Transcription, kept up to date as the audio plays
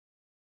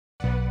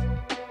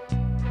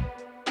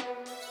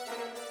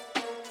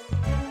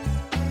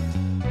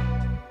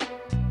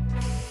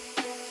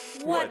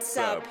What's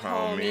up,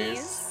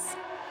 homies?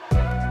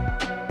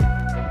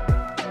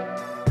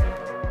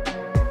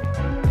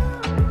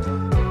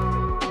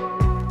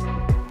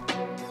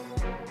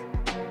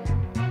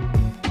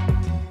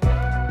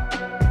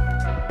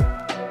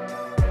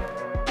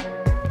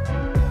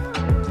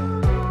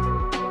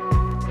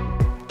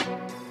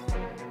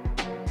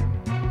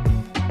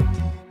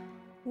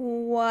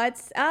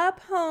 What's up,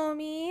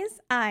 homies?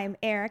 I'm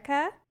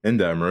Erica. And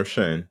I'm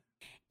Roshane.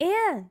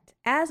 And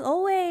as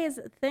always,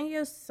 thank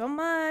you so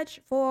much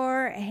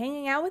for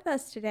hanging out with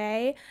us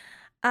today.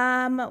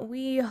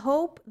 We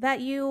hope that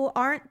you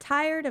aren't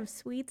tired of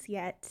sweets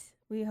yet.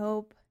 We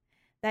hope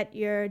that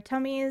your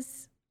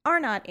tummies are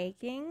not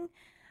aching.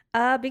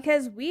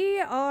 Because we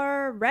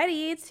are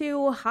ready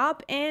to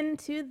hop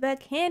into the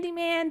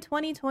Candyman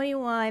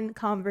 2021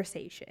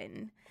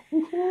 conversation.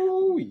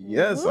 Ooh,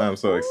 yes, I'm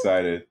so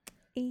excited.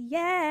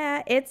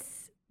 Yeah,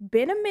 it's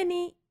been a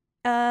minute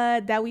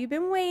that we've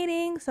been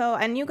waiting. So,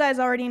 and you guys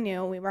already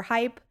knew we were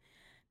hype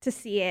to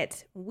see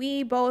it.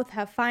 We both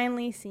have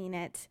finally seen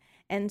it.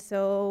 And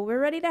so we're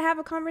ready to have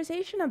a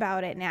conversation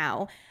about it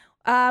now.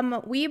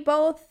 We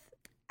both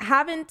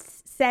haven't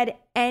said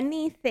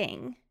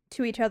anything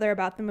to each other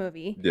about the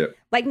movie. Yep.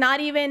 Like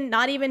not even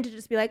to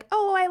just be like,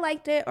 oh, I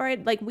liked it, or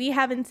like we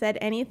haven't said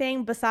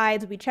anything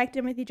besides we checked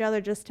in with each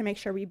other just to make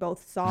sure we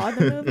both saw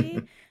the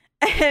movie.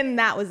 And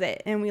that was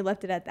it. And we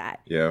left it at that.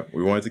 Yeah,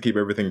 we wanted to keep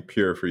everything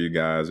pure for you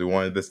guys. We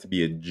wanted this to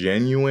be a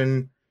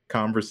genuine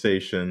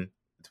conversation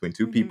between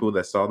two people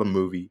that saw the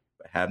movie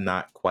but have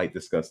not quite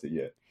discussed it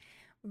yet.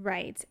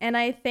 Right. And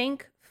I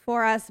think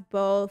for us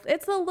both,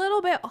 it's a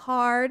little bit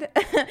hard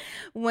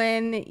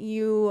when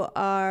you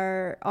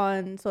are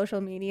on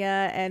social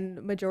media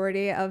and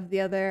majority of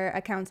the other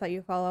accounts that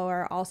you follow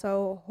are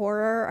also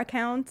horror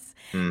accounts,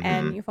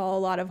 and you follow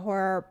a lot of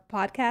horror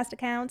podcast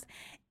accounts.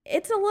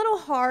 It's a little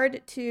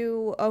hard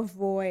to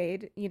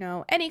avoid,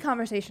 any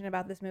conversation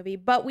about this movie,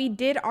 but we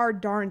did our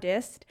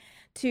darndest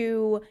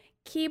to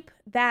keep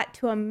that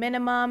to a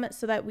minimum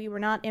so that we were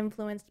not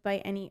influenced by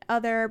any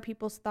other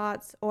people's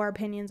thoughts or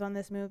opinions on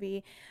this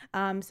movie,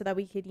 so that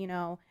we could,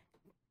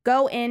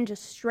 go in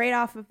just straight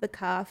off of the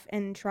cuff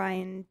and try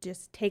and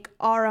just take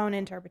our own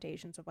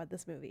interpretations of what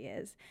this movie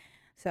is.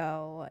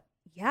 So,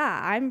 yeah,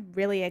 I'm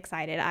really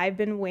excited. I've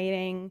been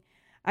waiting.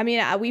 I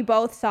mean, we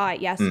both saw it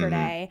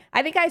yesterday.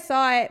 I think I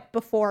saw it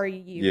before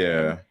you.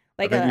 Yeah. Did.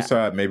 I think you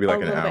saw it maybe like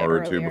an hour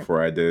or two earlier.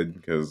 before I did,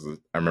 because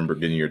I remember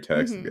getting your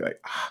text and be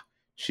like,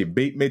 she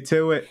beat me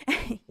to it.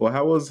 Well,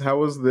 how was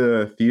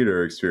the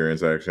theater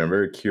experience, actually? I'm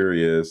very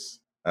curious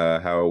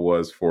how it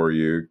was for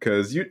you.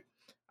 Because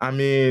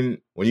when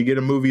you get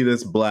a movie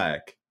this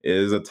black, it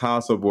is a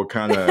toss-up what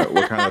kind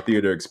of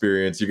theater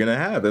experience you're going to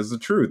have. That's the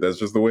truth. That's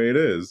just the way it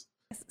is.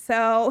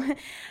 So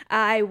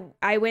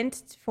I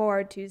went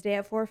for Tuesday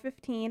at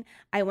 4:15.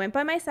 I went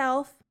by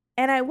myself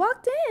and I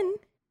walked in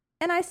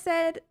and I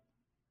said,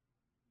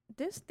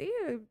 this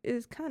theater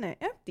is kind of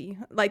empty.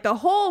 Like the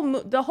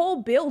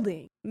whole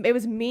building. It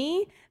was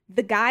me,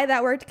 the guy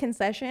that worked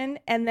concession,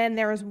 and then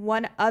there was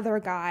one other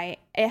guy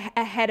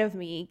ahead of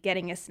me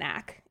getting a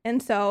snack.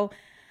 And so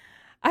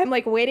I'm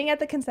like waiting at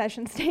the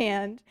concession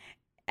stand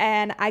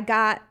and I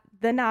got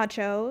the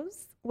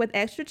nachos with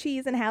extra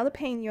cheese and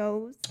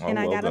jalapenos, and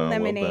I got a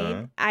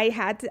lemonade. I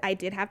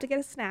did have to get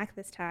a snack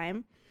this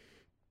time.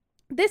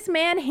 This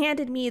man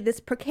handed me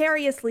this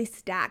precariously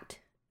stacked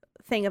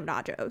thing of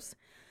nachos.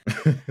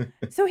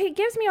 So he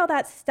gives me all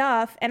that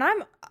stuff, and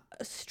I'm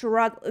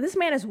struggling. This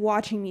man is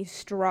watching me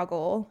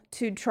struggle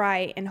to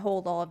try and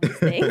hold all of these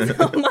things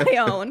on my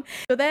own.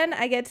 So then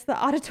I get to the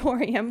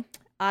auditorium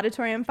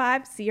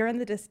 5, see her in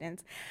the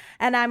distance.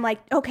 And I'm like,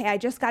 okay, I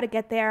just got to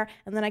get there,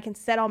 and then I can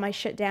set all my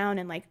shit down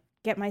and like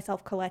get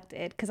myself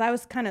collected, because I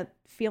was kind of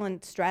feeling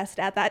stressed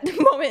at that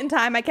moment in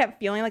time. I kept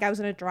feeling like I was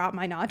going to drop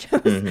my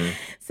nachos.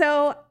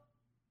 So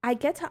I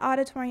get to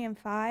Auditorium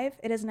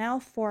 5. It is now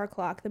 4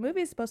 o'clock. The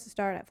movie is supposed to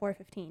start at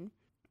 4:15.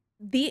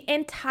 The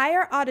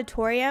entire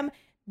auditorium,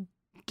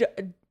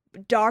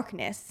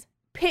 darkness,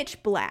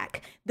 pitch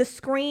black. The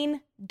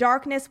screen,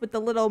 darkness with the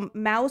little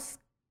mouse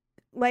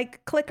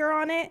like clicker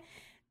on it.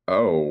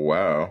 Oh,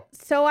 wow.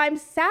 So I'm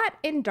sat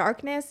in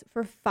darkness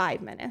for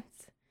 5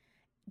 minutes.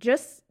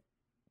 Just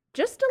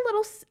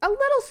a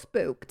little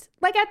spooked.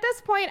 Like at this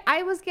point,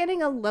 I was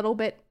getting a little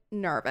bit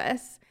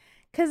nervous,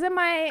 because in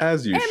my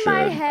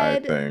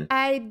head,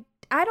 I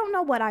don't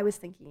know what I was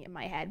thinking in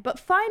my head. But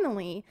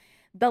finally,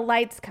 the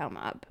lights come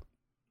up,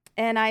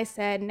 and I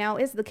said, "Now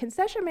is the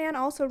concession man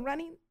also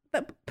running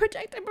the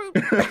projector booth?"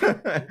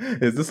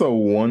 Is this a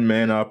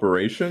one-man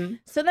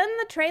operation? So then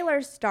the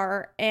trailers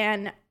start,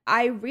 and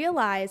I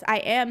realize I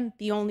am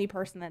the only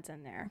person that's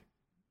in there.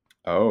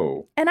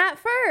 Oh. And at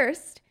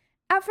first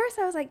I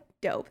was like,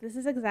 dope, this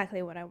is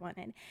exactly what I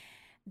wanted.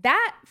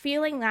 That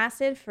feeling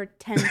lasted for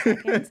 10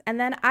 seconds, and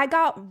then I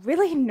got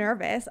really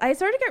nervous. I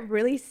started to get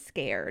really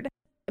scared.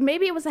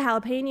 Maybe it was the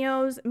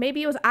jalapenos.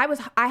 Maybe it was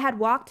I had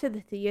walked to the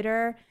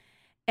theater,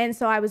 and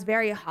so I was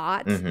very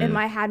hot, and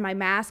I had my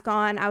mask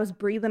on. I was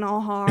breathing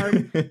all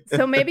hard.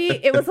 So maybe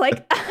it was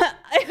like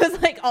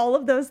all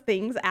of those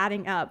things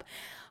adding up.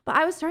 But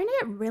I was starting to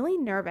get really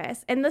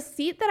nervous. And the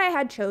seat that I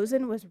had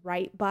chosen was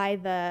right by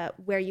the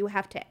where you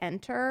have to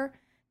enter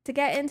to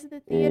get into the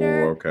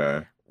theater. Ooh,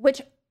 okay.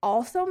 Which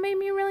also made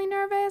me really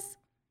nervous.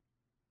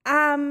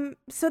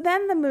 So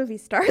then the movie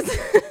starts.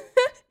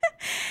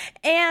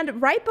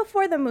 And right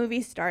before the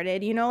movie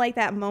started, you know, like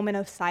that moment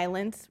of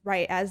silence,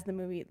 right as the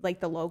movie, like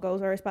the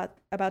logos are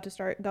about to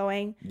start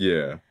going.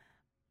 Yeah.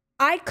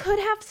 I could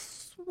have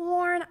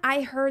sworn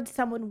I heard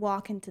someone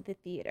walk into the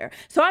theater.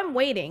 So I'm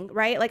waiting,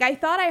 right? Like I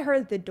thought I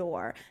heard the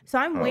door. So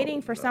I'm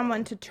waiting for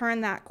someone to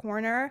turn that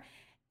corner,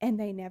 and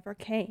they never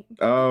came.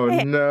 Oh,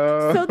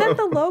 no. So then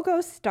the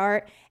logos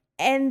start,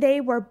 and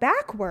they were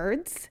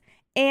backwards.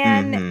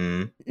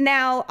 And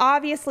now,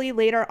 obviously,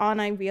 later on,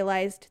 I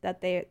realized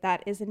that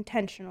that is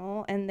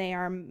intentional and they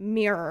are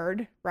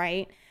mirrored,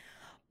 right?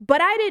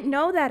 But I didn't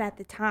know that at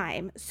the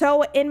time.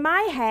 So in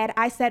my head,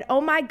 I said,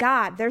 oh my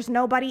God, there's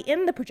nobody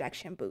in the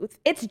projection booth.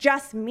 It's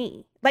just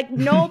me. Like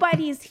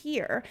nobody's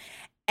here.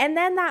 And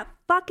then that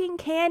fucking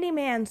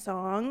Candyman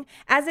song,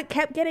 as it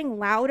kept getting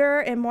louder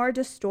and more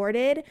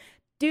distorted,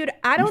 dude,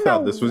 I don't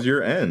know. This was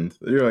your end.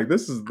 You're like,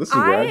 this is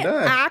where I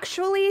die. I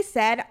actually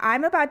said,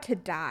 I'm about to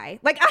die.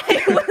 Like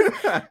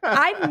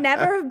I've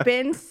never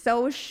been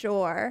so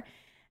sure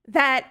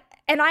that,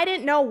 and I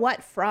didn't know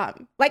what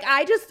from. Like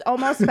I just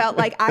almost felt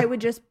like I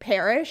would just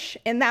perish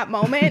in that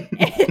moment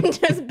and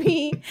just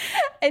be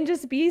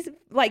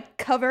like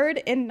covered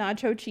in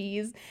nacho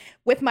cheese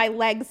with my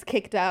legs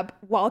kicked up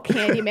while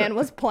Candyman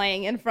was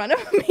playing in front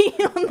of me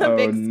on the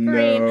big screen.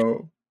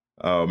 No.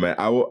 Oh man,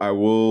 I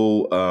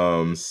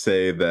will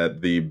say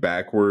that the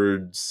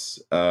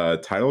backwards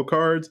title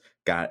cards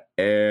got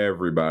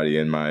everybody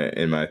in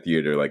my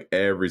theater. Like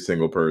every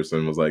single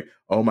person was like,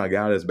 "Oh my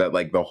God, it's bad!"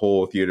 Like the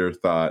whole theater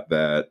thought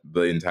that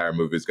the entire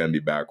movie is going to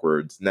be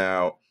backwards.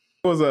 Now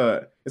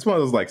it's one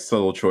of those like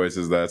subtle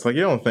choices that it's like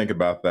you don't think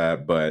about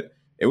that, but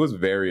it was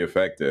very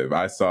effective.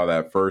 I saw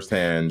that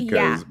firsthand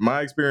because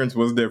my experience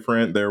was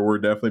different. There were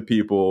definitely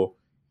people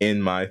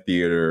in my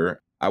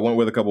theater. I went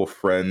with a couple of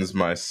friends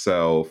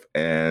myself,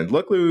 and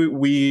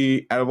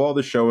luckily out of all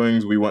the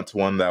showings, we went to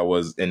one that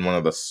was in one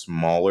of the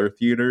smaller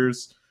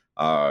theaters.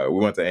 We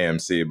went to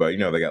AMC, but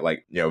they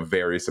got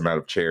various amount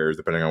of chairs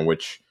depending on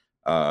which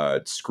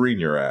screen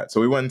you're at.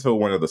 So we went to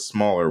one of the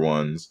smaller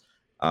ones,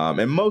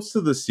 and most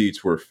of the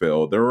seats were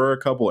filled. There were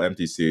a couple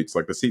empty seats.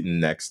 Like the seat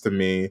next to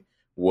me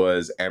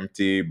was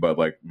empty, but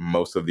like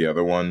most of the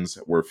other ones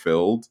were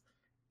filled.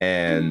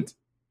 And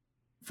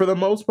for the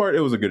most part,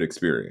 it was a good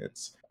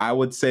experience. I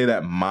would say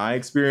that my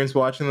experience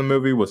watching the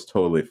movie was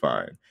totally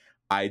fine.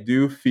 I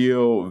do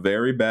feel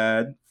very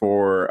bad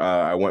for,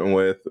 I went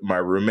with my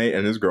roommate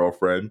and his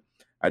girlfriend.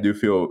 I do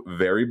feel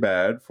very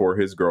bad for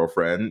his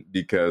girlfriend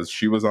because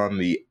she was on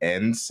the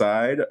end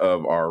side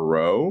of our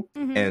row.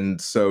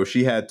 And so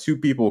she had two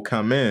people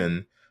come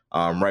in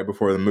right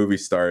before the movie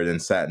started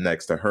and sat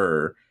next to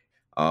her.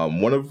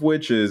 One of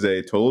which is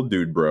a total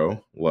dude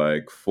bro,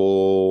 like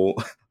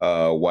full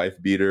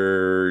wife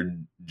beater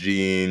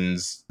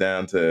jeans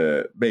down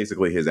to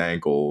basically his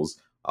ankles,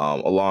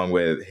 along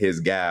with his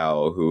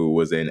gal who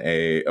was in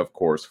a, of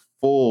course,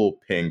 full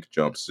pink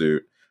jumpsuit.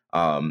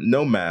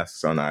 No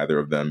masks on either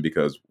of them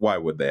because why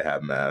would they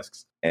have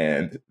masks?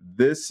 And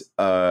this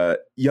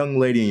young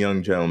lady and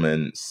young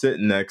gentleman sit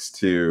next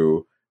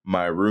to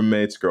my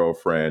roommate's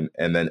girlfriend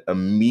and then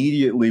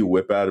immediately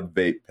whip out a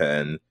vape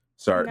pen,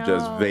 start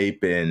just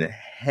vaping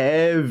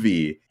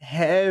heavy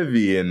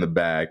in the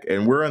back.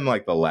 And we're in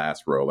like the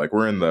last row, like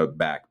we're in the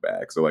back.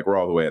 So like we're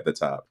all the way at the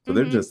top. So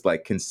they're just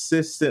like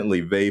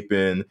consistently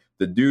vaping.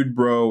 The dude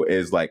bro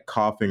is like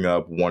coughing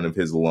up one of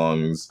his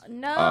lungs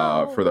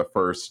for the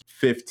first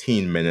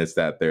 15 minutes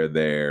that they're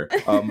there.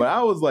 But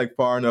I was like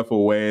far enough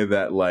away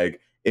that like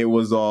it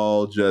was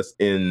all just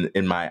in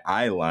my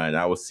eye line.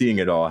 I was seeing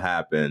it all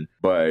happen.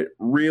 But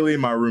really,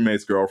 my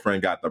roommate's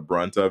girlfriend got the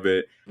brunt of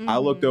it. I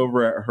looked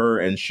over at her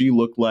and she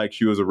looked like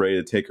she was ready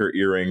to take her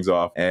earrings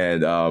off.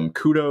 And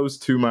kudos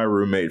to my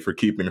roommate for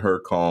keeping her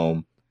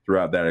calm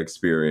throughout that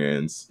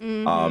experience.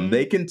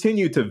 They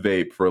continued to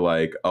vape for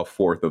like a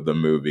fourth of the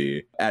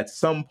movie. At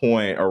some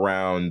point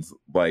around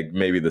like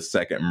maybe the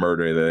second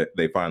murder that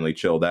they finally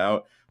chilled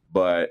out.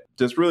 But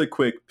just really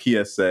quick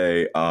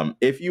PSA,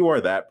 if you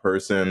are that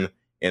person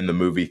in the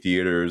movie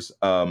theaters,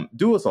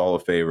 do us all a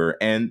favor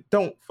and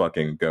don't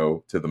fucking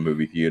go to the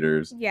movie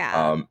theaters.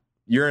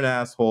 You're an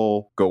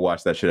asshole. Go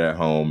watch that shit at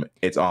home.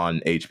 It's on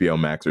HBO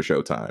Max or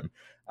Showtime.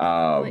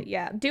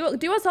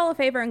 Do us all a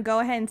favor and go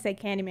ahead and say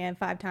Candyman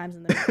 5 times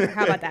in the movie.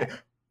 How about that?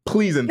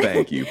 Please and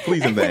thank you.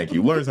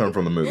 Learn something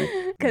from the movie.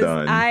 Because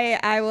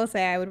I will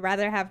say I would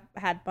rather have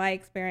had my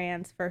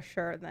experience for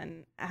sure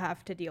than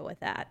have to deal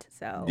with that.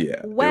 So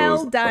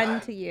well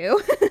done to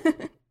you.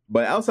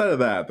 But outside of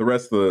that, the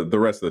rest of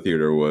the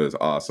theater was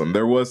awesome.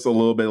 There was a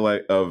little bit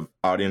like of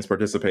audience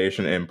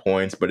participation and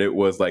points, but it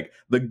was like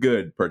the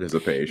good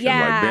participation,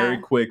 like very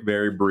quick,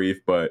 very brief,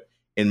 but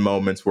in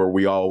moments where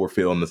we all were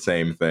feeling the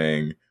same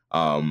thing.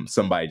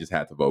 somebody just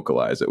had to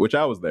vocalize it, which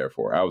I was there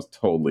for. I was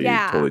totally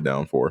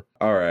down for.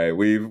 All right,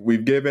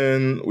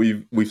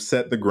 we've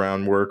set the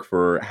groundwork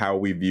for how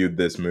we viewed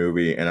this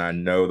movie, and I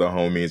know the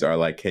homies are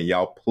like, can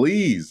y'all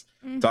please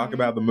talk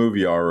about the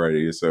movie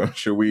already? So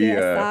should we?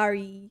 Yeah,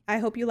 sorry. I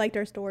hope you liked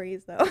our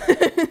stories, though.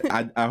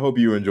 I hope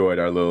you enjoyed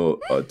our little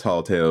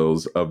tall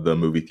tales of the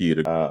movie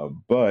theater.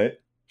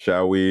 But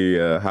shall we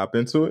hop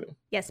into it?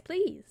 Yes,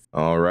 please.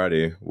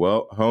 Alrighty.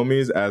 Well,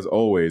 homies, as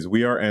always,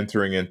 we are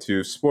entering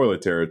into spoiler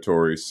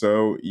territory,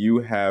 so you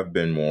have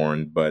been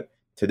warned, but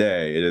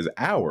today it is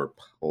our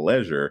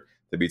pleasure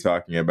to be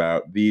talking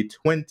about the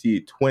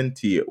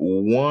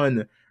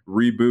 2021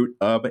 reboot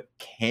of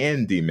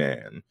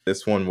Candyman.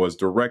 This one was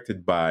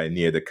directed by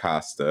Nia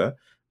DaCosta,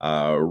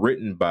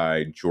 written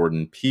by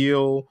Jordan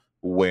Peele,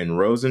 Win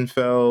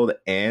Rosenfeld,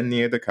 and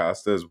Nia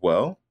DaCosta as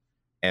well,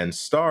 and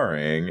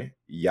starring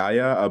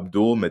Yahya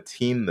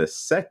Abdul-Mateen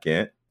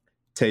II,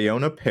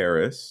 Teyonah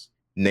Parris,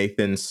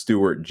 Nathan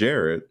Stewart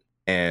Jarrett,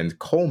 and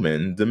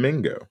Coleman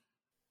Domingo.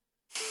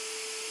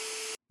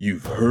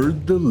 You've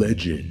heard the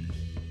legend,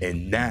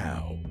 and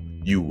now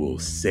you will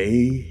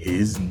say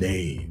his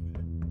name.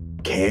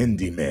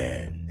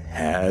 Candyman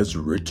has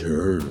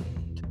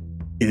returned.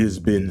 It has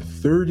been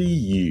 30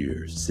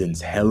 years since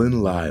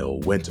Helen Lyle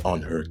went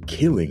on her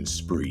killing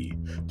spree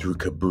through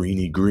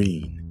Cabrini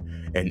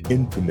Green, an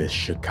infamous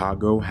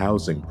Chicago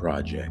housing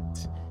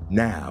project,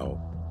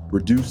 now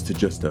reduced to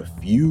just a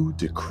few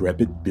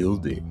decrepit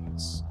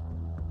buildings.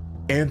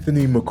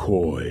 Anthony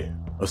McCoy,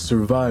 a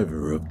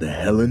survivor of the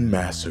Helen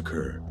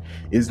Massacre,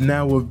 is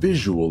now a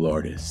visual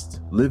artist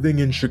living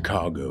in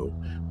Chicago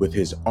with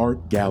his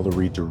art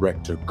gallery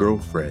director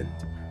girlfriend,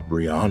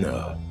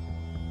 Brianna.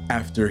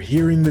 After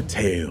hearing the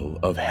tale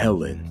of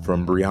Helen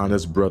from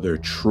Brianna's brother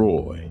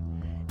Troy,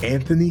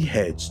 Anthony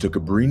heads to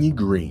Cabrini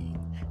Green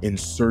in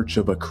search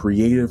of a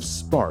creative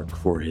spark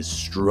for his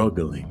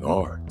struggling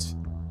art.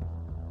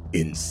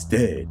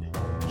 Instead,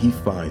 he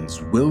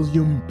finds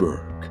William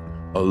Burke,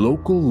 a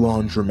local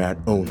laundromat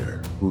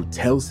owner who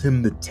tells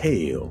him the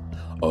tale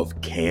of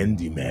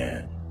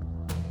Candyman.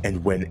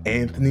 And when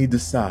Anthony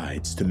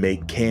decides to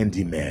make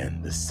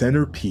Candyman the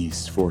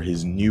centerpiece for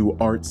his new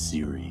art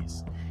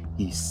series,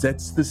 he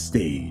sets the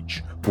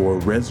stage for a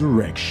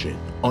resurrection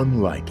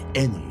unlike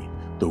any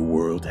the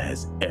world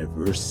has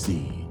ever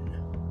seen.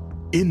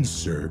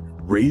 Insert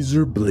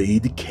razor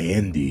blade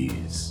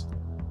candies,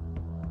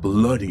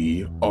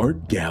 bloody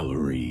art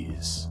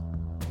galleries,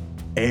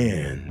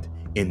 and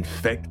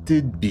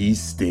infected bee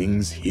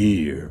stings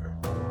here.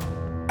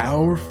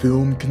 Our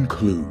film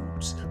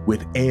concludes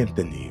with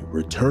Anthony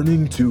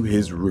returning to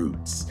his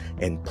roots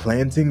and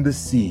planting the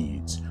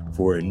seeds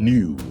for a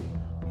new,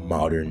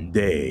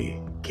 modern-day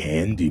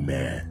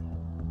Candyman.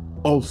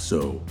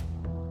 Also,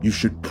 you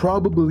should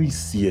probably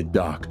see a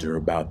doctor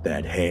about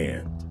that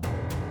hand.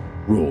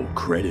 Roll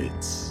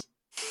credits.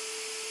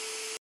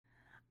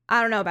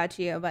 I don't know about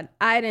you, but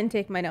I didn't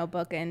take my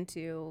notebook in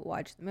to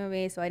watch the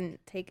movie, so I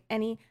didn't take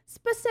any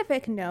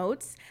specific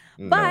notes.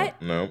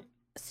 But no.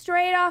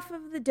 Straight off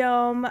of the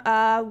dome,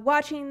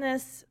 watching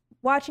this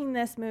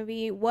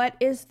movie, what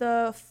is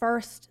the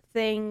first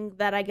thing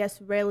that I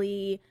guess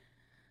really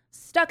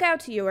stuck out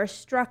to you or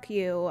struck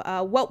you?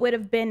 What would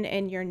have been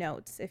in your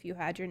notes if you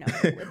had your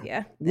notebook with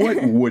you?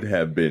 What would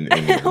have been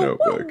in your notebook?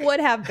 What would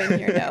have been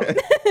your note?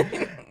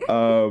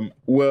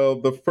 Well,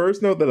 the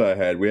first note that I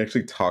had, we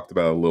actually talked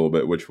about a little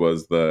bit, which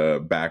was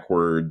the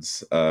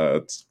backwards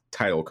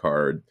title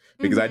card,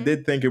 because I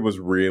did think it was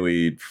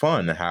really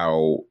fun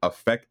how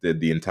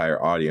affected the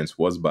entire audience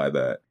was by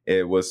that.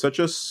 It was such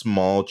a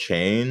small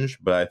change,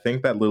 but I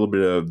think that little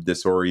bit of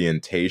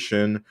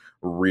disorientation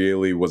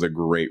really was a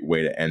great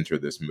way to enter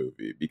this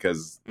movie,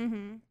 because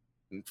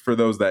for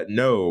those that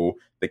know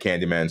the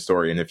Candyman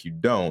story, and if you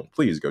don't,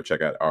 please go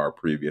check out our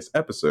previous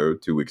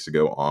episode 2 weeks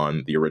ago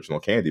on the original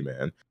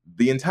Candyman.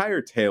 The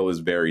entire tale is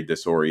very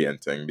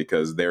disorienting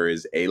because there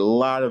is a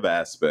lot of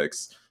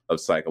aspects of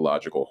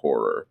psychological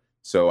horror.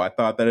 So I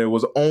thought that it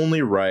was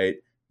only right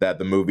that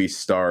the movie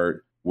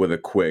start with a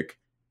quick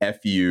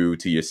F you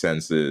to your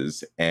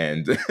senses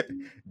and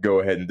go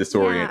ahead and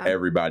disorient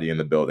everybody in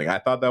the building. I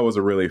thought that was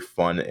a really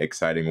fun,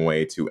 exciting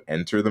way to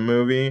enter the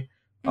movie.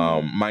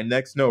 My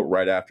next note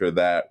right after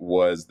that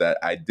was that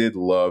I did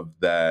love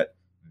that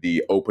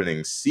the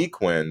opening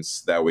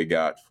sequence that we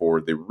got for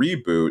the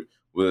reboot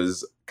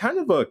was kind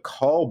of a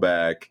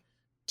callback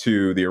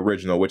to the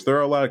original, which there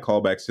are a lot of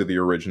callbacks to the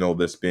original,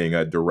 this being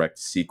a direct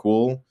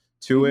sequel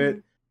to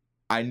it.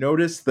 I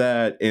noticed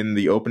that in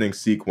the opening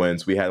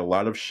sequence, we had a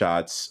lot of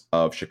shots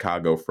of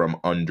Chicago from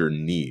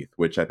underneath,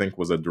 which I think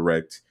was a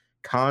direct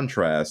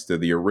contrast to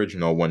the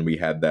original when we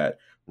had that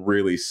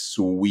really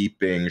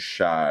sweeping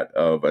shot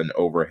of an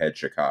overhead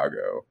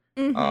Chicago.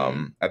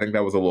 I think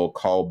that was a little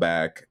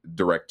callback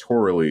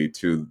directorially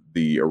to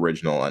the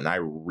original, and I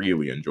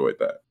really enjoyed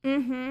that.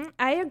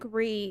 I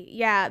agree.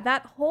 Yeah,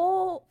 that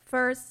whole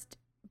first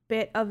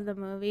bit of the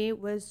movie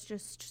was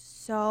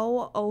just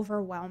so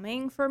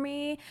overwhelming for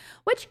me,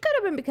 which could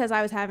have been because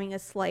I was having a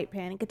slight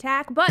panic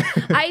attack. But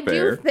I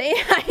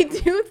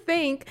do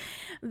think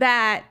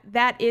that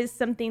that is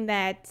something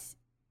that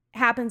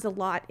happens a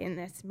lot in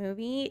this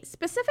movie,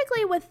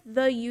 specifically with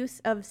the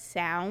use of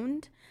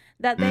sound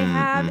that they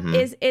have.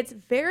 Mm-hmm. It's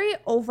very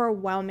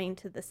overwhelming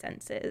to the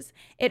senses.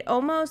 It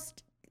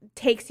almost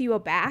takes you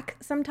aback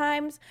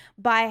sometimes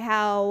by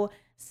how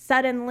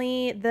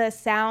suddenly the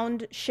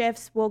sound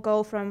shifts will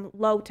go from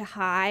low to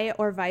high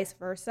or vice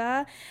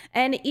versa.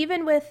 And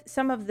even with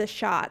some of the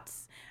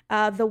shots,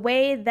 the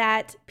way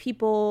that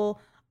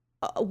people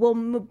will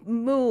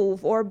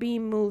move or be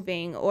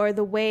moving, or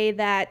the way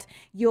that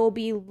you'll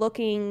be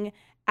looking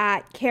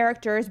at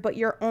characters, but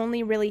you're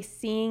only really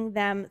seeing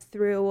them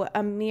through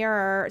a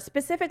mirror.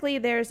 Specifically,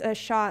 there's a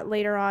shot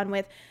later on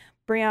with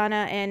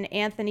Brianna and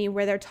Anthony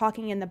where they're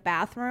talking in the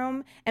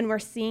bathroom and we're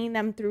seeing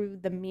them through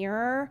the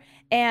mirror.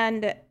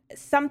 And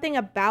something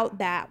about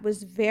that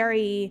was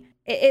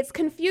it's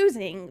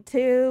confusing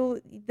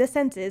to the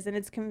senses, and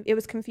it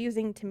was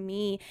confusing to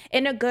me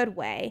in a good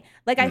way.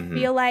 Like, I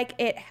feel like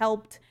it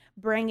helped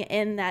bring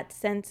in that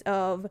sense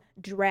of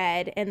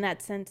dread and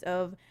that sense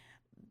of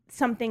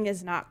something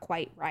is not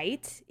quite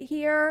right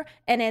here,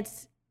 and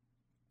it's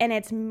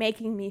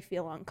making me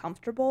feel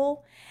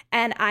uncomfortable.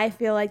 And I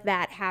feel like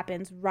that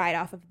happens right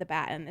off of the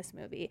bat in this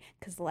movie,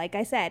 because like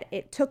I said,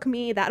 it took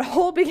me that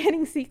whole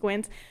beginning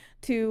sequence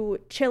to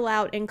chill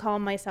out and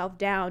calm myself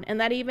down. And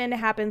that even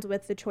happens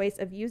with the choice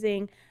of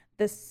using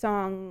the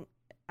song.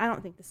 I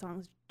don't think the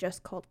song's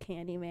just called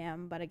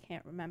Candyman, but I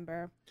can't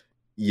remember.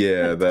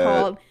 Yeah,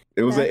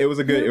 it was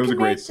a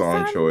great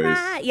song choice.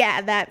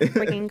 Yeah, that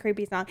freaking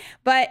creepy song.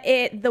 But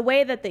the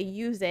way that they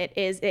use it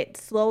is it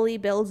slowly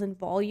builds in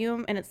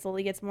volume and it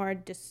slowly gets more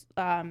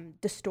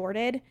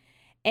distorted,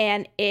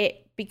 and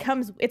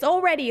it's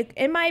already,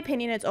 in my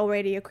opinion, it's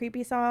already a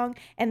creepy song,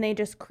 and they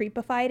just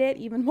creepified it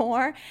even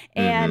more.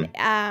 And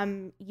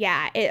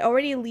yeah, it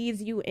already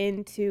leads you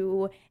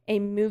into a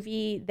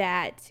movie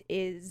that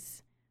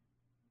is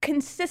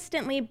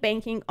consistently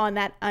banking on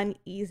that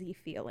uneasy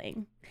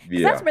feeling.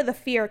 Because that's where the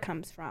fear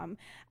comes from.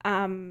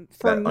 For me,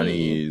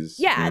 unease.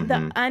 Yeah,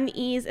 the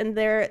unease and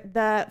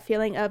the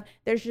feeling of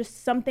there's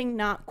just something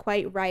not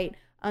quite right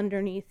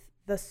underneath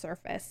the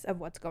surface of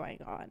what's going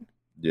on.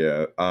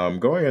 Yeah.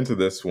 Going into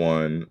this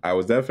one, I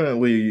was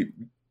definitely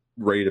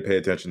ready to pay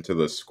attention to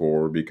the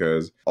score,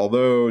 because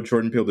although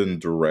Jordan Peele didn't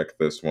direct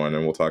this one,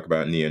 and we'll talk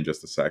about Nia in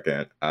just a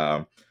second,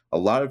 a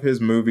lot of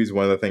his movies,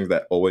 one of the things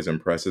that always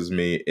impresses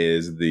me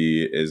is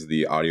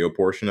the audio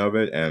portion of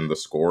it and the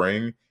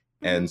scoring.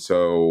 And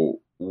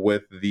so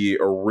with the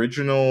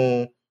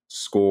original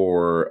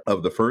score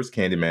of the first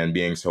Candyman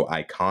being so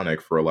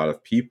iconic for a lot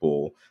of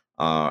people,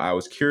 I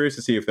was curious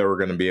to see if they were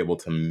going to be able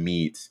to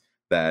meet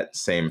that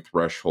same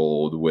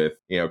threshold with,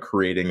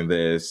 creating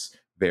this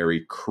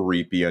very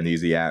creepy,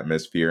 uneasy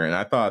atmosphere. And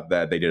I thought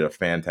that they did a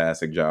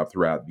fantastic job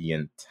throughout the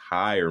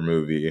entire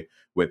movie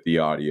with the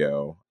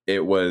audio.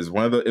 It was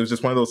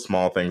just one of those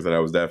small things that I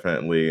was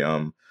definitely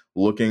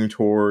looking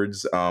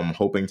towards,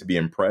 hoping to be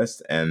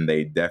impressed, and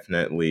they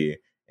definitely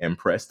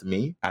impressed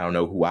me. I don't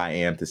know who I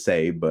am to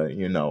say, but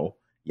y'all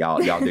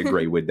did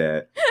great with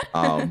that.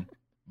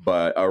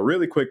 But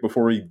really quick,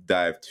 before we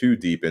dive too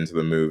deep into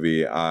the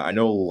movie, I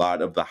know a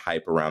lot of the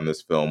hype around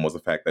this film was the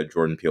fact that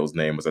Jordan Peele's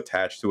name was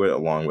attached to it,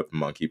 along with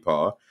Monkey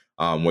Paw,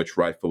 which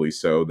rightfully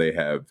so. They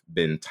have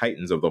been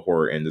titans of the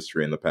horror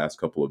industry in the past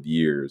couple of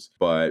years.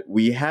 But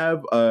we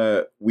have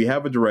a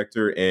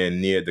director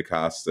in Nia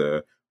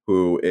DaCosta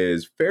who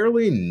is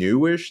fairly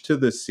newish to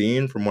the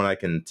scene, from what I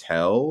can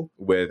tell,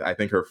 with I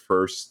think her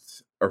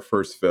first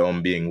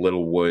film being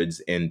Little Woods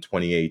in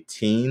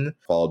 2018,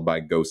 followed by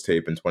Ghost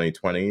Tape in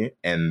 2020.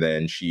 And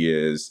then she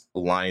is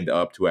lined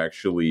up to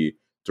actually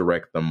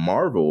direct The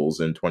Marvels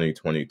in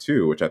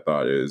 2022, which I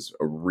thought is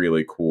a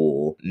really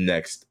cool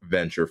next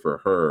venture for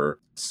her.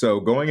 So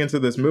going into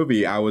this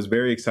movie, I was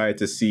very excited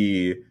to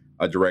see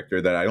a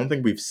director that I don't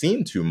think we've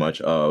seen too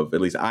much of.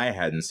 At least I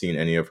hadn't seen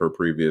any of her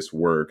previous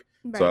work.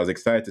 Right. So I was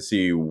excited to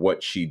see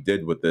what she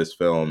did with this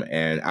film.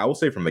 And I will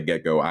say from the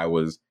get-go, I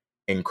was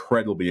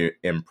incredibly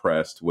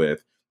impressed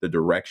with the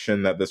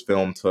direction that this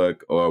film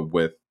took,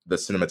 with the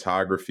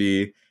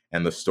cinematography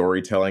and the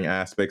storytelling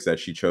aspects that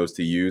she chose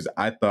to use.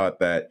 I thought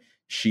that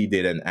she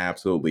did an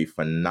absolutely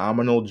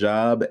phenomenal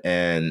job.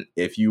 And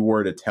if you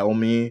were to tell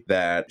me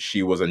that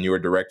she was a newer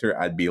director,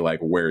 I'd be like,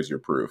 where's your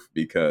proof?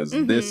 Because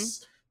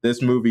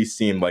this movie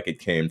seemed like it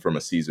came from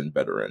a seasoned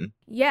veteran.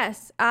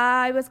 Yes,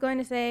 I was going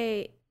to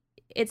say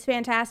it's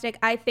fantastic.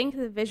 I think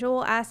the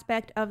visual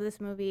aspect of this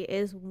movie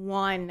is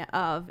one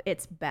of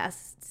its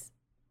best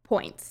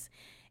points,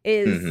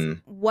 is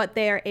what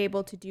they are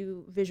able to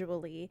do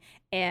visually,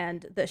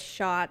 and the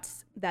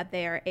shots that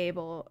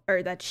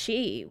that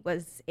she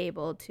was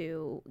able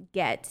to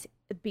get,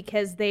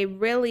 because they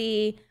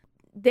really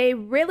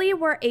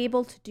were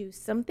able to do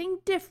something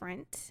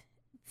different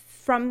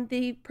from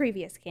the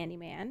previous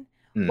Candyman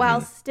while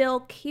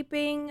still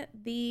keeping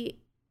the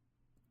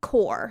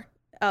core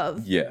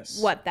of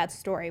Yes. what that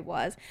story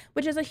was,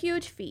 which is a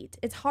huge feat.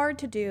 It's hard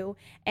to do,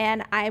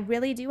 and I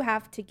really do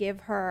have to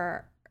give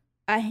her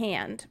a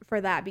hand for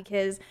that,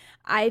 because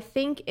I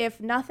think if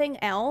nothing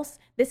else,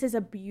 this is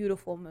a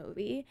beautiful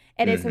movie,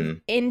 and it's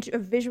Mm-hmm. a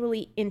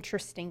visually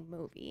interesting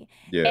movie.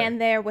 Yeah. And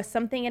there was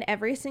something in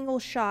every single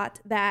shot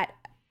that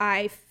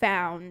I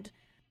found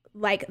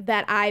like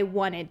that I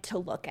wanted to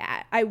look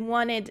at.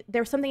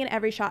 There was something in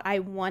every shot I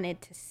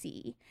wanted to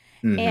see.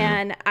 Mm-hmm.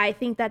 And I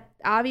think that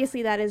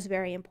obviously that is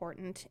very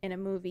important in a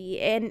movie.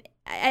 And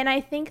I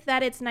think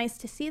that it's nice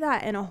to see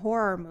that in a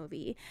horror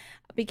movie,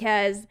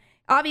 because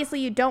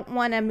obviously you don't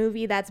want a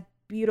movie that's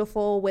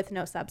beautiful with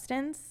no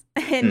substance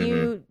and Mm-hmm.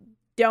 you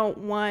don't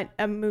want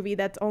a movie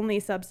that's only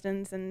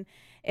substance and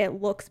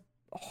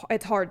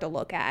it's hard to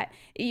look at.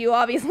 You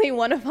obviously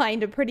want to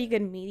find a pretty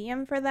good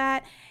medium for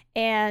that.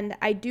 And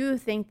I do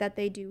think that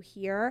they do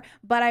here.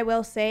 But I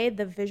will say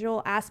the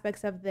visual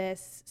aspects of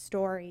this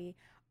story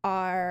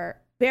are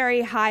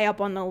very high up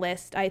on the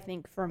list, I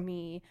think, for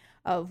me,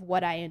 of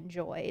what I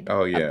enjoyed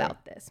Oh yeah.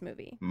 about this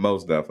movie.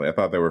 Most definitely. I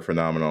thought they were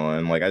phenomenal.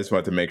 And like I just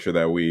wanted to make sure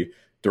that we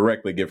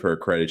directly give her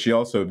credit. She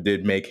also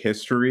did make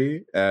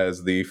history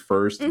as the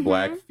first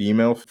black Mm-hmm.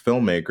 female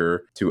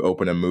filmmaker to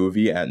open a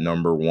movie at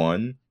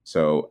 #1.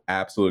 So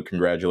absolute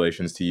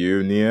congratulations to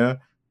you,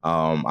 Nia.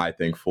 I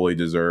think fully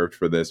deserved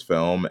for this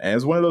film. And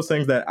it's one of those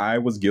things that I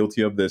was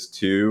guilty of this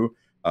too,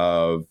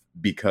 of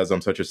because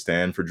I'm such a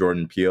stan for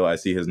Jordan Peele. I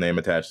see his name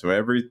attached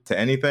to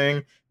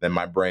anything, then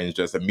my brain's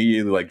just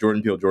immediately like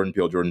Jordan Peele, Jordan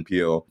Peele, Jordan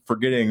Peele,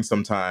 forgetting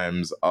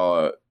sometimes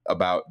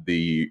about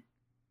the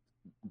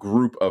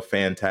group of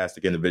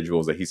fantastic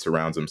individuals that he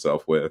surrounds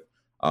himself with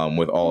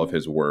all of Mm-hmm.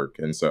 his work.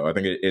 And so I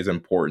think it is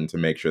important to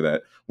make sure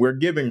that we're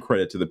giving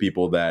credit to the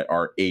people that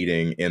are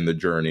aiding in the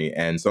journey,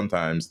 and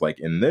sometimes, like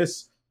in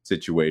this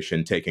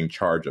situation, taking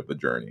charge of the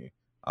journey.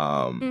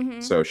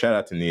 Mm-hmm. So shout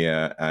out to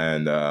Nia,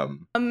 and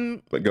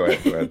Um, but go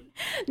ahead, go ahead.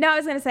 no, I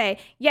was gonna say,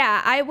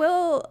 yeah, I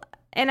will,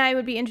 and I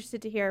would be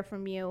interested to hear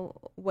from you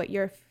what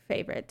your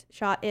favorite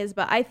shot is.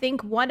 But I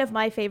think one of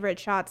my favorite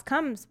shots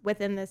comes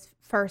within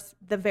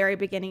the very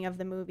beginning of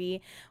the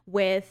movie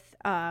with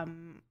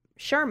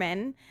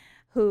Sherman,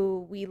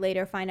 who we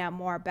later find out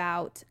more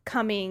about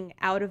coming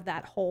out of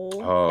that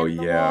hole Oh in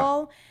the yeah,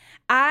 wall.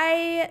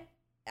 I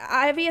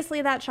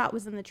Obviously that shot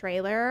was in the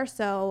trailer,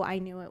 so I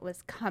knew it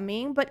was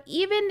coming. But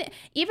even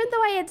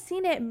though I had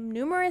seen it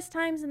numerous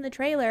times in the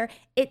trailer,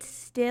 it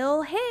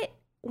still hit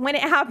when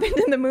it happened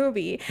in the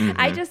movie.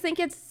 I hmm, just think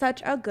it's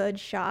such a good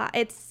shot.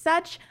 It's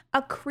such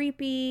a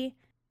creepy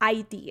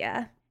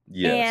idea.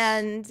 yes.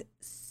 And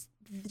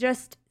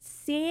just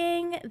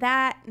seeing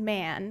that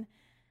man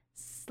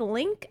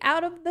slink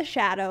out of the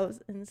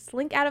shadows and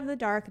slink out of the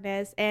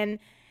darkness, and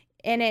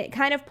it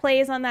kind of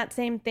plays on that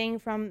same thing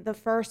from the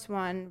first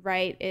one,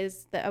 right?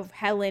 Is the of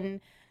Helen.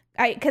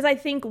 Because I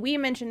think we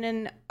mentioned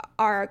in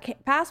our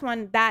past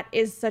one that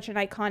is such an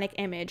iconic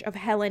image of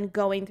Helen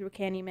going through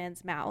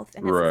Candyman's mouth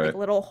and has this like Right.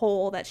 little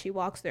hole that she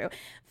walks through.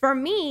 For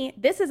me,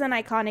 this is an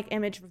iconic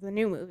image for the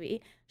new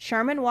movie.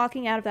 Sherman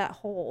walking out of that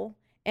hole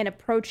and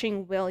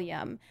approaching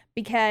William,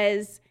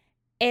 because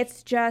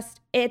it's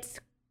just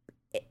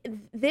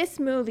this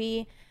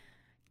movie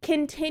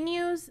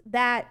continues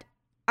that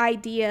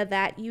idea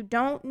that you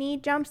don't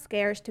need jump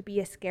scares to be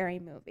a scary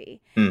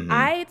movie. Hmm.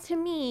 To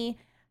me,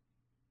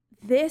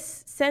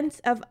 this sense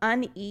of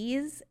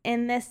unease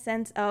in this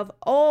sense of,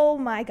 oh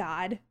my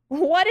God,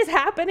 what is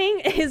happening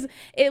is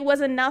it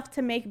was enough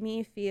to make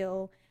me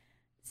feel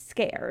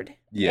scared.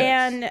 Yes.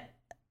 And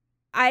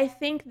I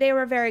think they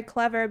were very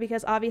clever,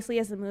 because obviously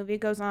as the movie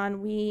goes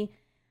on, we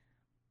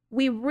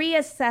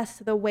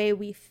reassess the way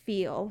we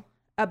feel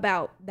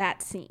about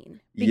that scene,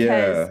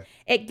 because Yeah.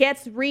 it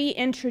gets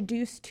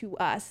reintroduced to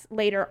us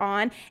later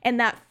on, and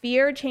that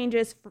fear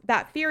changed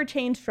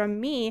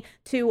from me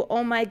to,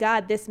 oh my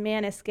God, this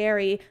man is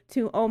scary,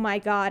 to, oh my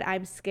God,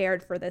 I'm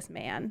scared for this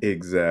man.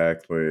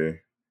 Exactly.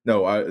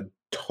 No, I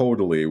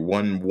totally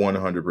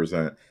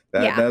 100%.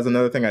 Yeah. That's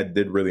another thing I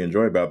did really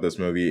enjoy about this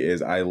movie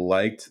is I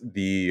liked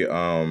the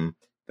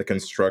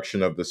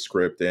construction of the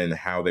script and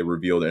how they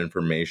revealed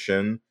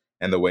information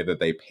and the way that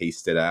they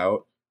paced it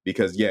out,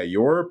 because yeah,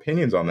 your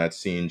opinions on that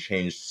scene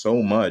changed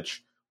so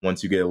much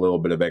once you get a little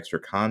bit of extra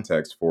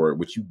context for it,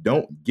 which you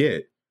don't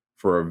get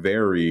for a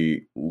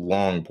very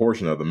long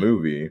portion of the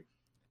movie.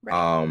 Right.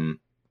 Um,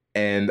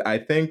 and I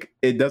think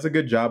it does a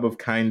good job of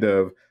kind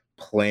of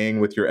playing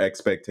with your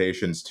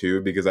expectations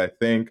too, because I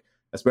think,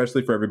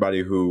 especially for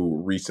everybody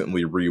who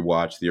recently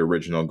rewatched the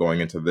original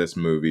going into this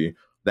movie,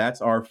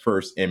 that's our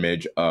first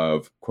image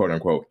of quote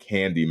unquote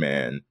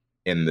Candyman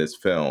in this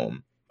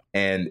film.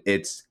 And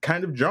it's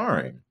kind of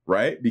jarring,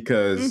 right?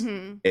 Because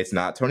Mm-hmm. it's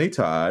not Tony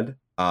Todd.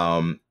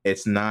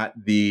 It's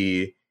not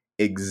the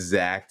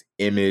exact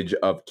image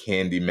of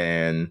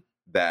Candyman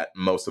that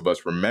most of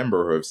us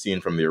remember or have seen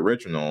from the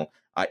original.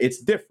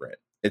 It's different.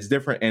 It's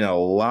different in a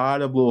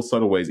lot of little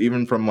subtle ways,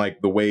 even from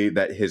like the way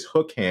that his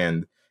hook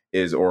hand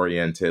is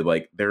oriented.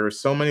 Like there are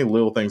so many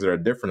little things that are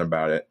different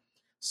about it.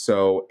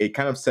 So it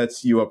kind of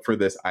sets you up for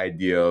this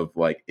idea of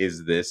like,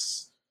 is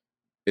this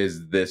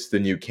is this the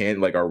new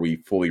like, are we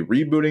fully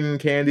rebooting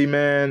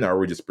Candyman? Are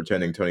we just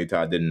pretending Tony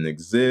Todd didn't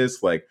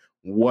exist? Like,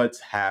 what's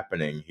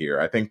happening here?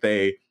 I think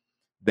they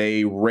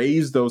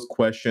raise those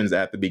questions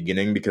at the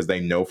beginning because they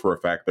know for a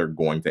fact they're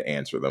going to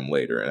answer them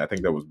later, and I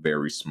think that was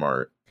very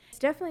smart.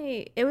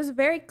 It was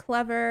very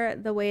clever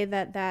the way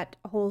that that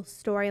whole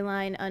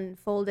storyline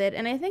unfolded,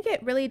 and I think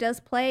it really does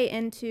play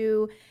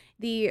into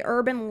the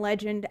urban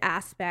legend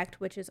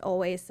aspect, which is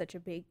always such a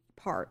big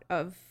part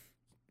of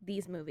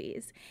these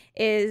movies,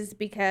 is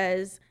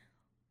because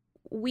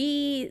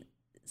we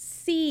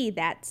see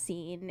that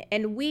scene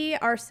and we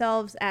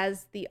ourselves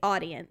as the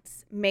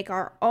audience make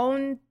our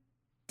own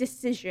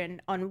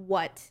decision on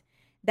what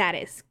that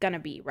is gonna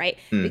be, right?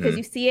 Because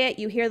you see it,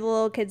 you hear the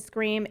little kid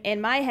scream. In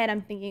my head,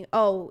 I'm thinking,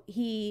 oh,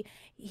 he's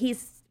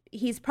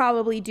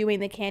probably doing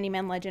the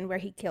Candyman legend where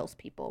he kills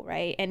people,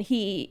 right? And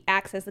he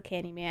acts as the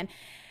Candyman.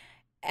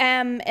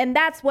 And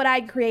that's what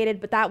I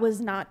created, but that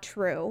was not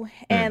true.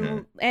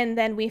 And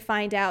then we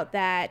find out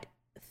that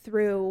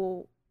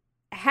through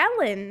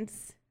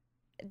Helen's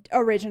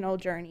original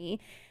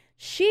journey,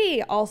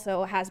 she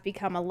also has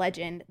become a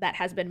legend that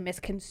has been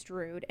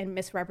misconstrued and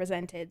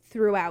misrepresented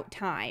throughout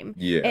time.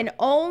 Yeah. And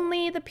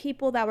only the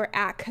people that were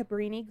at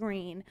Cabrini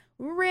Green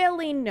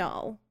really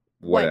know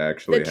what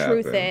actually the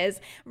truth is.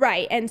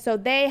 Right. And so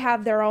they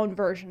have their own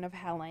version of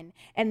Helen,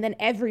 and then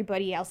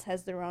everybody else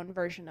has their own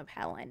version of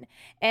Helen.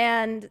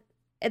 And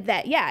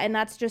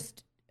that's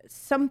just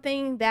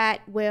something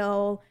that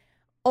will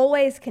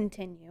always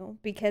continue,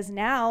 because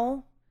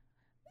now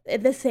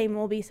the same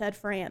will be said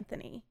for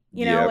Anthony.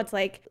 You know, it's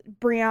like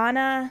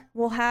Brianna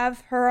will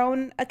have her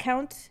own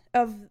account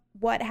of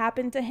what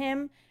happened to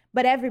him,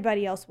 but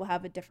everybody else will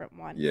have a different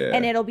one. Yeah.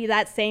 And it'll be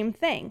that same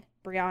thing.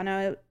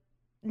 Brianna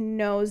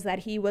knows that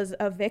he was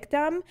a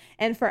victim,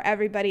 and for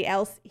everybody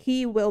else,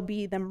 he will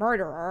be the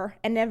murderer,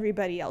 and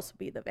everybody else will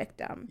be the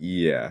victim.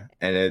 Yeah.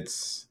 And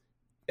it's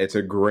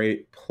a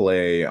great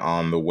play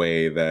on the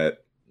way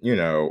that, you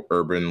know,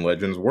 urban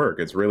legends work.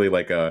 It's really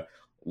like a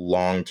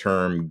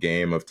long-term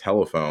game of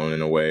telephone,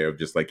 in a way of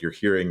just like you're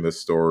hearing the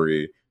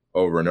story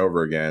over and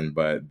over again,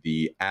 but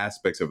the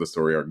aspects of the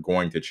story are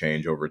going to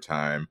change over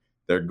time.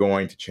 They're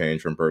going to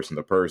change from person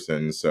to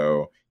person.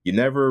 So you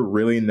never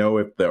really know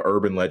if the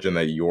urban legend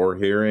that you're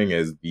hearing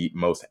is the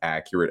most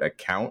accurate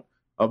account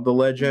of the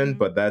legend,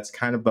 but that's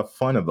kind of the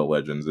fun of the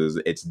legends, is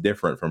it's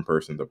different from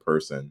person to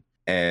person.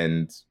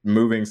 And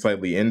moving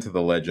slightly into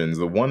the legends,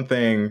 the one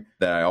thing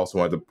that I also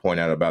wanted to point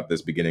out about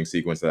this beginning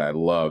sequence that I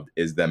loved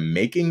is them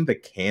making the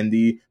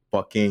candy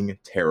fucking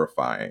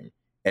terrifying.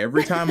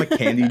 Every time a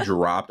candy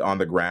dropped on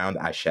the ground,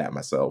 I shat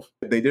myself.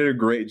 They did a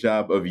great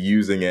job of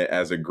using it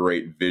as a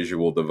great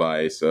visual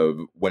device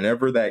of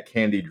whenever that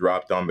candy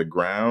dropped on the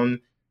ground,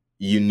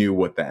 you knew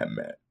what that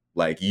meant.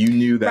 Like, you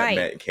knew that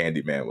meant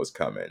Candyman was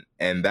coming.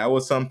 And that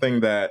was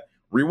something that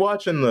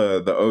rewatching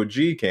the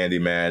OG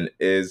Candyman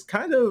is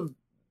kind of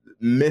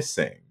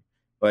missing,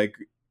 like,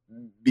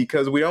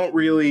 because we don't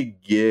really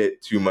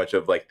get too much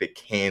of like the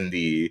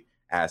candy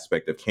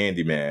aspect of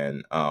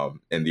Candyman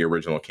in the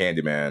original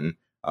Candyman,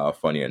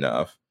 funny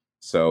enough.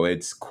 So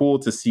it's cool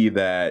to see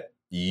that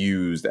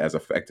used as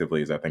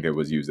effectively as I think it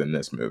was used in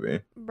this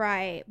movie.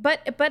 Right.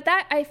 But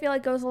that, I feel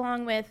like, goes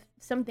along with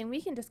something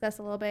we can discuss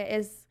a little bit,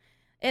 is,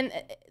 and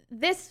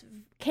this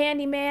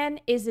Candyman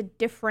is a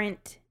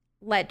different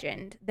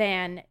legend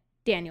than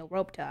Daniel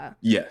Ropta.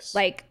 Yes.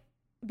 Like,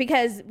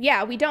 because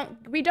we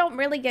don't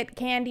really get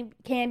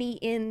candy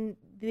in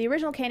the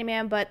original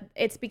Candyman, but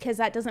it's because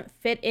that doesn't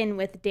fit in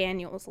with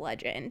Daniel's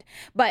legend.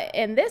 But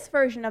in this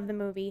version of the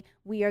movie,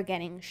 we are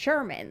getting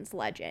Sherman's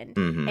legend.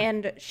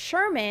 And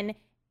Sherman,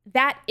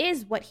 that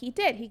is what he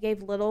did. He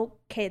gave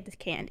little kids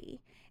candy.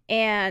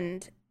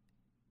 And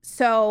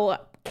so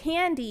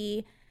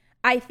candy,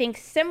 I think,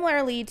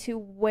 similarly to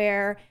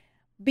where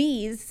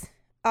bees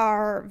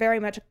are very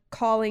much a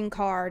calling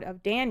card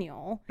of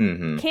Daniel,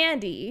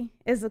 candy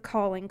is a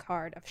calling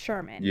card of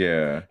Sherman.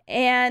 Yeah.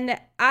 And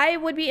I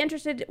would be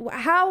interested,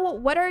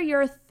 what are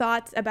your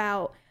thoughts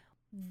about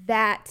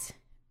that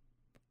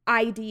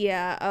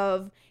idea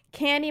of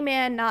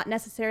Candyman not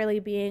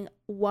necessarily being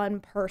one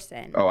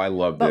person? Oh, I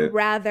loved it. But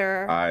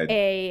rather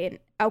okay.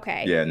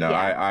 Yeah, no, yeah.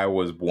 I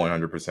was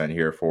 100%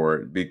 here for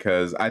it,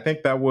 because I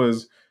think that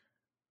was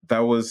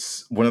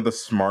one of the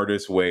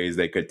smartest ways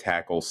they could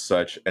tackle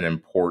such an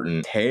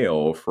important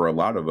tale for a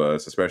lot of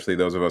us, especially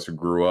those of us who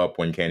grew up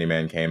when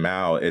Candyman came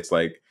out. It's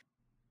like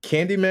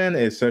Candyman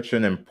is such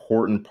an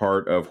important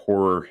part of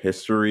horror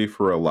history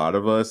for a lot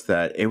of us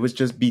that it would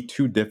just be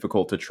too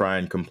difficult to try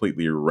and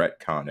completely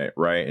retcon it,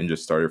 right? And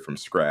just start it from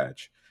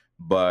scratch.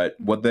 But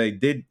what they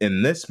did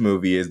in this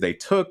movie is they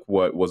took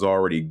what was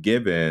already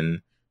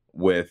given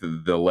with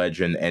the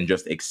legend and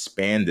just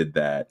expanded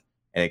that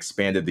and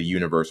expanded the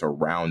universe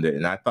around it.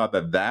 And I thought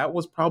that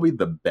was probably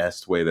the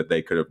best way that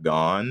they could have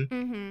gone.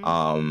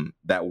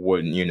 That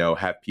wouldn't,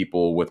 have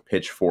people with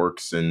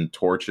pitchforks and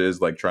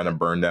torches, like, trying to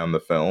burn down the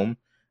film.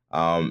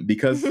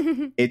 Because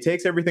it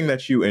takes everything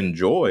that you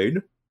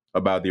enjoyed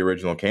about the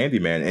original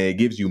Candyman and it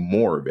gives you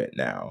more of it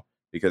now.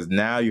 because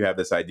now you have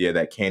this idea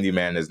that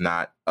Candyman is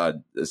not a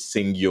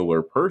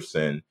singular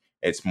person.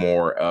 It's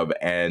more of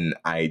an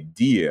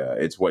idea.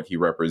 It's what he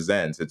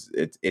represents.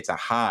 It's a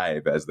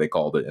hive, as they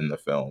called it in the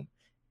film.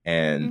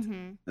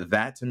 And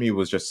that to me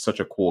was just such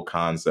a cool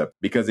concept,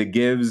 because it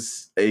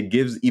gives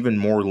even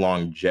more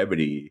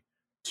longevity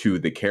to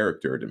the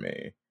character to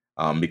me,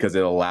 because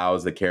it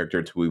allows the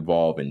character to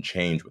evolve and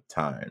change with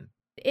time.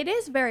 It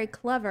is very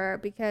clever,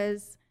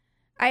 because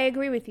I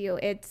agree with you.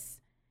 It's,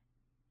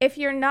 if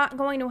you're not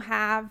going to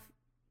have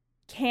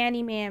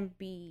Candyman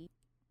be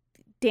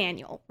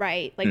Daniel,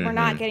 right? Like, we're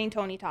not getting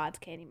Tony Todd's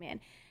Candyman.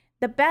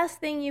 The best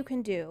thing you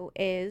can do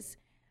is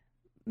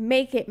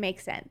make it make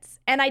sense.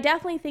 And I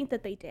definitely think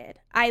that they did.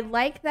 I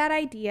like that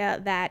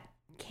idea that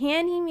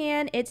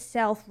Candyman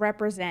itself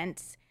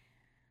represents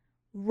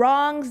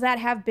wrongs that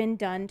have been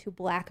done to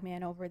Black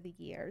man over the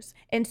years.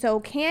 And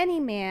so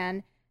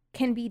Candyman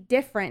can be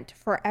different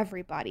for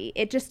everybody.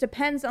 It just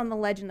depends on the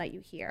legend that you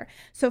hear.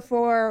 So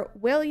for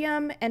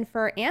William and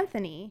for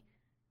Anthony,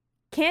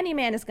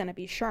 Candyman is going to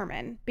be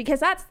Sherman, because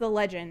that's the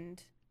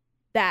legend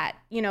that,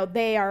 you know,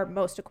 they are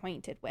most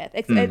acquainted with.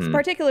 It's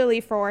particularly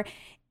for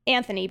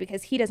Anthony,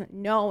 because he doesn't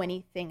know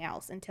anything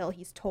else until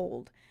he's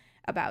told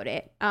about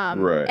it.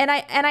 Right. And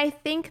I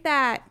think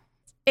that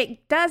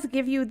it does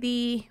give you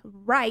the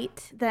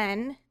right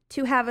then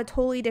to have a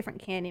totally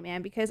different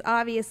Candyman, because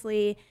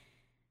obviously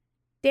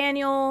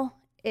Daniel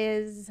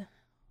is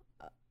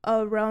a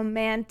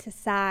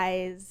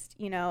romanticized,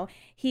 you know,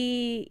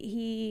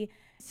 he's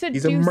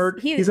a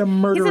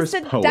murderous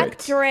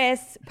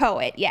seductress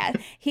poet. Yeah.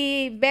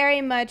 He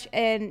very much,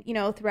 and, you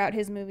know, throughout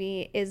his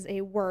movie is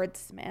a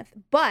wordsmith.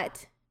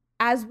 But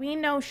as we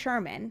know,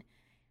 Sherman,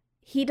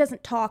 he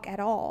doesn't talk at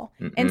all.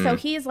 And so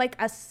he's like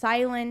a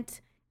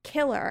silent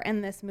killer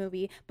in this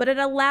movie, but it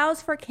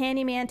allows for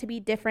Candyman to be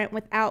different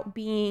without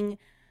being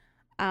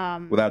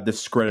without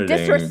discrediting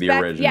the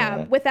original.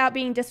 Yeah, without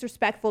being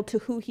disrespectful to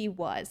who he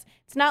was.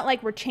 It's not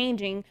like we're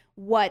changing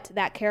what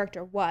that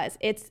character was.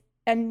 It's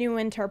a new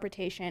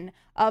interpretation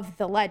of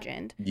the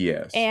legend.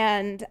 Yes.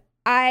 And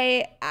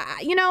I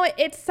you know,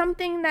 it's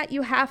something that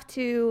you have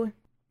to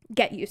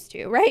get used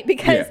to, right?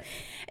 Because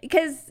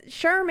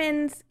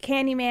Sherman's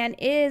Candyman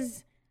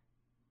is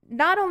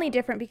not only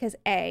different because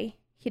A,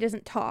 he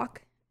doesn't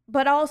talk,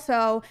 but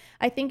also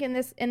I think in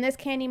this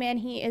Candyman,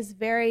 he is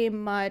very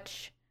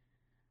much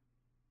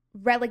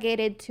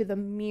relegated to the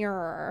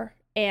mirror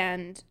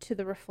and to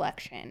the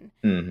reflection.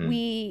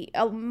 We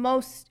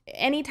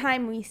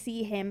anytime we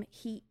see him,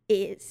 he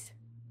is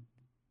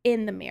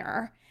in the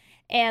mirror.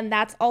 And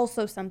that's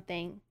also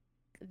something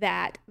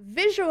that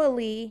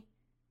visually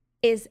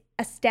is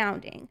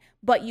astounding,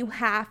 but you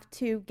have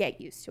to get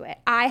used to it.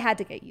 I had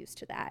to get used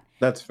to that.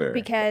 That's fair.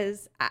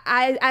 Because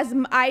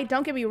I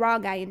don't get me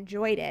wrong, I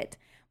enjoyed it,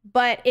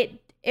 but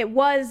it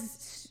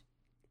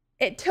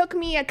took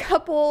me a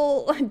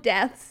couple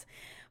deaths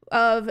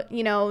of,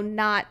 you know,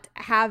 not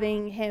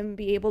having him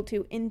be able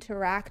to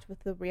interact with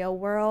the real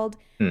world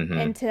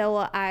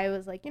until I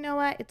was like, you know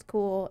what, it's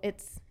cool.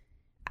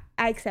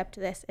 I accept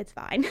this. It's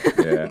fine.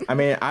 Yeah. I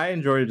mean, I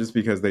enjoyed it just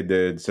because they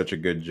did such a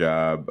good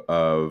job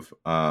of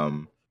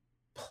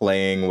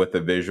playing with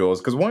the visuals.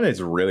 Because one, it's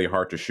really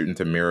hard to shoot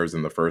into mirrors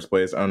in the first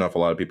place. I don't know if a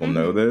lot of people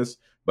know this,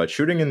 but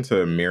shooting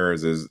into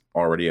mirrors is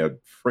already a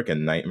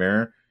freaking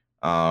nightmare.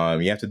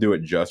 You have to do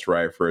it just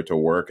right for it to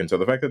work. And so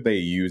the fact that they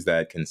use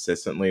that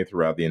consistently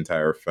throughout the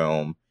entire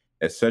film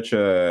is such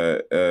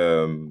a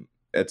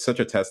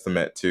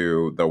testament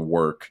to the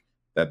work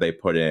that they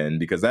put in,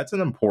 because that's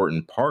an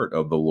important part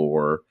of the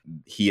lore.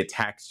 He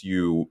attacks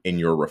you in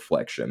your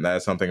reflection. That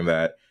is something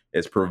that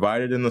is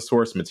provided in the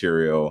source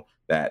material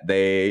that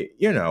they,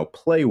 you know,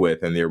 play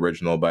with in the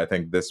original, but I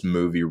think this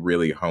movie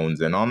really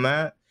hones in on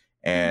that.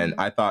 And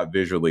I thought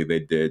visually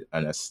they did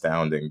an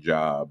astounding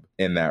job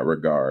in that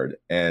regard.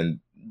 And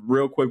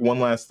real quick, one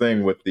last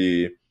thing with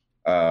the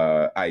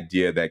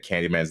idea that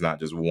Candyman's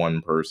not just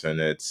one person,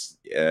 it's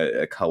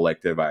a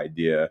collective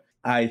idea.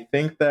 I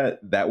think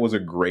that was a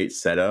great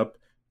setup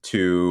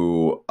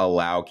to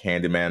allow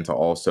Candyman to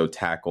also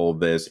tackle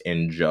this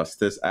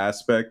injustice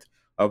aspect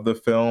of the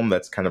film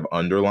that's kind of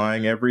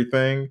underlying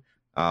everything.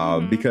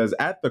 Because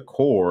at the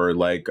core,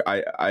 like,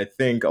 I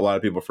think a lot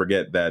of people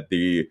forget that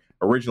the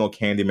original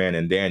Candyman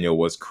and Daniel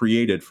was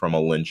created from a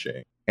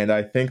lynching. And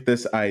I think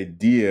this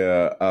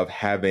idea of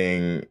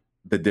having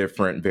the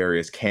different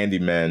various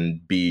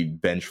Candymen be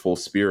vengeful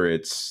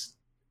spirits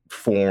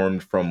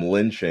formed from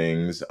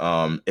lynchings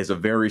is a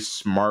very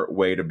smart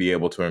way to be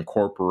able to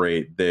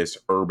incorporate this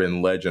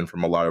urban legend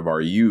from a lot of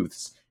our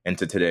youths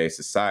into today's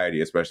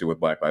society, especially with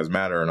Black Lives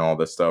Matter and all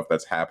this stuff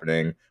that's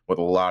happening with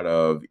a lot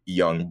of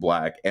young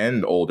Black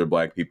and older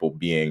Black people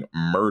being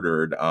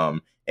murdered.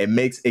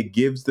 It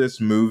gives this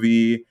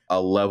movie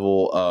a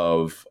level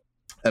of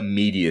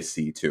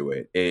immediacy to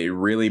it. It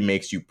really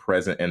makes you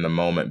present in the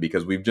moment,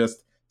 because we've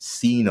just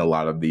seen a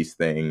lot of these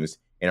things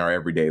in our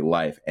everyday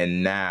life.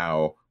 And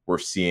now we're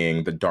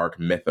seeing the dark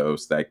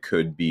mythos that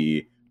could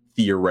be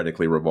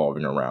theoretically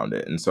revolving around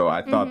it. And so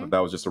I thought that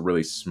was just a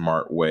really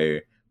smart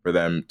way for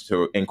them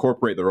to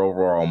incorporate their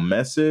overall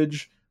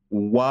message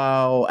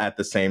while at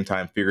the same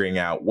time figuring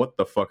out what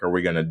the fuck are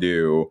we gonna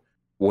do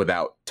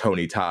without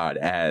Tony Todd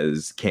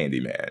as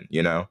Candyman,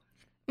 you know?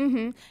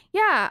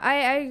 Yeah, I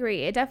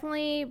agree. It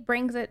definitely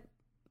brings it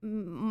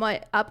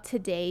up to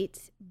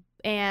date,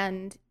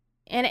 and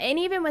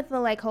even with the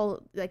like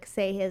whole like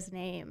say his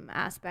name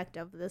aspect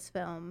of this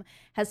film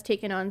has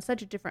taken on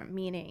such a different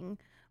meaning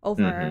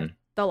over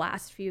the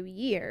last few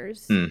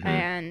years.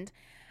 And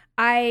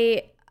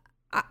I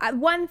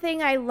one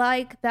thing I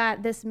like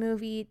that this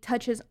movie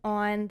touches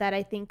on that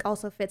I think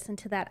also fits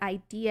into that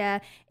idea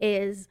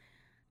is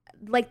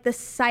like the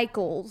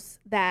cycles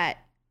that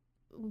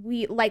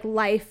we like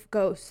life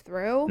goes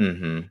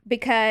through,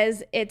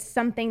 because it's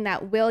something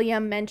that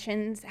William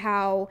mentions,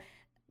 how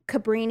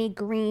Cabrini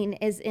Green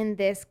is in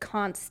this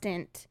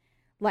constant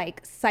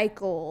like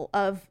cycle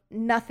of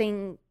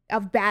nothing,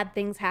 of bad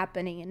things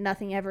happening and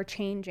nothing ever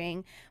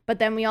changing. But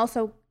then we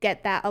also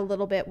get that a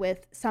little bit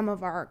with some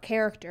of our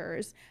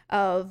characters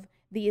of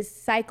these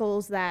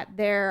cycles that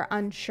they're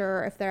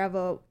unsure if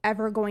they're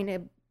ever going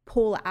to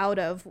pull out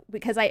of,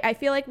 because I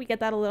feel like we get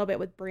that a little bit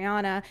with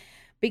Brianna,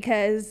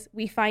 because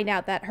we find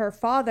out that her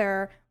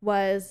father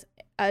was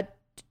a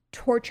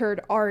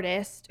tortured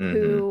artist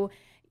who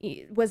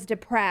was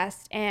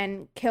depressed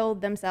and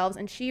killed themselves,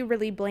 and she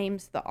really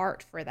blames the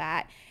art for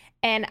that.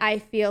 And I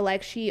feel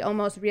like she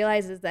almost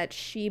realizes that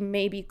she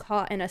may be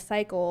caught in a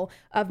cycle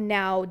of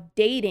now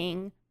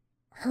dating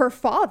her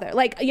father,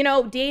 like, you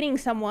know, dating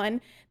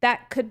someone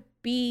that could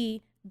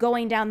be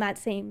going down that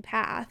same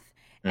path.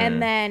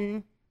 And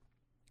then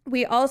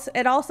it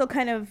also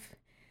kind of,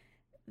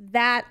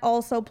 that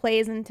also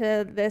plays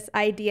into this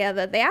idea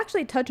that they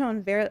actually touch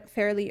on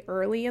fairly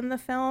early in the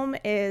film,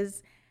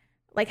 is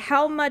like,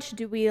 how much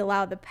do we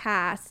allow the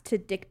past to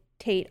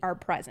dictate our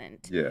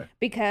present? Yeah.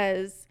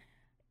 Because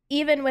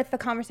even with the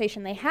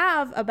conversation they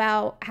have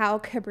about how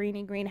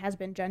Cabrini Green has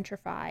been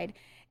gentrified,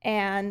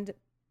 and,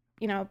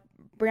 you know,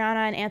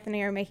 Brianna and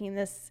Anthony are making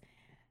this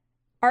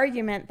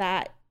argument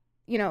that,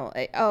 you know,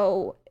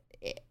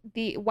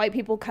 the white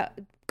people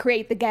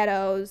create the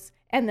ghettos,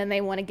 and then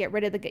they want to get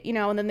rid of the, you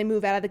know, and then they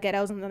move out of the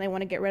ghettos, and then they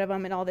want to get rid of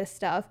them and all this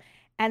stuff.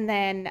 And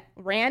then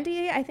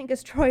Randy, I think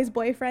is Troy's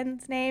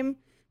boyfriend's name,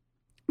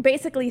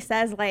 basically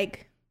says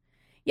like,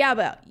 yeah,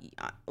 but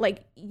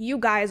like, you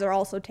guys are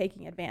also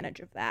taking advantage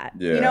of that.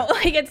 Yeah. You know,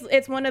 like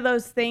it's one of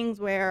those things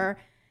where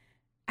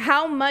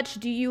how much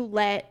do you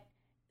let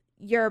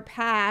your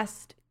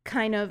past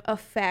kind of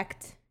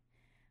affect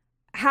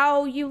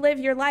how you live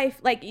your life,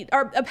 like,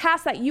 or a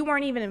past that you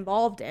weren't even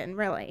involved in,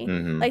 really.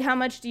 Like, how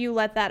much do you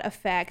let that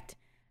affect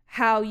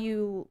how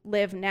you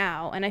live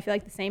now? And I feel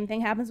like the same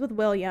thing happens with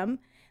William.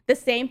 The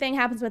same thing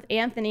happens with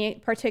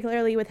Anthony,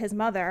 particularly with his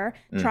mother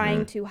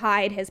trying to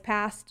hide his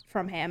past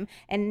from him.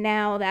 And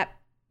now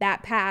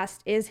that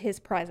past is his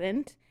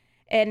present.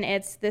 And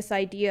it's this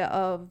idea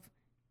of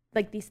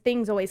like, these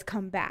things always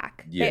come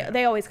back. Yeah.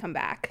 They always come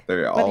back.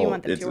 Whether you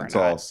want them to or it's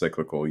not. all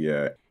cyclical,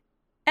 yeah.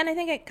 And I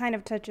think it kind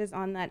of touches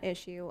on that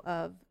issue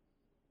of,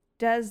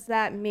 does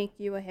that make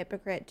you a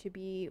hypocrite to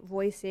be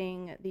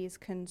voicing these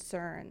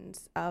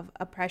concerns of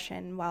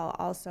oppression while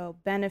also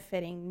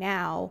benefiting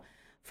now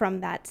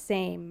from that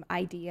same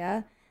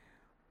idea?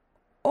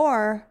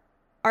 Or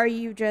are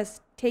you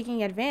just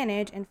taking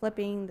advantage and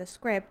flipping the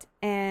script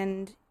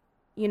and,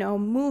 you know,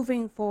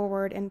 moving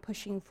forward and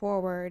pushing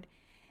forward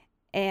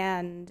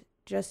and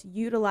just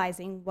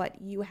utilizing what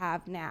you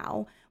have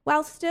now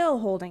while still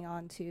holding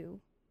on to,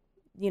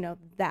 you know,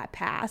 that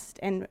past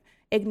and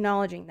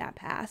acknowledging that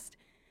past?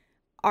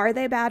 Are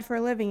they bad for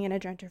living in a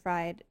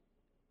gentrified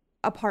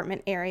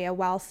apartment area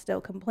while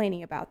still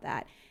complaining about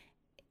that?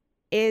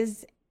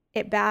 Is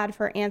it bad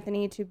for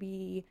Anthony to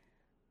be,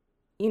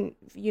 you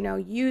know,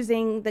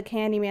 using the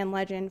Candyman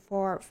legend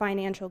for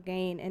financial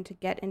gain and to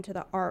get into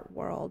the art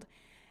world?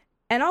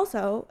 And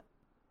also,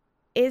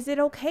 is it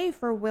okay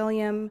for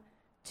William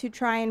to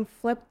try and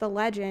flip the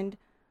legend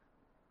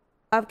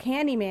of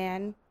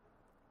Candyman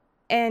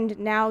and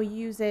now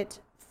use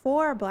it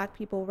for Black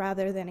people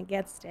rather than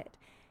against it?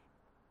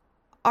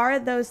 Are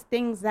those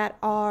things that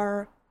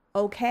are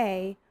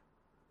okay,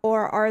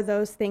 or are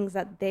those things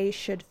that they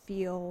should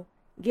feel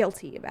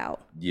guilty about?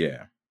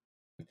 Yeah.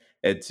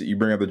 You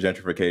bring up the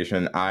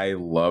gentrification. I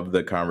love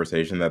the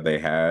conversation that they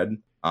had,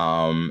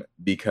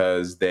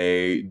 because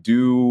they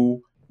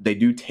do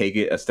take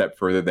it a step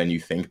further than you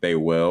think they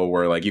will,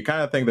 where like, you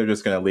kind of think they're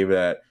just going to leave it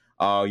at,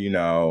 oh, you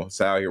know,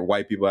 so out here,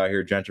 white people out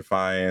here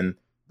gentrifying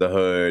the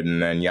hood,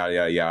 and then yada,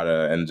 yada,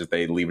 yada, and just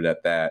they leave it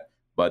at that.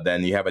 But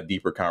then you have a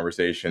deeper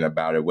conversation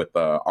about it with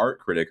the art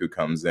critic who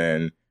comes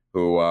in,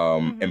 who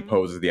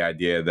imposes the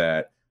idea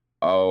that,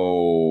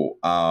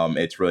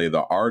 it's really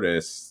the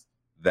artists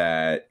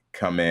that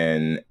come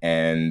in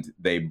and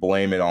they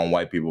blame it on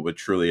white people, but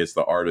truly it's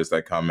the artists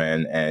that come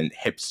in and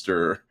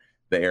hipster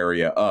the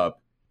area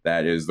up.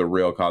 That is the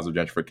real cause of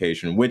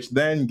gentrification, which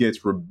then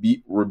gets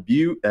rebuked.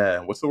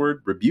 What's the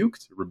word?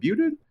 Rebuked?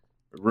 Rebuted?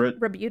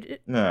 Rebuted?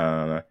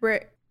 No.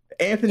 It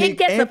Anthony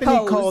gets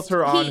opposed. calls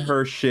her on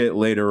her shit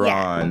later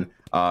on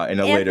in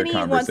a later Anthony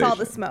conversation. wants all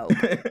the smoke.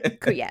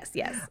 Yes.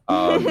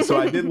 So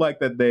I did like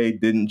that they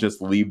didn't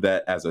just leave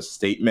that as a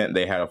statement.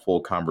 They had a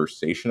full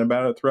conversation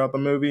about it throughout the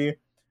movie.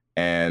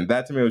 And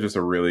that to me was just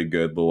a really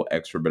good little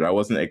extra bit. I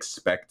wasn't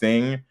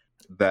expecting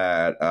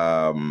that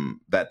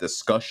that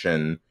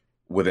discussion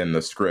within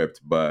the script,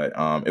 but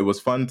it was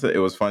fun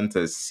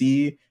to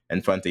see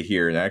and fun to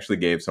hear, and it actually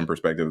gave some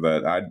perspective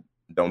that I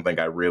don't think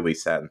I really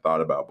sat and thought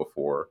about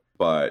before.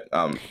 But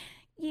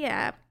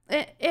yeah,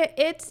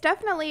 it's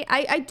definitely,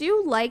 I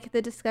do like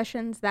the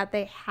discussions that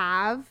they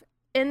have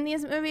in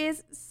these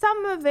movies.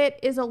 Some of it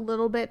is a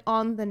little bit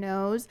on the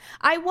nose.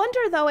 I wonder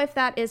though if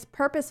that is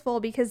purposeful,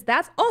 because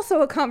that's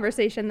also a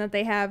conversation that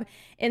they have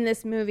in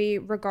this movie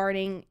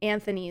regarding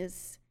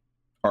Anthony's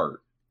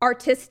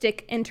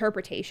artistic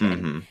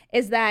interpretation,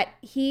 is that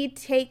he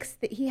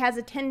has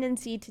a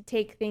tendency to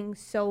take things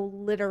so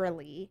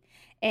literally,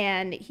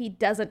 and he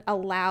doesn't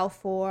allow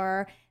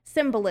for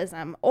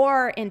symbolism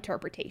or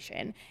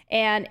interpretation,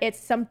 and it's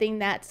something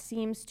that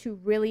seems to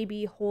really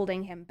be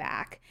holding him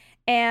back.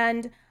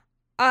 And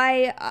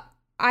I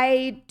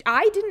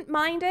didn't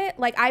mind it.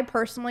 Like, I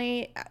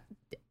personally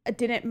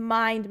didn't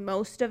mind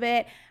most of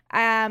it.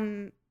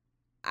 I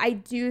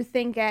do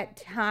think at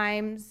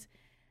times,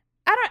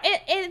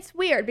 it's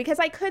weird because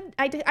I could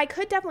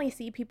definitely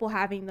see people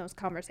having those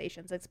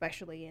conversations,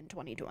 especially in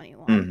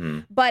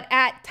 2021. But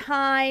at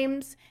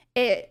times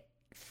it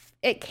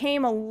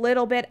came a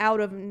little bit out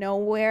of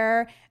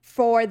nowhere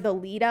for the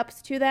lead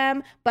ups to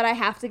them, but I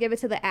have to give it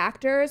to the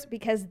actors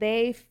because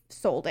they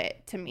sold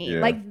it to me.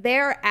 Like,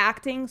 their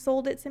acting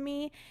sold it to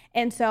me,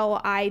 and so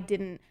I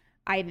didn't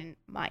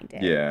mind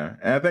it. Yeah,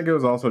 and I think it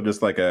was also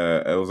just like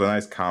it was a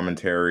nice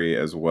commentary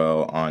as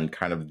well on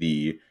kind of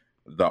the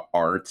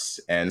arts,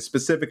 and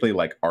specifically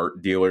like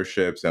art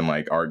dealerships and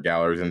like art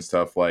galleries and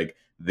stuff. Like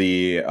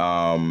the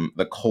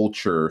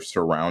culture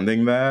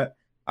surrounding that,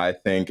 I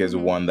think, is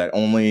one that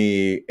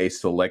only a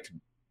select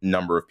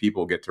number of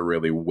people get to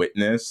really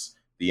witness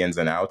the ins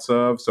and outs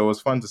of. So it was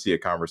fun to see a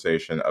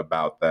conversation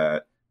about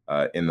that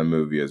in the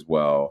movie as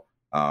well.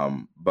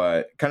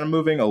 But kind of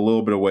moving a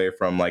little bit away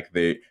from like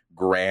the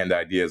grand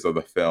ideas of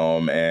the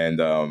film, and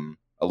a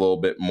little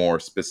bit more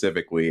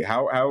specifically,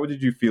 how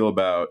did you feel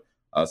about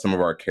some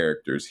of our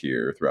characters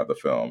here throughout the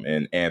film,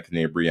 and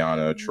Anthony,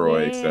 Brianna,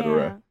 Troy,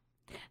 etc.?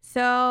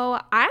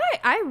 So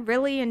I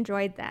really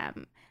enjoyed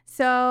them.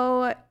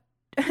 So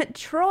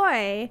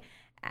Troy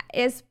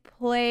is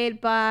played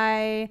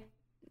by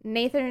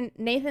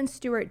Nathan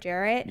Stewart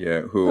Jarrett.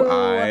 Yeah, who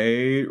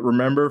I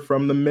remember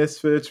from The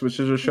Misfits, which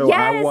is a show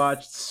I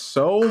watched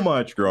so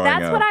much growing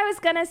up. That's what I was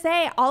gonna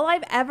say. All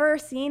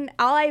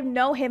I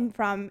know him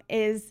from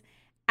is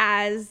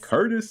as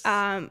Curtis.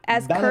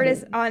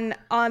 Curtis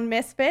on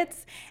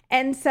Misfits.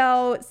 And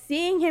so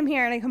seeing him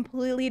here in a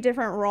completely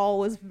different role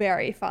was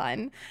very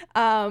fun.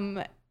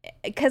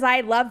 Because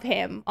I love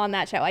him on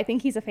that show. I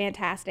think he's a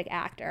fantastic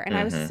actor, and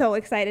I was so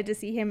excited to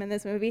see him in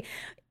this movie.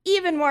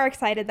 Even more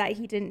excited that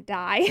he didn't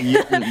die.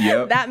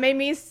 Yep. That made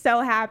me so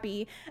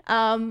happy.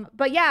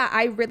 But yeah,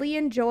 I really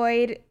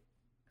enjoyed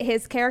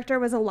his character.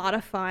 Was a lot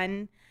of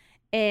fun,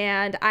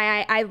 and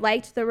I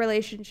liked the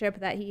relationship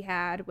that he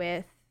had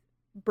with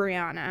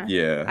Brianna.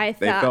 Yeah, they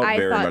felt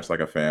very much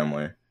like a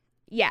family.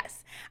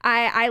 Yes.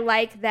 I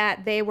like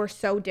that they were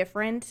so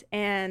different,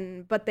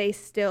 but they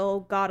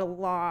still got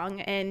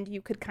along, and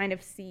you could kind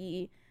of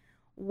see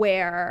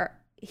where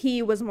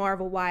he was more of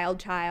a wild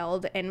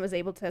child and was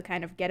able to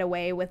kind of get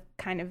away with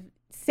kind of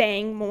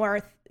saying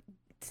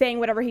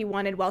whatever he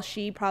wanted, while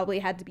she probably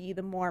had to be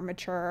the more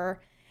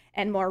mature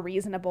and more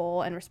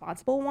reasonable and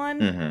responsible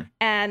one.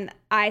 And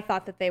I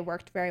thought that they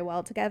worked very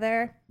well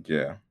together.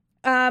 Yeah.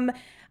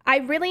 I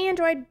really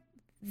enjoyed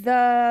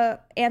the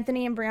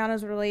Anthony and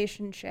Brianna's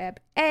relationship,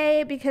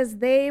 because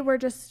they were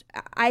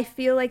I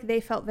feel like they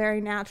felt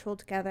very natural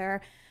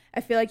together.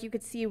 I feel like you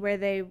could see where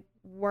they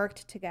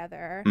worked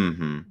together.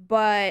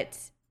 But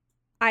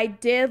I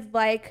did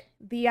like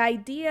the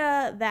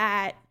idea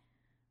that,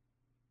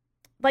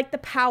 like, the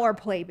power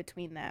play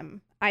between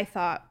them, I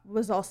thought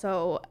was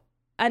also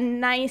a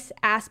nice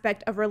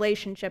aspect of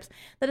relationships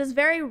that is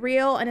very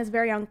real and is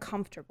very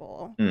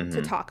uncomfortable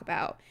to talk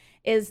about.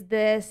 Is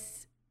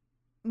this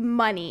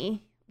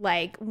money?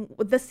 Like,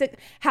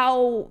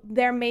 how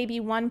there may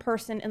be one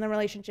person in the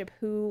relationship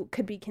who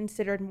could be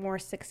considered more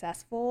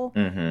successful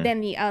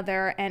than the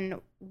other, and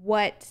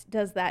what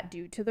does that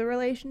do to the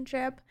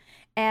relationship,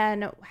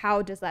 and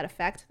how does that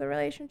affect the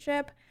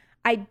relationship?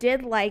 I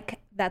did like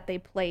that they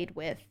played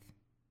with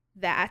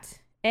that,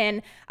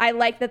 and I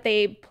like that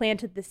they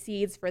planted the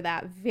seeds for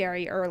that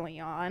very early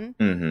on,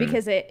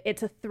 because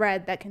it's a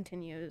thread that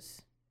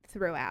continues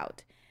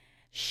throughout.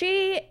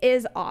 She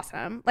is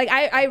awesome. Like,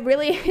 I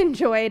really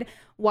enjoyed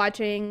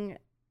watching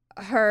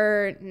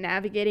her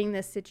navigating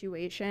this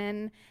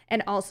situation,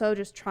 and also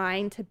just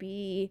trying to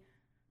be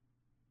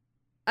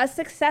a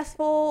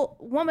successful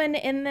woman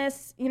in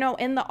this,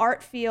 in the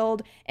art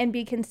field, and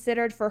be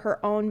considered for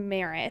her own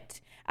merit.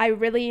 I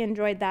really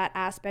enjoyed that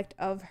aspect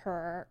of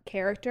her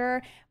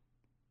character.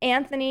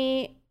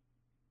 Anthony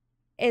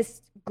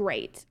is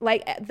great.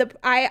 Like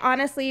I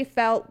honestly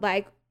felt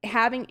like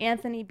having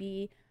Anthony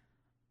be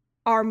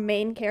our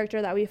main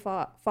character that we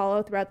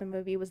follow throughout the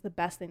movie was the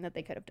best thing that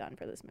they could have done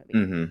for this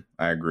movie.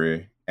 I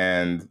agree.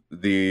 And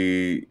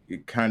the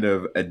kind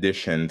of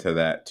addition to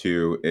that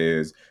too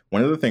is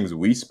one of the things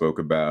we spoke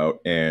about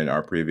in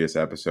our previous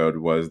episode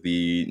was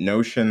the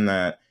notion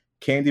that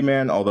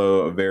Candyman,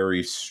 although a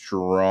very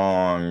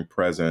strong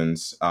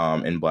presence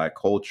in Black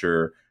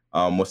culture,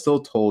 was still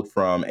told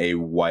from a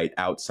white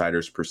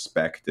outsider's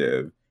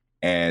perspective.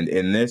 And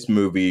in this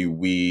movie,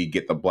 we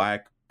get the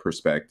Black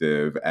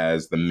perspective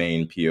as the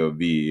main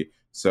POV.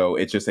 So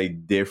it's just a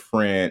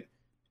different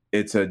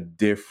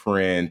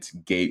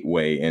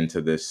gateway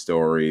into this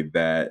story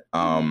that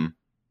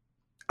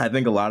I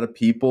think a lot of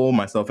people,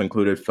 myself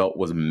included, felt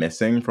was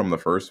missing from the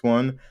first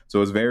one. So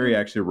it was very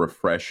actually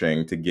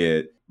refreshing to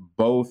get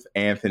both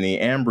Anthony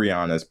and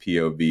Brianna's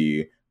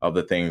POV of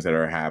the things that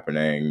are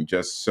happening,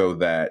 just so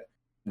that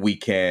we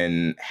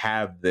can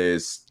have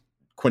this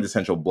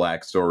quintessential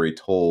Black story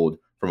told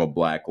from a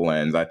Black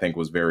lens. I think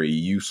was very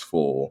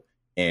useful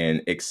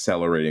in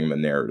accelerating the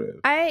narrative.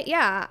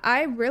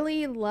 I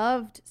really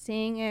loved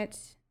seeing it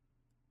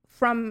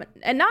from,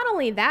 and not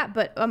only that,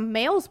 but a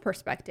male's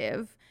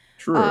perspective.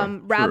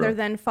 Rather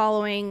than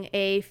following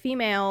a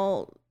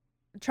female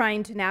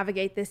trying to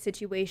navigate this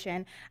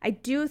situation. I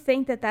do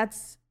think that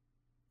that's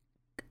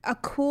a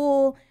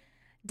cool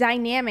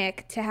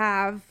dynamic to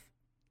have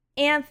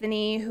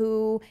Anthony,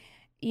 who,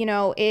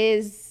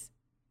 is,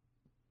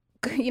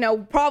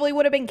 probably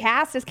would have been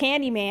cast as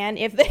Candyman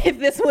if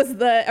this was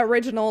the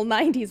original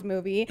 90s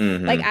movie.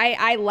 Like,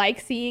 I like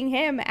seeing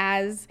him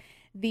as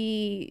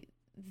the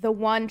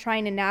one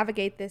trying to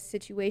navigate this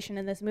situation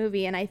in this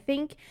movie. And I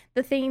think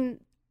the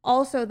thing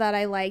also that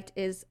I liked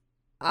is,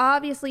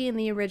 obviously in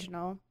the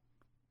original,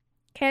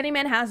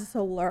 Candyman has this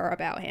allure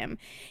about him.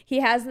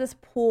 He has this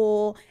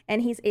pull,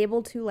 and he's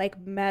able to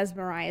like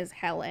mesmerize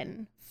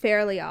Helen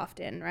fairly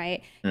often,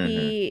 right?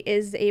 He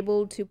is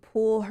able to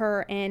pull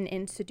her in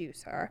and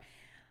seduce her.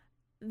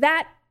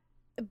 But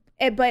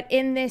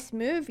in this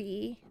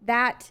movie,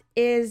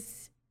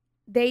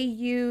 they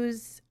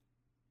use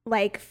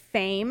like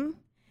fame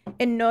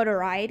and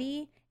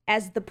notoriety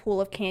as the pull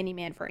of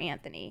Candyman for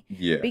Anthony.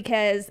 Yeah.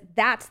 Because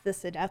that's the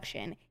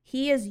seduction.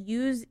 He is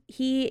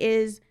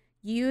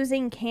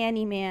using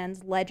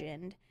Candyman's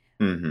legend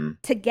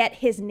to get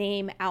his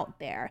name out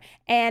there.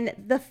 And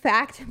the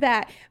fact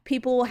that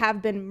people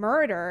have been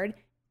murdered,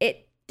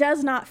 it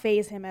does not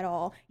faze him at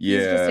all.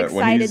 He's just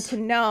excited to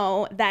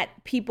know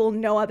that people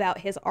know about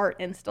his art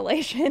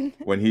installation.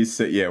 When he's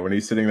sitting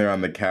there on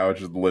the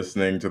couch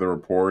listening to the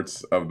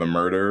reports of the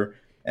murder,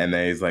 and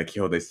then he's like,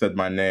 yo, they said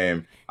my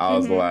name. I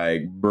was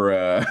like,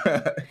 bruh,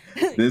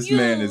 this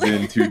man is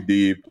in too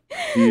deep.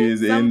 He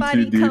is in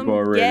too deep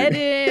already. Get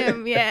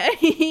him. Yeah,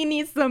 he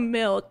needs some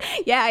milk.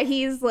 Yeah,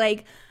 he's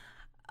like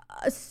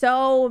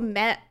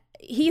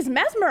he's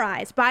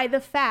mesmerized by the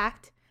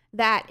fact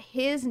that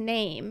his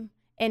name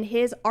and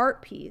his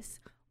art piece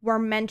were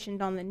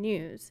mentioned on the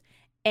news.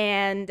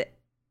 And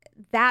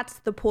that's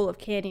the pull of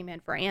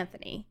Candyman for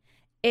Anthony.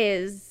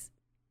 It's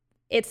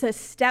a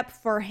step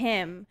for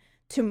him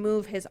to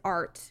move his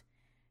art,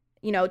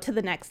 to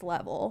the next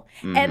level.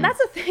 And that's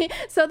the thing.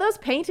 So those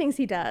paintings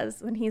he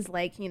does when he's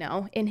like,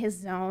 in his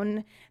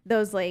zone,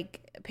 those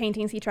like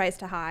paintings he tries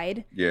to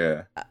hide.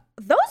 Yeah.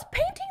 Those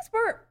paintings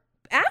were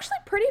actually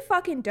pretty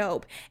fucking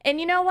dope.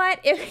 And you know what?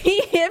 If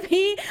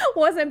he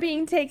wasn't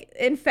being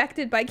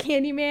infected by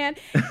Candyman,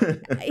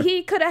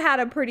 he could have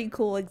had a pretty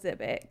cool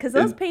exhibit, because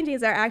those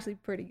paintings are actually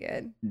pretty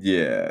good.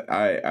 Yeah,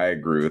 I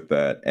agree with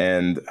that.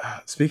 And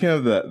speaking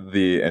of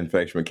the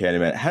infection with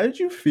Candyman, how did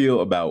you feel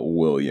about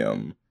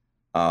William?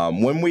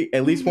 When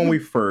we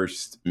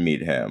first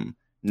meet him,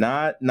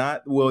 not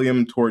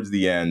William towards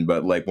the end,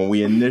 but like when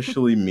we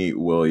initially meet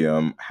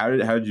William, how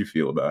did you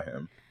feel about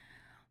him?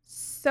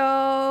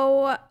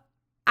 So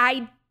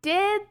I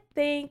did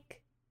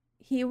think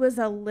he was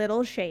a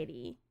little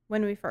shady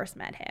when we first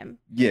met him.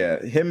 Yeah,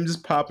 him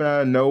just popping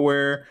out of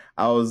nowhere.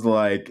 I was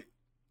like,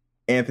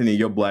 Anthony,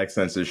 your Black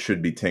senses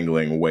should be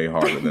tingling way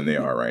harder than they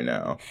are right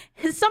now.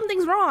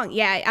 Something's wrong.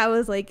 Yeah, I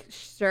was like,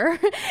 sure,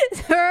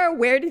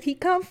 where did he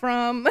come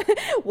from?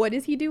 What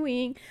is he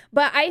doing?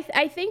 But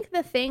I think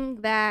the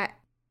thing that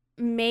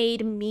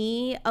made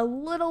me a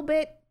little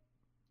bit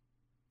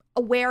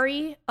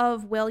wary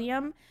of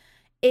William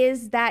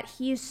is that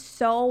he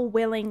so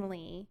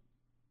willingly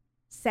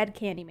said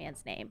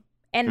Candyman's name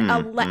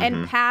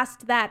and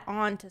passed that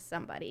on to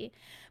somebody.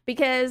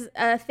 Because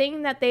a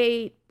thing that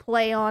they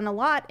play on a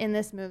lot in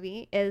this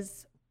movie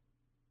is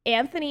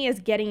Anthony is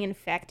getting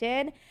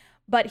infected,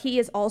 but he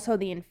is also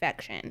the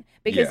infection,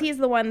 because he's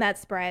the one that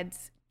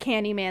spreads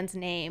Candyman's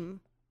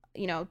name,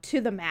 to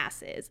the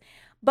masses.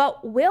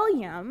 But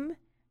William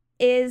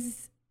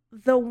is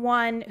the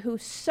one who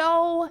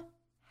so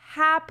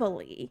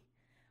happily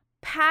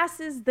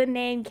passes the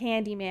name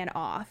Candyman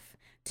off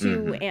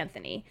to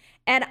Anthony.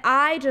 And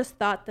I just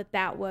thought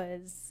that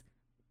was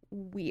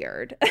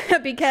weird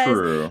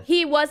because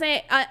he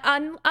wasn't,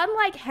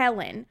 unlike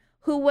Helen,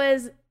 who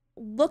was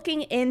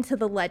looking into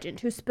the legend,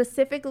 who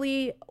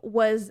specifically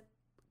was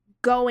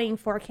going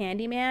for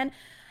Candyman.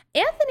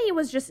 Anthony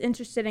was just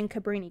interested in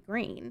Cabrini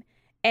Green.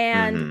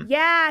 And Mm-hmm.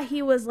 yeah,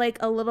 he was like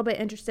a little bit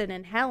interested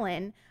in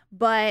Helen,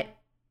 but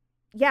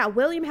yeah,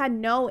 William had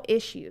no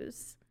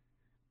issues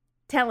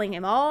telling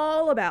him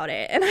all about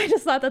it. And I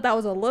just thought that that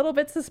was a little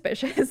bit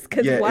suspicious,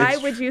 because Yeah, why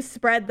would you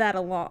spread that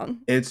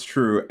along? it's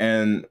true.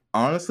 And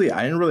honestly,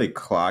 I didn't really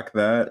clock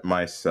that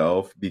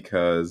myself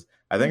because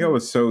I think I Mhm.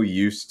 was so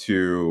used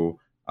to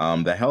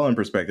the Helen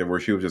perspective where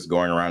she was just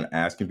going around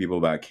asking people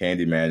about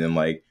Candyman. And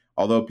like,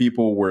 although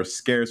people were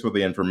scarce with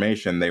the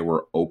information, they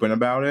were open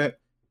about it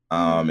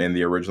Mhm. in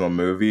the original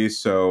movie.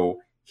 So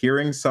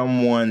hearing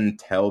someone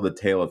tell the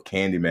tale of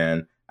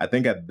Candyman, I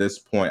think at this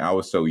point I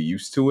was so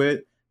used to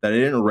it that it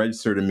didn't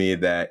register to me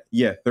that,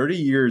 yeah, 30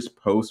 years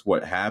post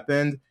what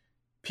happened,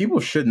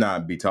 people should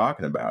not be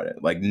talking about it.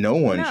 Like no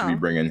one should be No.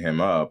 bringing him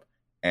up.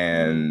 Mhm.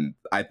 And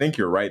I think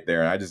you're right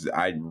there. And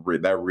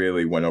that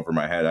really went over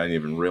my head. I didn't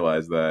even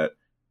realize that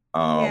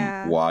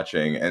Yeah.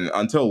 watching. And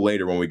until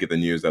later when we get the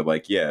news that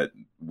like, yeah,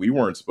 we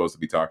weren't supposed to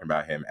be talking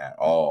about him at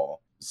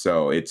all.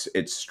 So it's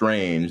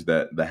strange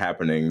that the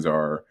happenings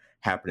are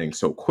happening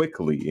so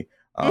quickly.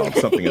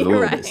 Something is a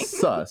little bit Right.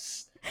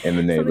 sus in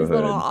the Something's a little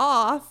neighborhood.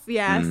 off.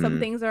 Yeah, some Hmm.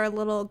 things are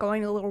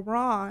going a little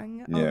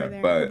wrong over Yeah, there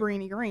in but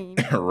Cabrini Green.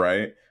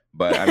 right?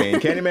 But I mean,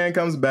 Candyman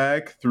comes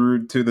back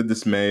through to the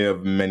dismay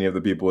of many of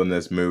the people in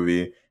this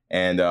movie,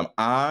 and I'm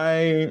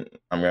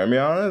gonna be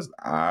honest,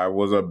 I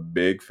was a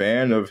big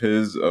fan of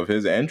his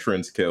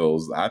entrance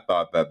kills. I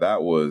thought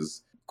that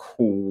was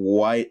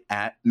quite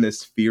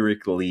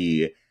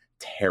atmospherically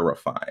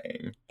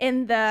terrifying.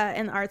 In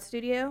the art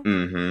studio.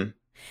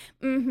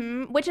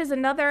 Mm-hmm. Which is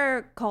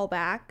another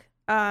callback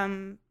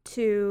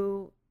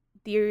to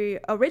the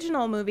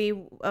original movie,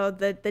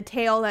 the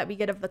tale that we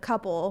get of the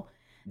couple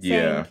saying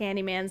Yeah.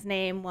 Candyman's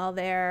name while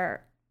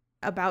they're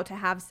about to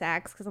have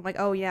sex. Because I'm like,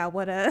 oh yeah,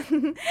 what a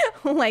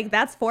like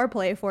that's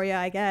foreplay for you,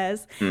 I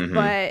guess. Mm-hmm.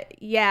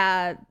 But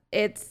yeah,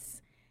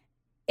 it's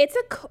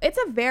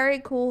a very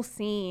cool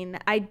scene.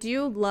 I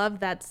do love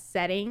that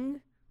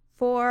setting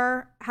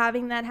for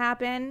having that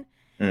happen.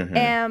 Mm-hmm.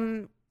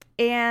 Um,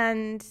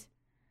 and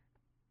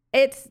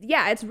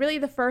it's really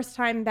the first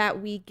time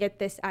that we get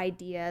this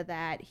idea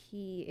that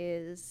he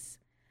is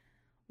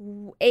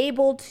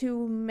able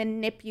to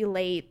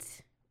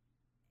manipulate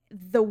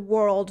the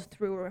world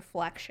through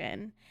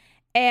reflection.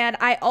 And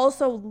I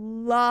also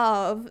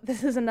love,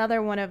 this is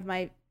another one of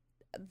my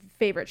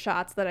favorite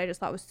shots that I just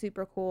thought was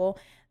super cool.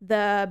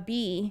 The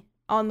bee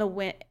on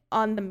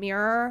the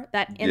mirror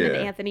that, and then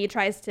Yeah. Anthony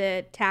tries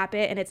to tap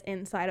it and it's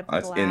inside of the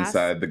Us glass.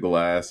 inside the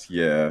glass.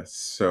 Yeah.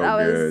 So That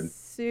was good.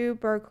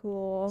 super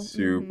cool.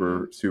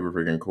 Super super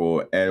freaking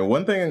cool. And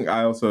one thing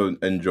I also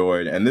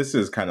enjoyed, and this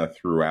is kind of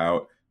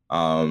throughout,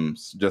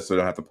 just so I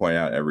don't have to point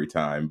out every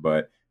time,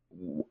 but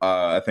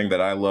a thing that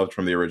I loved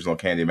from the original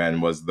Candyman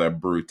was the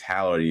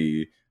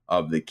brutality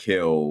of the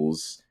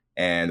kills.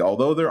 And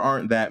although there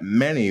aren't that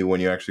many when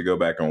you actually go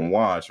back and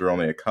watch, there are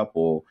only a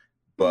couple,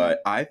 Mm-hmm.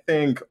 but I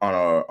think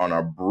on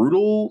a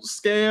brutal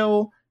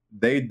scale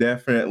they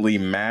definitely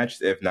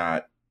matched, if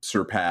not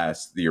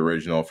surpassed, the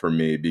original for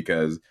me,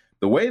 because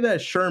the way that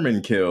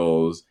Sherman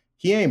kills,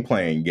 he ain't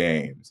playing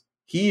games.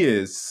 He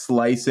is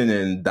slicing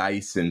and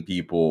dicing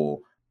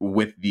people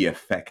with the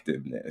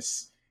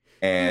effectiveness.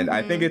 And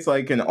I think Mm-hmm. it's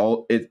like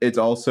it's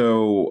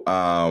also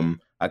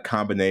a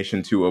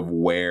combination too of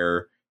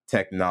where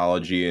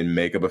technology and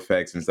makeup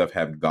effects and stuff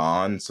have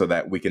gone so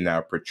that we can now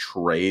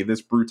portray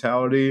this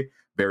brutality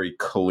very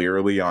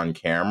clearly on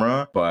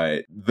camera.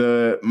 But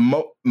the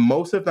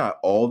most, if not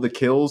all, the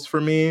kills for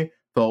me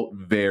felt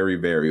very,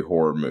 very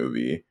horror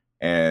movie.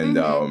 And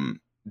Mm-hmm.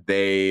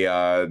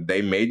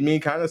 they made me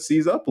kind of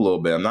seize up a little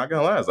bit. I'm not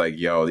gonna lie. I was like,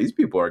 yo, these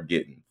people are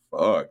getting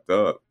fucked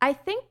up. I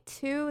think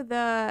too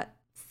the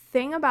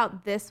thing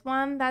about this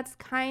one that's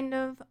kind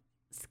of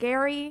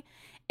scary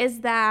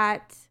is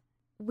that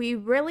we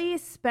really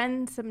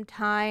spend some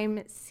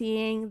time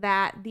seeing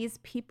that these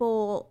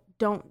people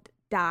don't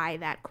die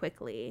that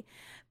quickly.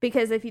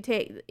 Because if you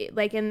take,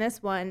 like in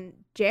this one,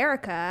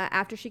 Jerica,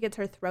 after she gets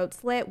her throat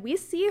slit, we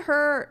see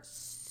her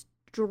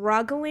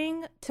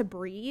struggling to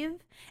breathe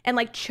and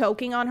like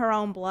choking on her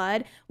own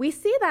blood. We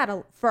see that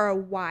for a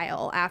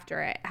while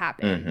after it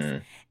happens. Mm-hmm.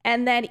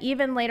 And then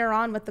even later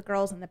on with the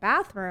girls in the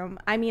bathroom,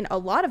 I mean, a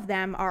lot of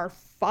them are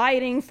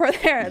fighting for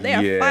they are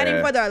fighting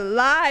Yeah. for their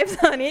lives,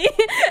 honey.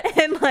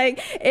 And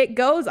like it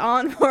goes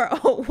on for a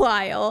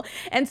while.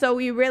 And so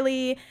we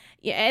really,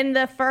 in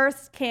the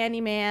first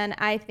Candyman,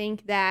 I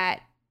think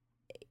that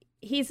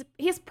he's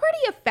pretty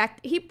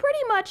effective. He pretty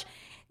much,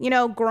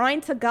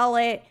 groin to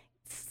gullet,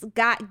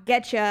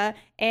 get you,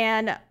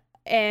 and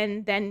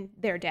then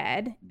they're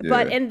dead.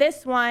 But Yeah. in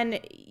this one,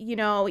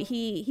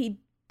 he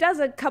does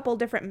a couple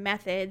different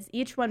methods,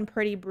 each one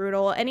pretty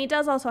brutal, and he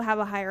does also have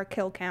a higher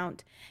kill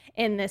count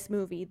in this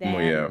movie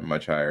Well, yeah, than.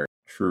 much higher.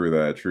 True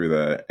that, true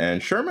that.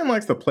 And Sherman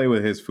likes to play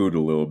with his food a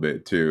little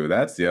bit too.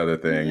 That's the other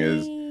thing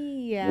is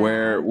Yeah.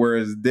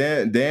 whereas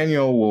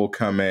Daniel will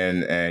come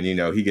in and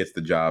he gets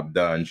the job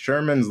done.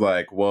 Sherman's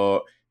like,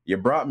 well, you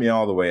brought me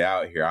all the way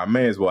out here. I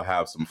may as well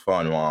have some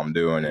fun while I'm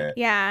doing it.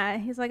 Yeah,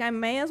 he's like, I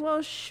may as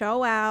well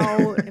show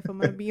out if I'm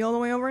gonna be all the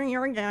way over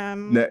here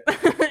again.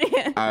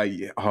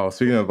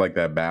 Speaking of like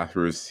that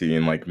bathroom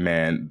scene, like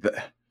man,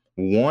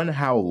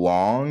 how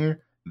long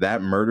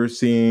that murder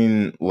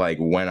scene like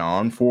went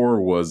on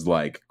for was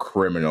like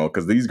criminal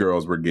because these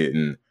girls were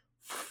getting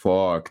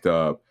fucked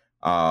up.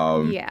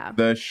 Yeah.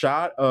 The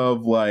shot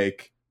of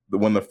like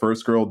when the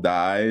first girl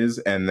dies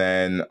and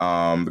then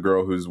the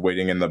girl who's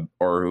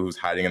who's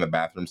hiding in the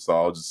bathroom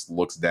stall just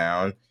looks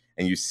down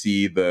and you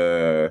see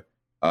the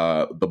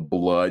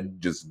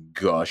blood just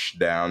gush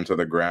down to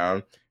the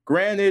ground.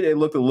 Granted, it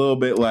looked a little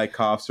bit like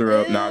cough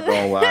syrup, not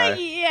gonna lie.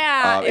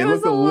 Yeah, it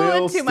was looked a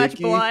little too sticky, much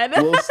blood.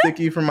 a little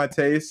sticky for my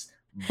taste.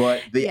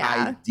 But the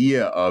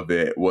idea of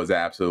it was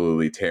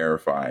absolutely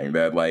terrifying.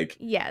 That like,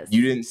 yes,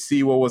 you didn't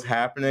see what was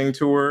happening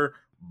to her,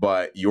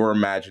 but your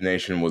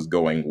imagination was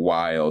going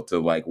wild to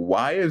like,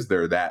 why is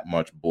there that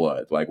much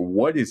blood? Like,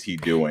 what is he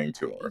doing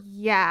to her?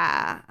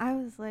 Yeah, I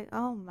was like,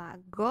 oh my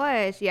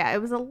gosh. Yeah,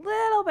 it was a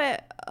little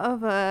bit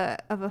of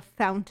a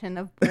fountain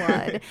of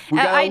blood. We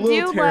got a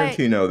little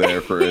Tarantino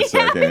there for a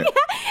second.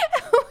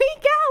 We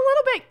got a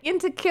little bit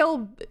into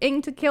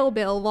Kill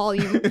Bill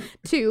Volume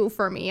 2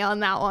 for me on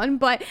that one,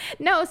 but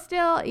no,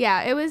 still,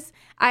 yeah, it was.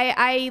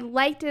 I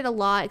liked it a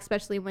lot,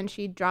 especially when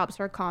she drops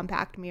her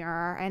compact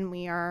mirror and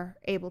we are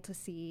able to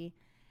see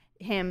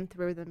him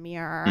through the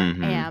mirror.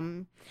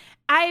 Mm-hmm.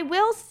 I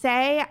will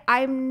say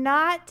I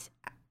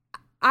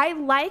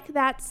like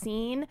that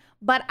scene,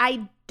 but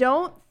I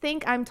don't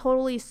think I'm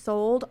totally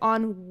sold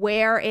on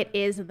where it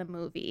is in the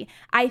movie.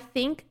 I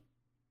think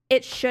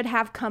it should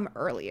have come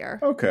earlier.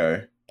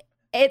 Okay.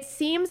 It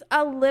seems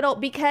a little,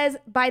 because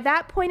by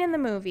that point in the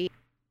movie,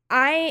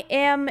 I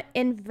am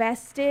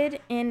invested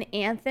in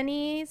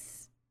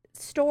Anthony's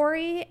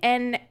story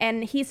and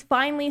he's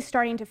finally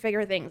starting to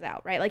figure things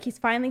out, right? Like he's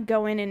finally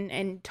going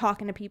and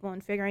talking to people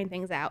and figuring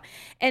things out.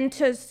 And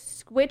to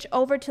switch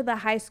over to the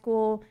high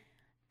school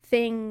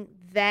thing,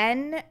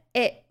 then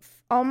it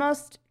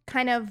almost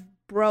kind of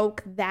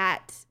broke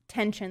that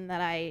tension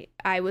that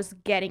I was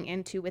getting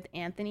into with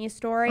Anthony's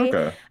story.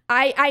 Okay.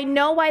 I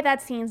know why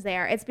that scene's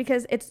there. It's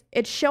because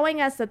it's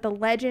showing us that the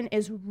legend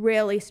is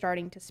really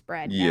starting to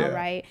spread now,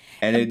 right?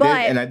 And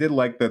I did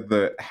like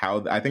that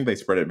how I think they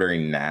spread it very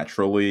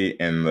naturally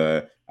in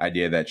the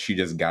idea that she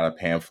just got a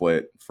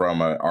pamphlet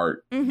from an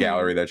art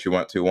gallery that she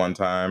went to one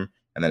time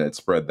and then it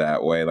spread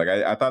that way. Like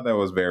I thought that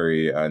was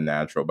very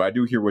natural. But I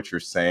do hear what you're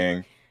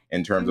saying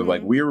in terms of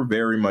like we were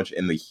very much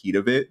in the heat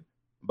of it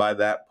by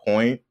that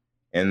point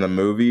in the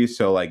movie.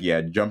 So like,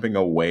 yeah, jumping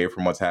away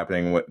from what's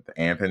happening with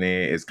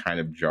Anthony is kind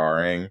of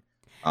jarring.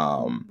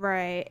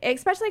 Right.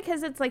 Especially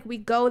because it's like we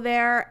go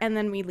there and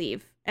then we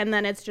leave. And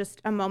then it's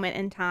just a moment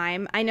in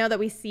time. I know that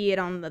we see it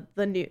on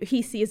the news.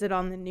 He sees it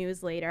on the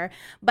news later.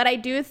 But I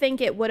do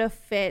think it would have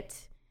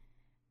fit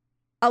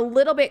a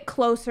little bit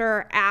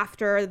closer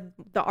after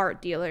the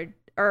art dealer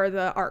or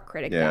the art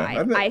critic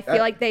died. I feel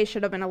like they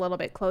should have been a little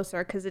bit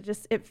closer because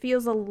it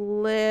feels a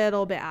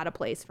little bit out of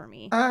place for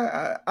me.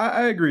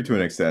 I agree to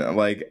an extent.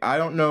 Like, I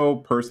don't know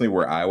personally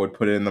where I would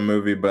put it in the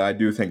movie, but I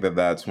do think that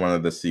that's one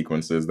of the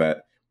sequences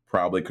that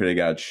probably could have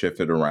got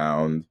shifted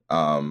around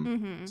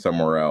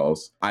somewhere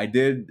else. I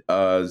did,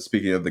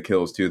 speaking of the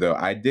kills too, though,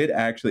 I did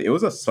actually, it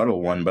was a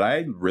subtle one, but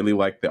I really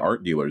liked the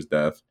art dealer's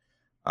death.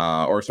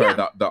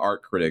 The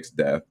art critic's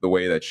death, the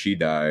way that she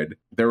died.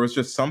 There was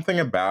just something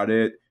about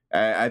it.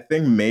 I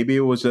think maybe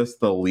it was just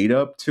the lead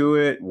up to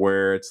it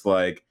where it's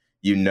like,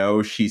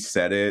 she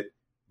said it,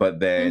 but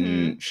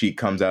then she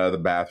comes out of the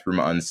bathroom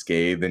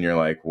unscathed and you're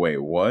like,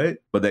 wait, what?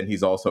 But then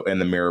he's also in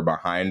the mirror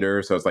behind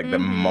her. So it's like the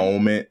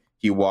moment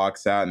he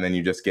walks out and then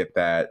you just get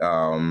that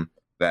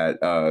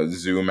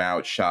zoom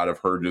out shot of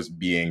her just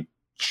being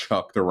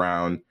chucked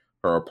around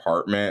her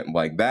apartment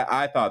like that.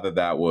 I thought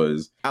that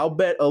was, I'll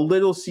bet, a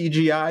little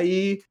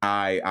CGI-y.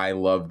 I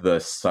love the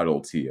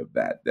subtlety of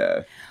that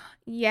death.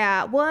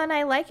 Yeah, well, and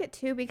I like it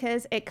too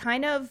because it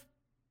kind of,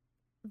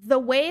 the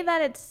way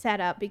that it's set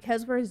up,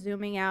 because we're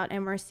zooming out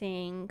and we're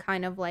seeing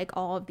kind of like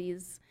all of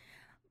these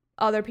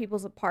other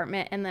people's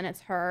apartment and then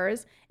it's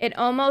hers, it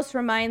almost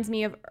reminds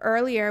me of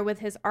earlier with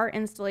his art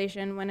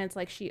installation when it's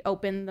like she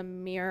opened the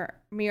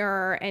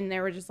mirror and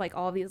there were just like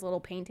all these little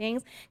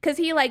paintings, because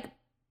he like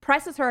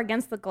presses her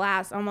against the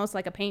glass almost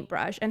like a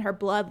paintbrush and her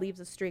blood leaves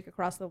a streak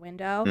across the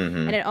window.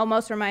 And it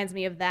almost reminds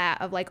me of that,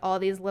 of like all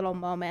these little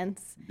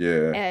moments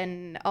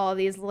and all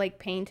these like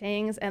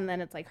paintings, and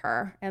then it's like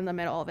her in the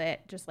middle of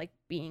it just like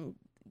being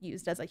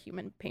used as a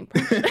human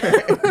paintbrush.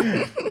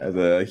 As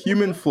a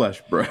human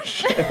flesh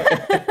brush.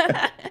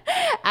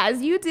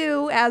 As you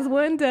do, as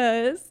one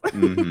does.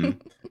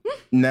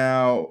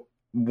 Now,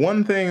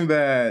 one thing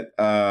that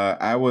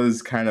I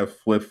was kind of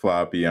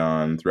flip-floppy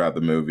on throughout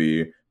the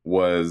movie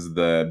was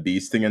the bee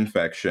sting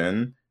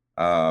infection.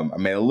 I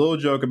made a little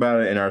joke about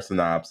it in our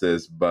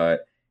synopsis,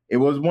 but it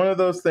was one of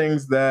those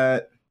things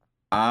that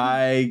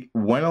I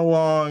went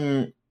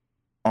along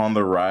on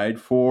the ride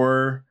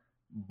for,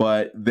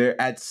 but there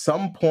at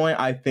some point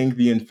I think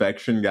the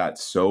infection got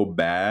so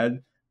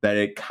bad that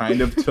it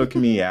kind of took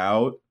me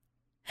out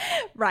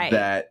Right.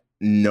 that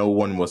no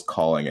one was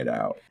calling it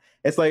out.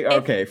 It's like,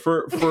 okay,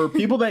 for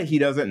people that he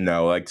doesn't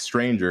know, like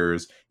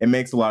strangers, it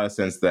makes a lot of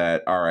sense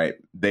that, all right,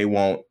 they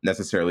won't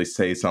necessarily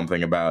say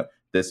something about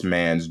this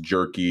man's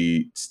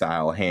jerky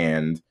style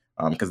hand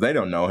because they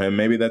don't know him.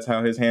 Maybe that's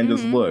how his hand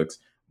just looks.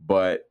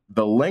 But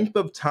the length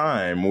of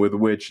time with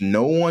which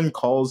no one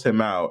calls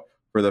him out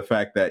for the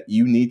fact that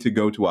you need to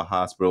go to a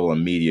hospital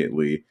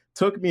immediately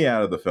took me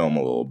out of the film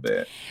a little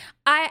bit.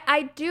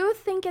 I do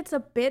think it's a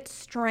bit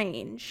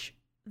strange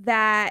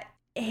that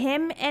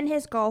him and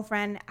his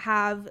girlfriend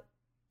have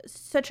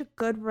such a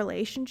good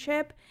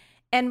relationship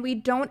and we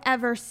don't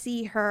ever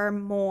see her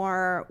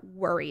more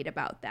worried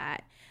about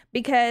that,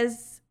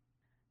 because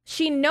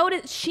she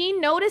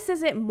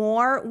notices it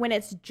more when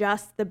it's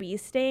just the bee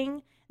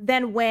sting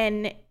than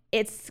when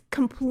it's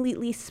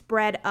completely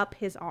spread up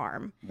his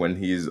arm. When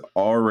he's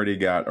already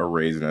got a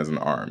raisin as an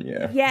arm,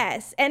 yeah.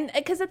 Yes, and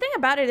because the thing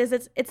about it is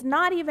it's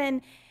not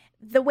even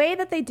the way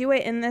that they do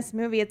it in this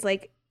movie. It's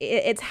like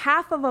it's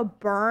half of a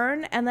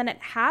burn and then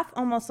half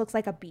almost looks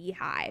like a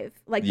beehive,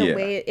 like the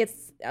way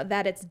it's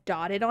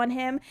dotted on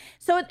him.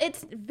 So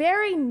it's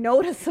very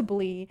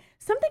noticeably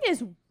something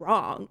is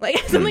wrong. Like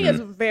something is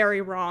very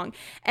wrong.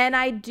 And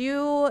I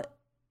do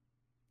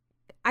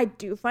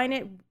find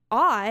it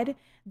odd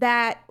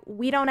that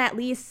we don't at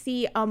least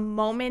see a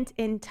moment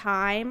in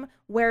time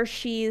where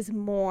she's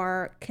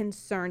more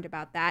concerned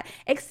about that,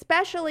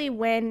 especially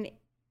when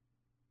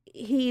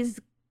he's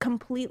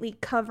completely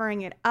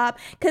covering it up.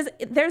 Because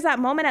there's that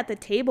moment at the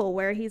table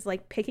where he's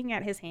like picking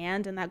at his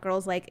hand and that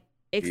girl's like,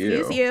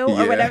 excuse you,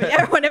 or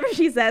whatever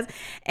she says.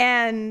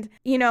 And,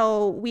 you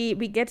know, we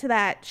get to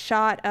that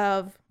shot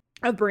of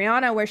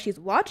Brianna where she's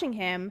watching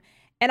him.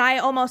 And I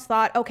almost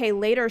thought, okay,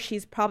 later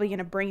she's probably going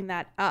to bring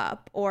that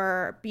up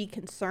or be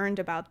concerned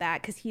about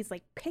that because he's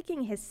like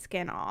picking his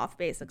skin off,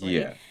 basically.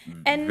 Yeah,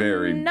 and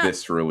very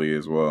viscerally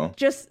as well.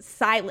 Just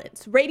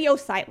silence, radio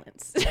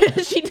silence.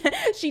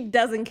 she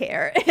doesn't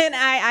care. And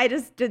I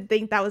just did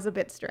think that was a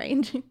bit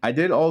strange. I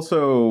did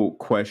also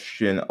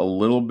question a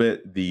little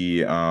bit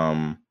the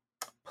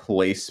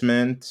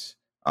placement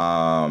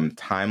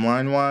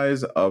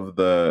timeline-wise of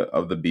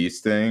the bee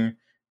sting.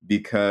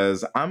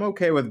 Because I'm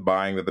okay with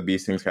buying that the bee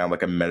sting's kind of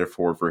like a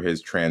metaphor for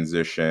his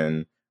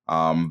transition,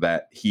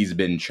 that he's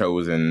been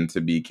chosen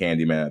to be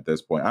Candyman at this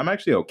point. I'm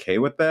actually okay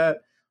with that.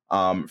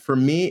 For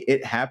me,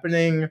 it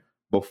happening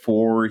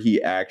before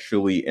he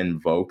actually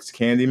invokes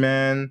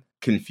Candyman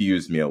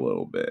confused me a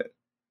little bit.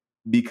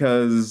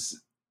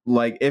 Because,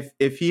 like,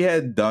 if he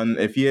had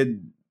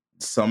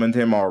summoned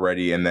him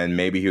already and then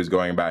maybe he was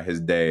going about his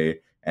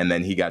day and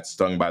then he got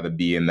stung by the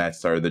bee and that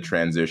started the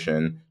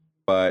transition.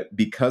 But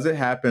because it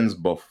happens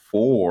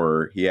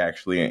before he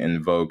actually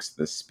invokes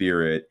the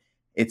spirit,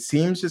 it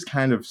seems just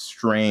kind of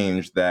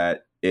strange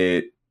that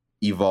it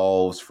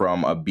evolves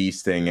from a bee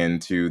sting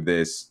into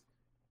this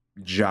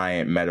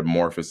giant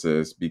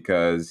metamorphosis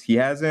because he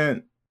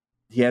hasn't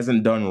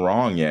done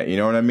wrong yet. You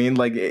know what I mean?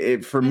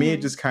 Like for me,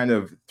 it just kind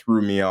of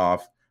threw me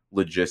off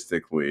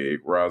logistically,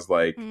 where I was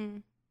like,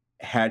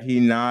 had he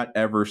not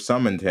ever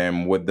summoned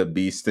him, would the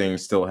bee sting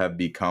still have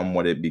become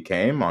what it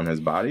became on his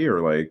body?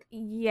 Or like,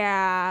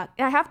 yeah,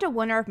 I have to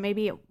wonder if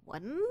maybe it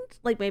wouldn't.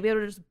 Like maybe it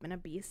would have just been a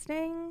bee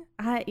sting.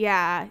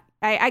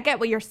 I get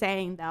what you're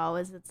saying though.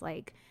 Is it's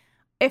like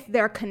if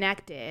they're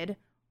connected,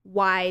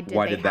 why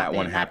did that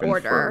one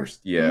happen first?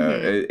 Yeah,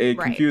 it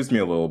confused me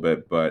a little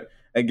bit, but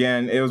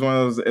again, it was one of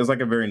those. It was like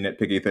a very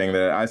nitpicky thing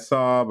that I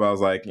saw, but I was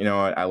like, you know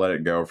what, I let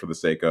it go for the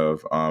sake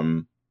of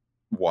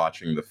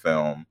watching the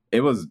film.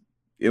 It was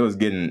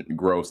getting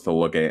gross to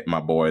look at my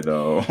boy,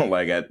 though,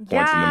 like at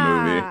points in the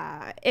movie.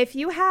 If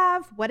you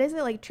have, what is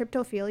it, like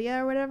tryptophilia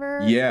or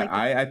whatever? Yeah, like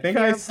I think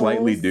I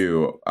slightly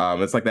do.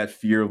 It's like that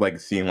fear of like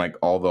seeing like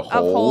all the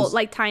holes.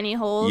 Like tiny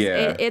holes.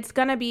 Yeah. It's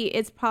gonna be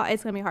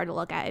hard to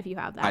look at if you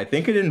have that. I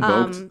think it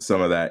invoked some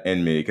of that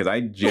in me because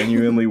I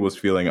genuinely was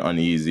feeling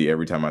uneasy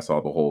every time I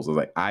saw the holes. I was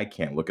like, I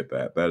can't look at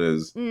that. That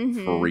is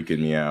freaking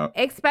me out.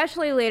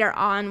 Especially later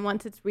on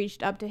once it's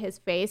reached up to his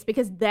face,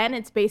 because then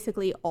it's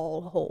basically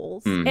all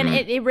holes. And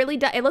it really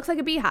does. It looks like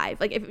a beehive.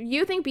 Like if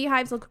you think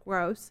beehives look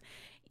gross,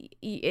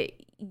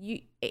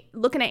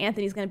 looking at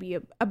Anthony's going to be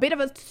a bit of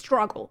a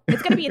struggle.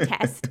 It's going to be a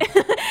test.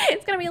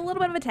 It's going to be a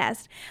little bit of a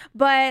test.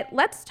 But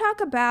let's talk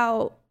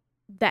about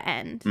the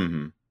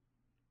end.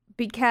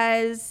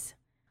 Because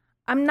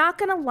I'm not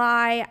going to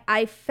lie,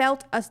 I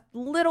felt a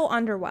little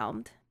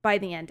underwhelmed by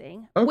the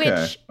ending.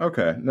 Which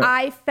no.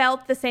 I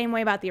felt the same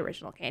way about the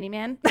original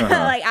Candyman.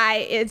 Like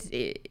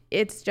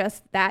it's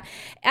just that.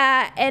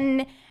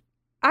 And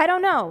I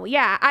don't know.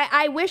 Yeah,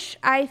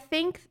 I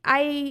think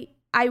I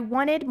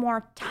wanted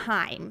more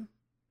time.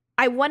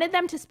 I wanted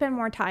them to spend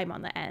more time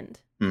on the end.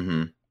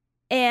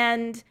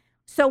 And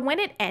so when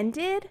it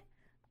ended,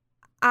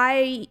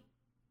 I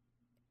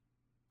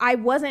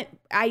wasn't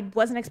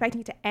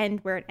expecting it to end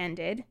where it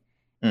ended.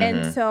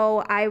 And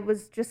so I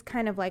was just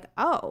kind of like,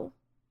 oh,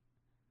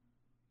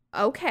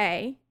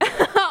 okay.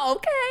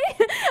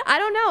 Okay. I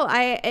don't know.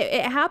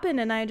 It happened,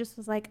 and I just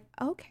was like,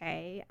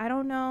 okay, I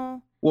don't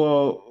know.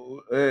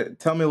 Well,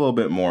 tell me a little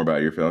bit more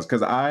about your feelings,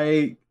 because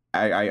I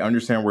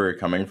understand where you're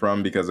coming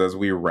from, because as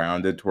we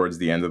rounded towards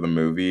the end of the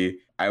movie,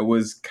 I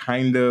was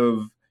on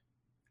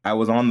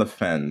the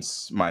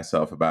fence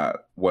myself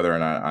about whether or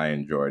not I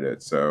enjoyed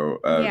it. So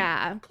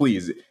Yeah.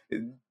 please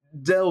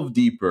delve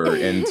deeper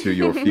into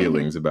your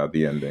feelings about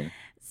the ending.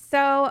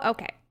 So,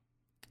 okay.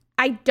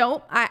 I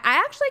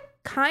actually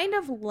kind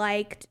of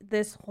liked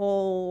this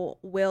whole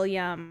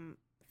William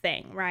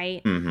thing,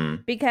 right?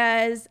 Mm-hmm.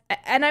 Because,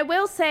 and I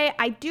will say,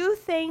 I do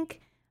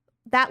think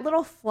that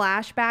little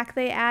flashback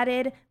they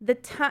added, the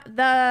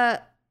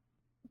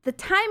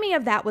timing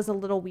of that was a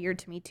little weird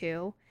to me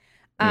too.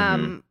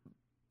 Mm-hmm.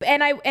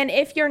 And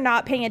if you're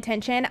not paying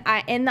attention,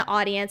 in the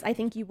audience, I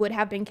think you would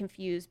have been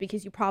confused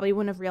because you probably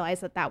wouldn't have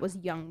realized that was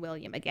young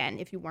William again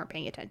if you weren't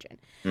paying attention.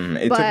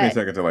 It took me a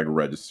second to like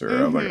register.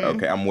 I was like,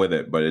 okay, I'm with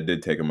it, but it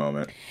did take a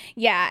moment.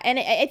 Yeah, and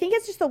I think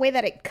it's just the way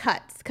that it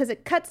cuts, because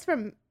it cuts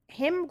from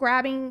him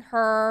grabbing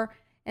her,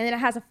 and then it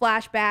has a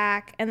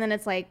flashback, and then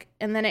it's like,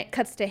 and then it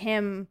cuts to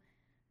him.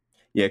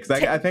 Yeah, because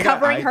I think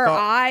covering her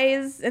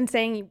eyes and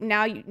saying,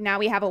 now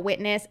we have a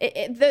witness.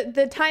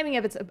 The timing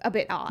of it's a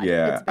bit odd.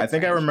 Yeah, I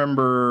think strange. I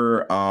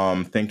remember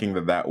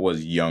thinking that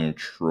was young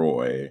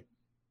Troy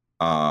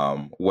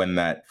when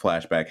that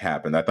flashback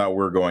happened. I thought we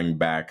were going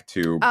back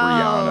to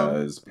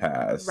Brianna's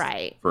past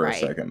for a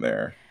second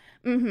there.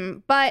 Mm-hmm.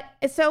 But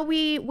so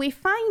we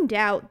find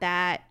out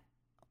that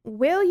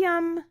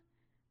William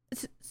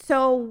was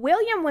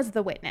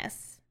the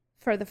witness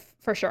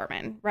for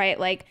Sherman, right?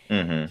 Like,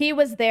 he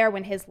was there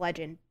when his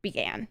legend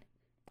began,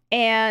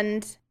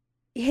 and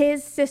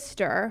his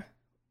sister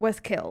was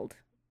killed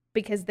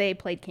because they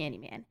played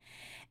Candyman,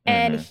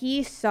 and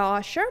he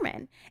saw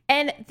Sherman.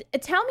 And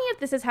tell me if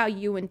this is how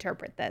you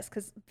interpret this,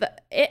 because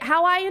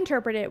how I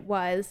interpret it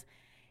was,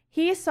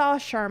 he saw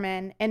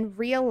Sherman and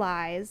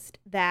realized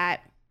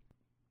that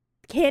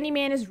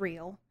Candyman is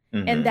real.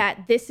 And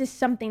that this is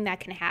something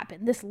that can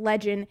happen. This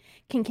legend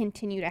can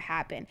continue to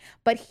happen.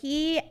 But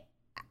he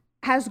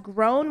has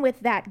grown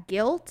with that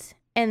guilt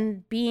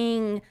and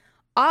being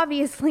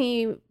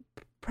obviously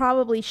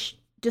probably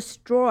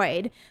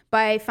destroyed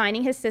by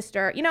finding his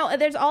sister. You know,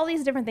 there's all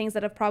these different things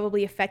that have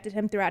probably affected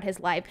him throughout his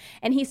life.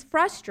 And he's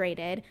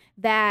frustrated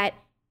that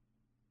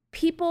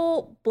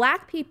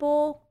Black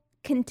people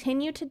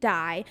continue to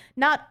die,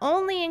 not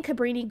only in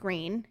Cabrini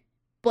Green.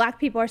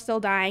 Black people are still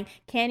dying.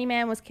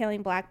 Candyman was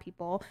killing Black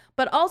people,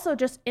 but also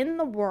just in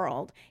the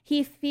world.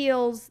 He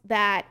feels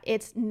that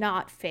it's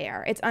not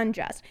fair. It's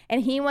unjust.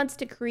 And he wants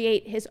to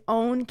create his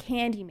own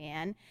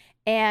Candyman,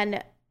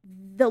 and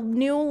the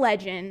new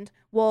legend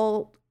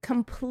will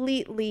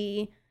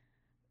be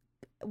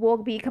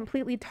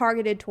completely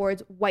targeted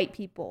towards white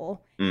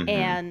people.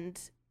 And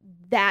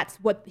that's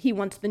what he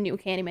wants the new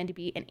Candyman to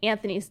be. And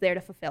Anthony's there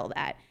to fulfill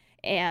that.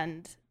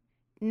 And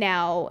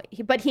now,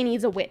 but he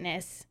needs a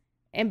witness.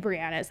 And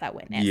Brianna is that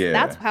witness. Yeah.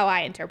 That's how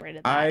I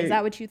interpreted that. Is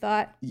that what you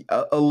thought?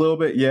 A little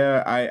bit,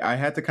 yeah. I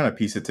had to kind of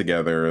piece it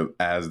together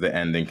as the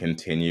ending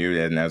continued,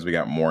 and as we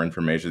got more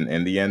information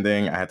in the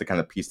ending, I had to kind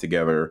of piece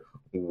together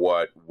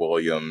what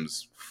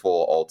William's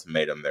full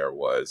ultimatum there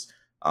was.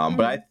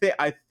 But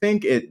I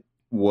think it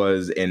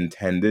was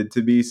intended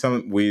to be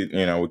we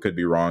could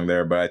be wrong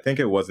there, but I think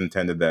it was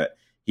intended that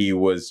he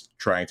was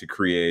trying to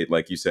create,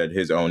 like you said,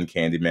 his own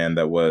Candyman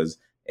that was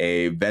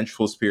a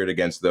vengeful spirit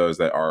against those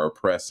that are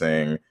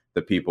oppressing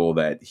the people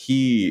that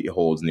he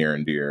holds near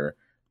and dear,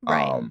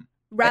 right?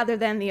 Rather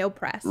than the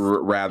oppressed.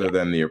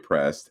 Than the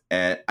oppressed.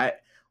 And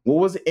what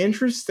was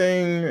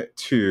interesting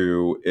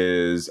too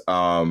is in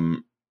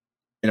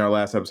our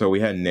last episode we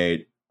had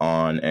Nate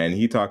on, and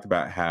he talked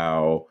about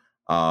how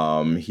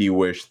he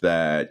wished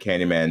that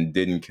Candyman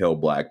didn't kill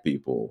Black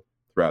people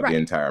throughout the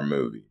entire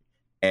movie.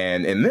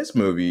 And in this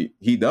movie,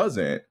 he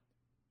doesn't,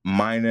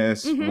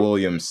 minus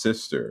William's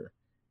sister.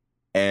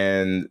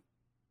 And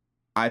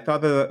I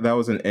thought that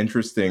was an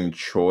interesting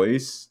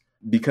choice,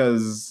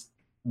 because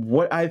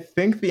what I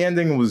think the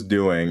ending was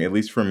doing, at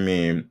least for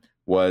me,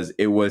 was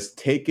it was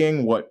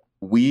taking what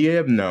we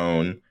have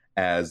known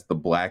as the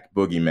Black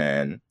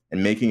boogeyman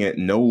and making it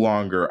no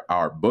longer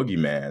our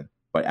boogeyman,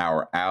 but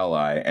our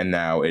ally. And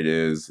now it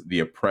is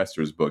the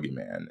oppressor's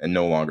boogeyman and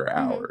no longer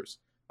ours.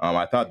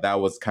 I thought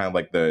that was kind of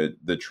like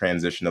the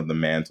transition of the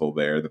mantle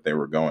there that they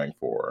were going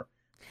for.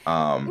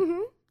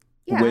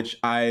 Yeah. Which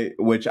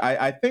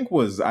I think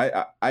was,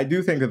 I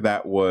do think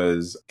that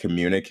was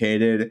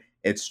communicated.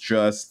 It's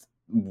just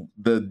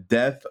the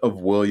death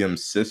of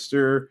William's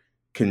sister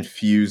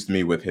confused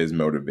me with his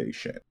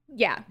motivation.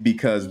 Yeah.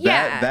 Because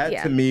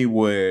that to me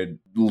would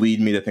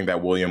lead me to think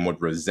that William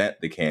would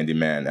resent the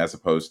Candyman as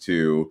opposed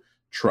to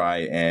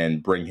try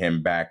and bring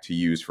him back to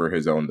use for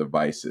his own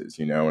devices.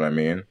 You know what I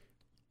mean?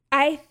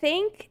 I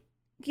think,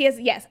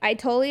 yes, I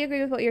totally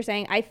agree with what you're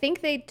saying. I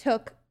think they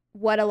took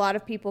what a lot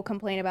of people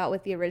complain about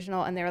with the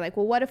original, and they were like,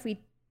 well, what if we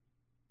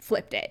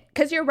flipped it?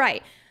 Because you're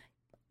right.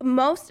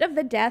 Most of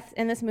the deaths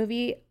in this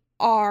movie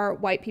are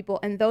white people,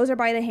 and those are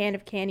by the hand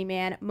of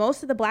Candyman.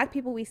 Most of the black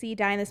people we see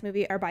die in this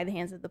movie are by the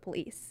hands of the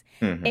police.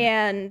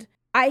 And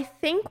I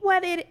think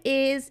what it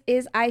is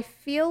I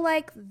feel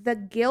like the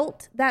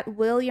guilt that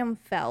William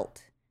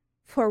felt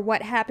for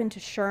what happened to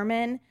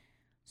Sherman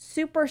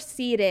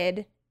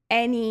superseded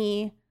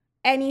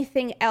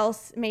anything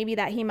else maybe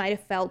that he might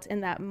have felt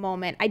in that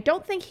moment. I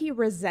don't think he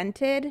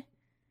resented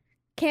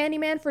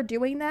Candyman for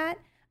doing that.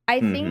 I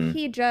think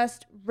he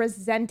just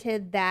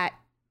resented that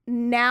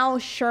now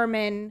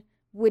Sherman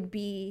would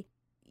be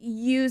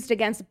used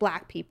against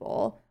black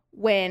people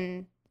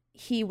when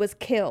he was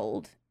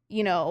killed,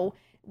 you know,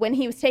 when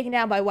he was taken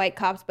down by white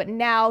cops, but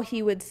now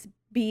he would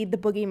be the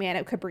boogeyman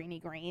of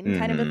Cabrini Green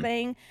kind of a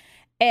thing.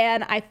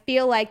 And I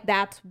feel like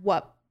that's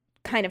what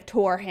kind of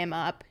tore him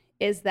up,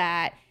 is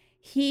that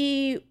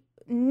he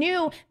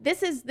knew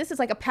this is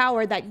like a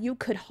power that you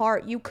could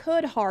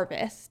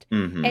harvest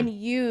and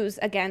use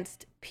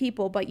against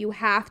people, but you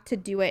have to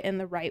do it in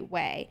the right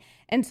way.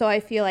 And so I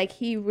feel like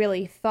he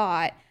really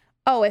thought,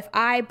 oh, if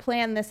I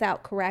plan this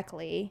out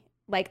correctly,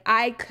 like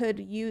I could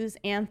use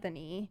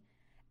Anthony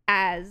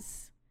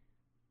as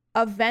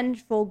a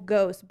vengeful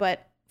ghost,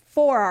 but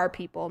for our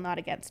people, not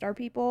against our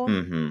people.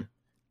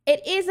 It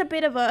is a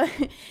bit of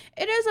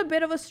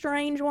a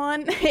strange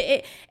one.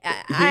 He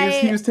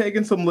was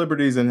taking some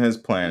liberties in his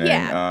planning.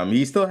 Yeah.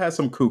 He still has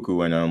some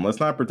cuckoo in him. Let's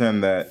not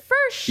pretend that for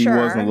sure he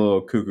wasn't a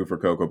little cuckoo for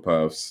Cocoa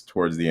Puffs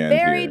towards the end.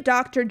 Very here.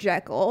 Dr.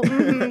 Jekyll.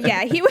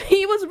 Yeah, he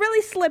was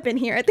really slipping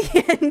here at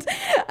the end.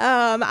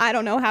 I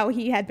don't know how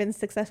he had been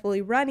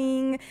successfully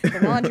running the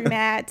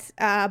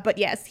laundromat, but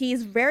yes,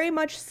 he's very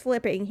much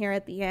slipping here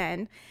at the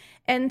end.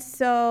 And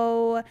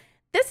so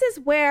this is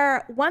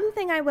where one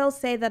thing I will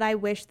say that I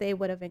wish they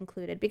would have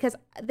included, because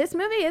this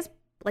movie is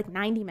like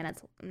 90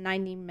 minutes,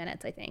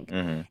 I think.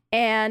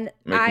 And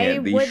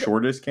making it the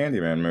shortest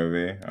Candyman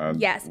movie.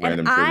 Yes,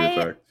 and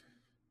I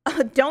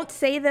don't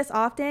say this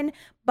often,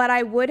 but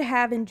I would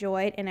have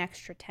enjoyed an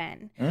extra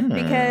 10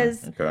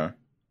 because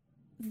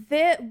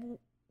the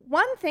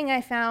one thing I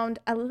found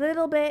a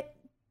little bit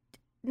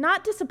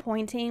not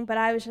disappointing, but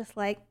I was just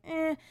like,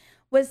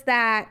 was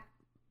that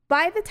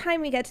by the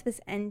time we get to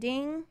this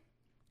ending,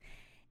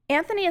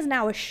 Anthony is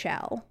now a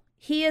shell.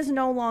 He is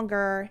no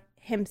longer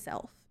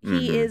himself.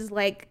 He is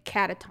like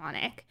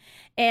catatonic.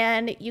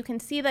 And you can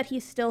see that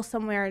he's still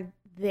somewhere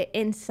the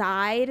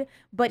inside,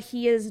 but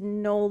he is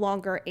no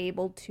longer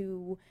able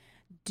to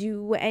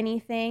do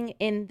anything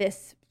in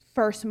this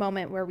first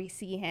moment where we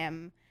see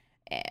him,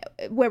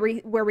 where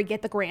we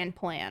get the grand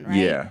plan, right?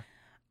 Yeah.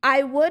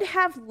 I would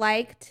have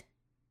liked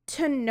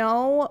to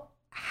know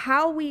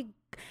how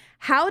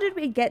did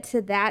we get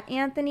to that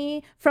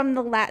Anthony from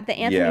the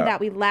Anthony that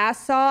we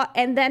last saw?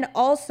 And then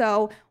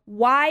also,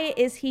 why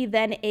is he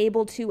then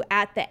able to,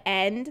 at the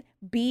end,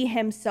 be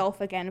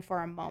himself again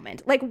for a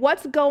moment? Like,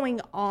 what's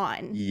going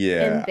on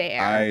in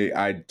there?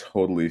 I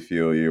totally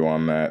feel you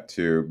on that,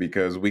 too,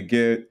 because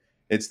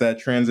it's that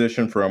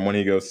transition from when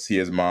he goes to see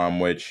his mom,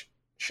 which,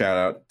 shout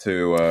out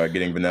to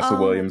getting Vanessa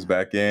Williams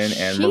back in,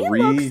 and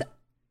Marie. Looks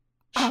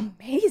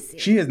amazing.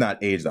 She has not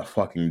aged a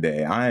fucking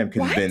day. I am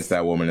convinced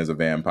that woman is a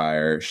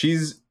vampire.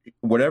 She's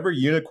whatever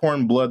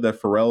unicorn blood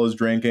that Pharrell is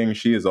drinking,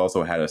 she has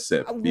also had a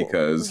sip,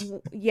 because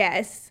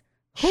yes,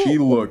 she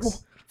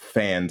looks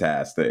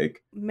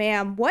fantastic.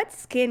 Ma'am,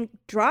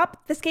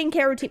 drop the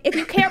skincare routine. If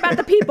you care about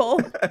the people,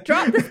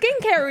 drop the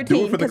skincare routine.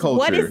 Do it for the culture.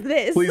 What is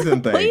this? Please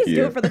and thank Please you.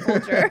 do it for the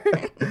culture.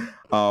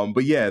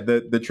 But yeah,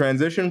 the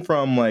transition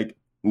from like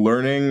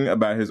learning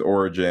about his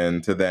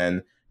origin to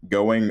then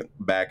going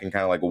back and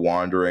kind of like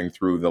wandering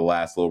through the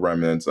last little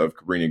remnants of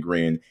Cabrini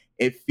Green,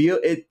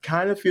 it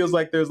kind of feels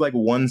like there's like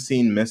one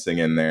scene missing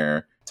in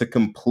there to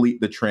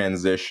complete the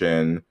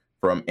transition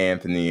from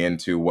Anthony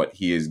into what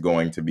he is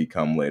going to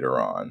become later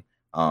on.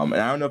 And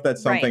I don't know if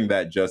that's something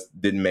that just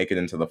didn't make it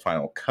into the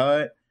final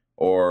cut,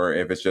 or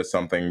if it's just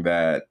something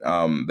that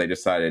they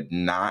decided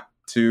not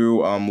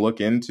to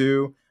look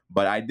into.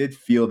 But I did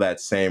feel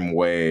that same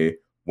way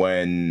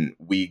when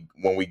we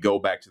go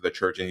back to the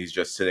church and he's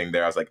just sitting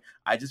there. I was like,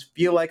 I just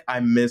feel like I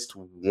missed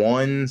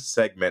one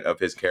segment of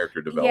his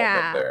character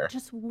development there.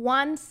 Just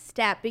one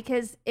step,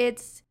 because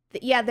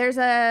there's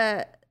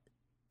a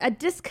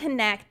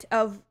disconnect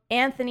of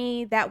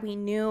Anthony that we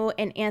knew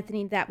and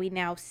Anthony that we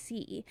now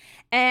see.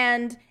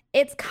 And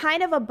it's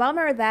kind of a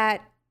bummer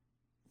that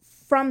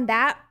from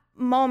that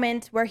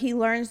moment where he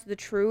learns the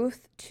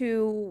truth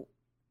to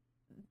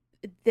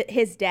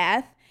his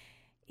death,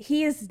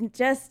 he is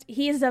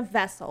a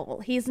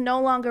vessel. He's no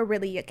longer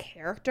really a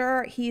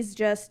character. He's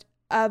just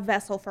a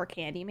vessel for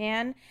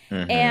Candyman.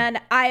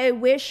 And I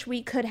wish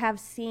we could have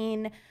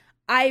seen,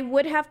 I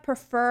would have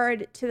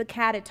preferred to the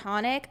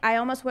catatonic. I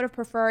almost would have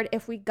preferred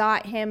if we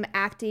got him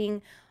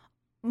acting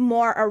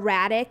more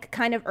erratic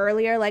kind of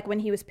earlier, like when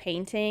he was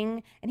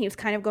painting and he was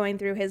kind of going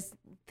through his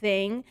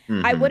thing.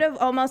 I would have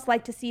almost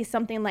liked to see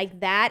something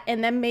like that.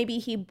 And then maybe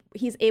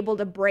he's able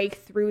to break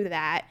through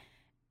that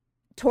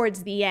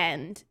towards the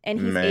end, and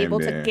he's able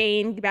to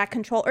gain back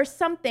control or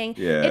something.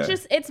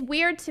 It's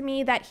weird to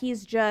me that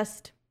he's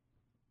just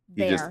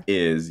He just there.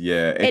 is,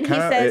 yeah. And he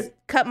says,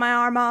 cut my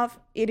arm off.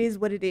 It is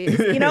what it is.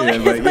 You know? Yeah,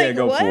 It's like,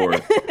 go what? for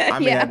it. I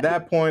mean, Yeah. at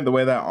that point, the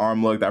way that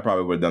arm looked, I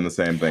probably would have done the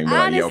same thing. But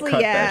Honestly, like, yo,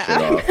 cut that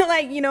shit off.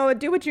 Like,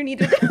 do what you need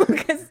to do,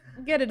 because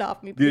get it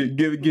off me, please.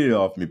 Get it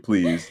off me,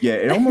 please. Yeah,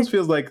 it almost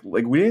feels like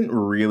we didn't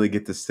really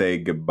get to say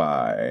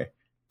goodbye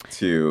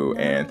to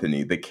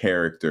Anthony, the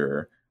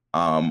character,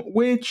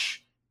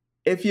 which,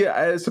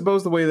 I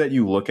suppose the way that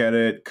you look at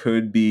it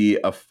could be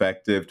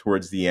effective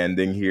towards the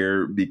ending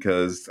here,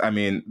 because I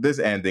mean, this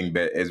ending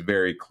bit is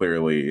very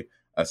clearly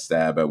a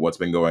stab at what's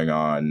been going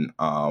on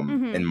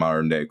in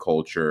modern day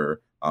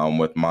culture,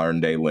 with modern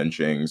day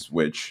lynchings,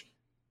 which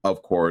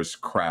of course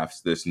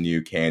crafts this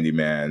new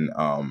Candyman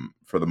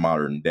for the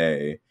modern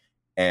day.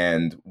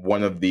 And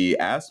one of the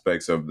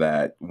aspects of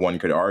that, one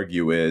could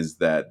argue, is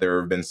that there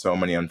have been so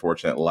many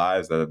unfortunate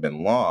lives that have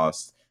been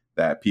lost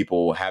that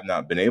people have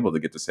not been able to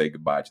get to say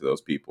goodbye to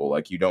those people.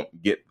 Like, you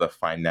don't get the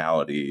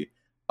finality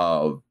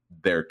of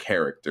their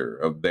character,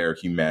 of their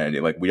humanity.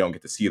 Like, we don't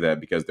get to see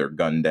that because they're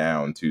gunned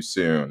down too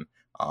soon,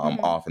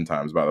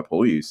 oftentimes by the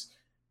police.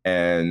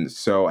 And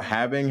so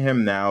having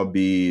him now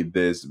be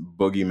this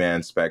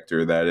boogeyman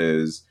specter that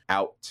is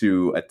out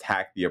to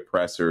attack the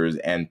oppressors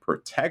and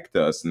protect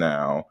us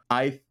now,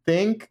 I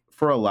think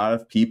for a lot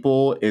of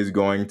people is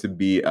going to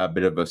be a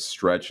bit of a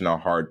stretch and a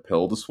hard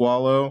pill to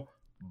swallow.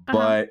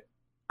 But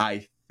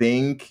I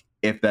think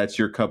if that's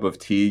your cup of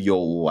tea,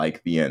 you'll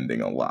like the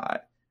ending a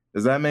lot.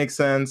 Does that make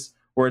sense?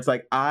 Where it's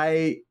like,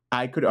 I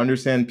could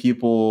understand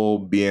people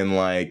being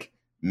like,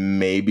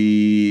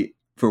 maybe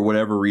for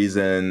whatever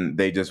reason,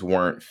 they just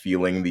weren't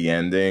feeling the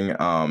ending.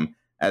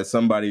 As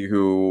somebody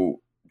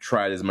who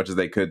tried as much as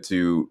they could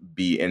to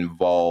be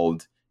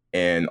involved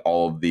in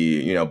all of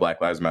the,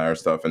 Black Lives Matter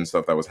stuff and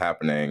stuff that was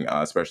happening,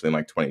 especially in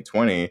like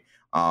 2020,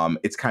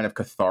 it's kind of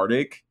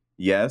cathartic,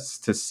 yes,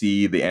 to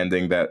see the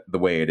ending the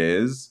way it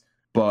is,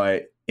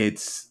 but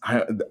it's,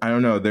 I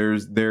don't know,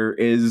 there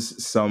is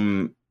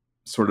some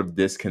sort of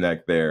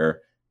disconnect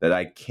there that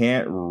I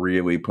can't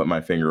really put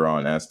my finger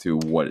on as to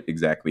what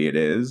exactly it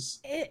is.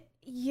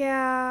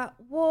 Yeah,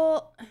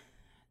 well,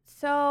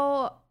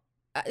 so,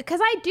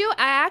 because I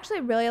actually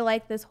really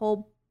like this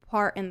whole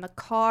part in the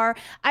car.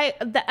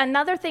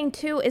 Another thing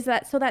too is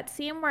that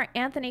scene where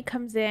Anthony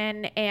comes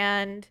in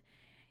and,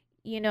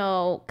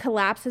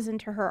 collapses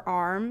into her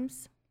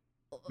arms.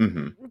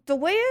 The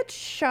way it's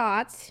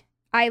shot,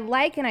 I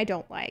like and I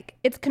don't like.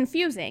 It's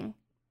confusing,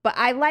 but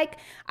I like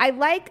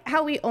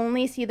how we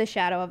only see the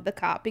shadow of the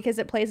cop, because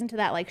it plays into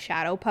that like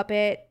shadow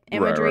puppet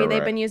imagery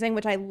they've been using,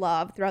 which I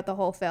love throughout the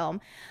whole film.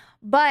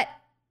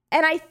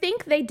 And I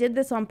think they did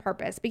this on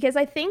purpose, because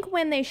I think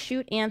when they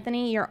shoot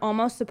Anthony, you're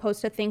almost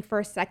supposed to think for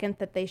a second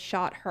that they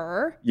shot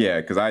her.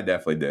 Yeah, because I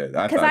definitely did.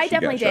 I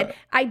definitely did.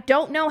 I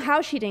don't know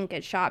how she didn't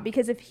get shot,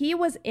 because if he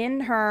was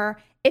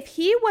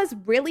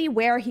really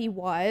where he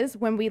was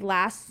when we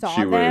last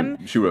saw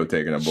them, she would have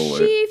taken a bullet.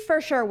 She for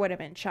sure would have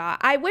been shot.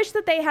 I wish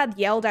that they had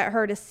yelled at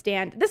her to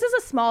stand. This is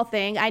a small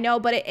thing, I know,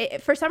 but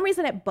it for some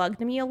reason it bugged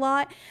me a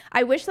lot.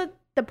 I wish that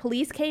the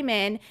police came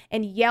in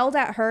and yelled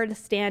at her to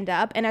stand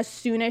up, and as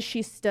soon as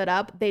she stood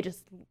up, they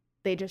just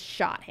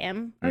shot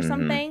him or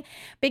something,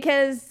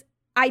 because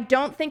I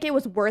don't think it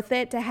was worth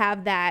it to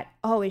have that,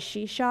 oh, is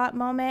she shot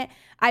moment.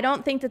 I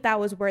don't think that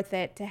was worth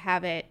it to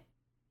have it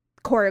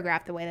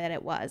choreographed the way that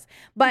it was.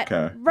 But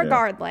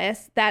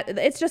regardless, that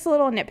it's just a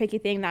little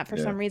nitpicky thing that for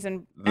some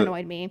reason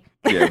annoyed me.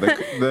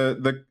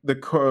 The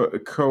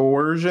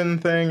coercion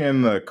thing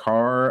in the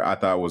car I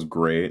thought was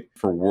great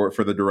for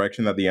the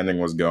direction that the ending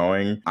was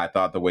going. I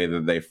thought the way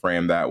that they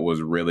framed that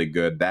was really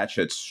good. That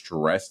shit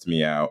stressed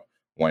me out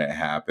when it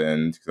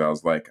happened, because I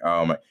was like,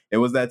 oh my, it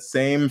was that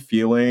same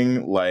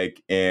feeling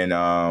like in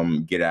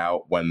Get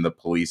Out when the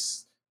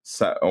police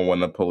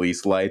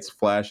lights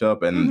flash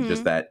up and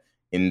just that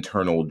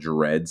internal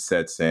dread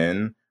sets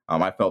in.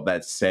 I felt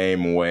that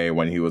same way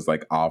when he was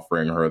like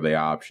offering her the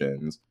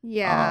options.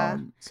 Yeah.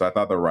 So I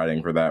thought the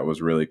writing for that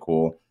was really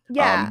cool.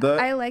 Yeah,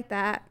 I like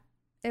that.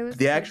 It was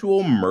the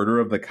actual murder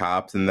of the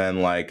cops, and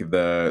then like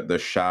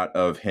the shot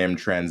of him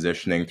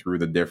transitioning through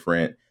the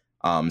different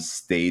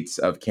states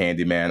of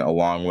Candyman,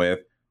 along with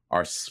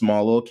our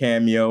small little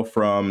cameo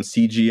from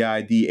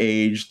CGI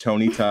de-aged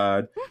Tony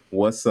Todd.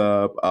 What's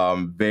up?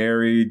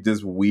 Very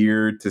just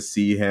weird to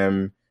see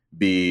him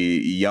be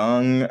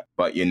young,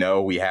 but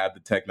we have the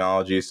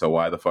technology, so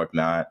why the fuck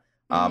not?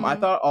 I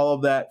thought all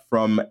of that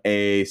from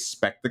a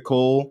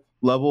spectacle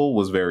level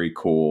was very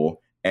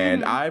cool.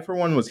 And I, for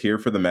one, was here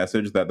for the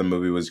message that the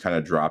movie was kind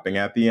of dropping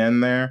at the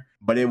end there,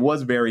 but it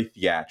was very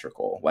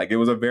theatrical. Like, it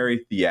was a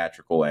very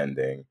theatrical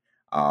ending.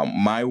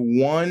 My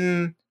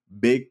one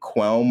big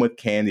qualm with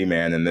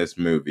Candyman in this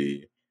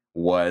movie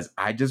was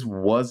I just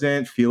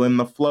wasn't feeling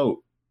the float.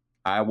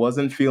 I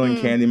wasn't feeling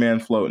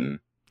Candyman floating.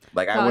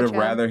 Like, I would have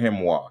rather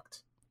him walked.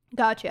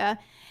 Gotcha.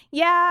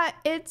 Yeah,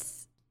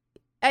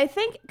 I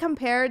think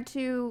compared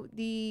to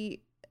the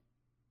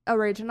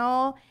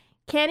original,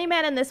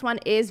 Candyman in this one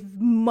is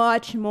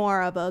much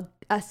more of a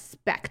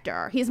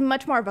specter. He's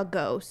much more of a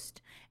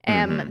ghost.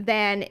 Mm-hmm.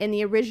 Then in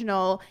the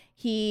original,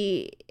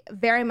 he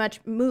very much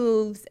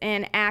moves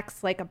and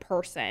acts like a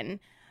person,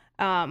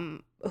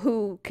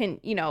 who can,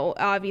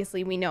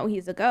 obviously we know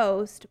he's a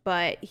ghost,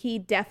 but he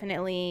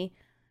definitely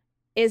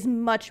is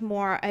much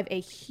more of a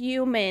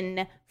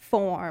human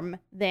form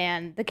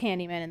than the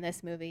Candyman in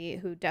this movie,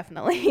 who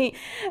definitely,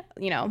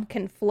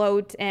 can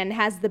float and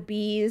has the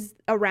bees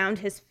around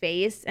his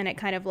face, and it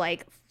kind of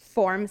like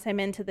forms him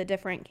into the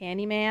different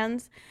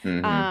Candymans.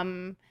 Mm-hmm.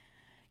 Um,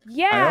 I don't.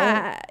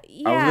 yeah,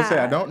 I was gonna say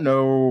I yeah. don't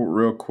know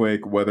real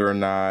quick whether or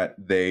not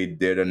they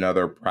did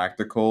another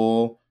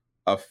practical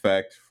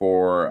effect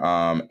for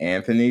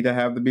Anthony to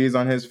have the bees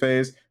on his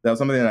face. That was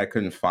something that I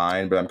couldn't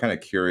find, but I'm kind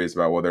of curious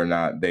about whether or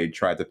not they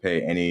tried to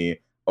pay any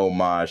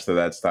homage to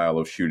that style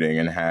of shooting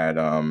and had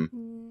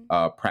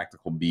Mm,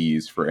 practical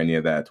bees for any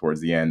of that towards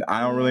the end.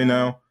 I don't really yeah.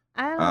 know,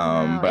 I don't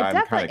know. but It I'm kind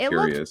of definitely it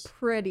looked curious.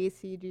 pretty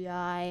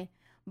CGI,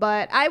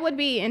 but I would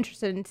be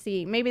interested in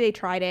see maybe they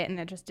tried it and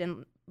it just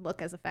didn't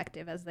look as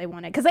effective as they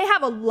wanted, because they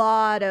have a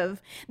lot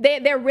of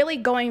they're really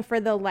going for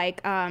the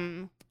like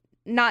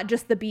not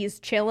just the bees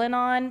chilling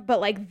on,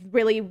 but like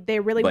they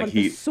really Like want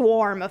the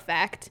swarm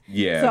effect.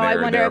 yeah, So I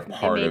they're wonder they're a if it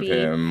part of maybe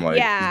him. Like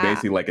he's yeah.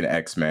 basically like an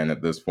X-Men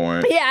at this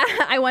point. Yeah,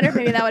 I wonder if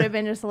maybe that would have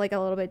been just like a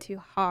little bit too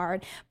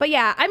hard. But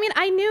yeah, I mean,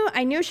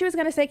 I knew she was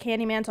gonna say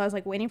Candyman, so I was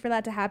like waiting for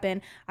that to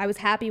happen. I was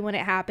happy when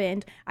it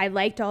happened. I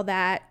liked all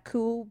that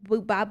cool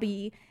boo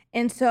bobby,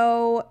 and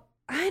so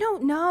I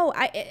don't know.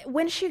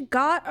 When she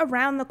got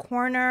around the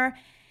corner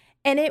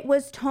and it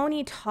was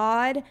Tony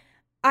Todd,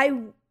 I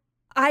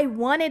I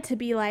wanted to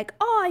be like,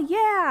 oh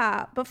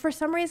yeah, but for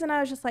some reason I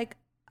was just like,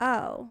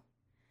 oh,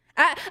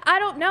 I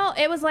don't know.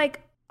 It was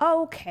like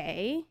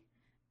okay.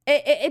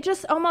 It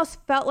just almost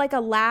felt like a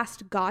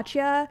last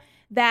gotcha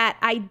that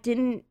I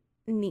didn't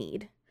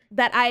need.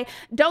 That I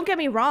don't get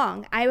me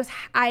wrong,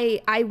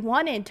 I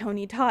wanted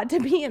Tony Todd to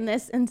be in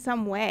this in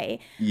some way,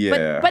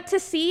 Yeah. but to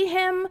see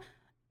him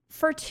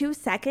for 2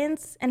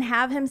 seconds and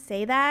have him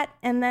say that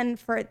and then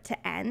for it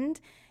to end,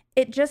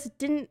 it just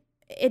didn't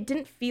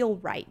feel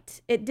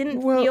right. It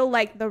didn't Well, feel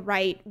like the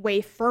right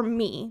way for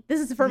me. This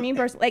is for y- me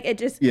personally. Like it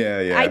just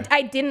yeah, yeah.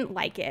 I didn't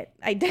like it.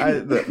 I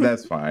didn't.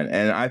 That's fine,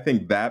 and I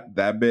think that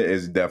bit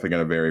is definitely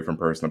going to vary from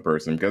person to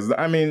person. Because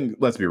I mean,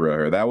 let's be real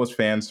here. That was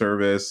fan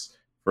service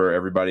for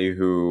everybody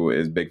who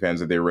is big fans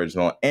of the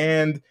original,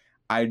 and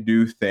I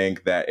do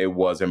think that it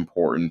was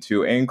important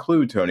to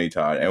include Tony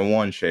Todd in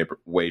one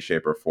way,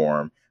 shape, or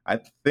form. I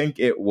think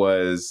it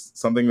was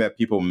something that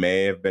people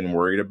may have been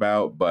worried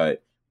about,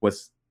 but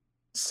was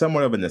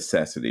somewhat of a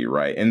necessity,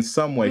 right? In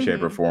some way,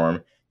 shape, or Hmm.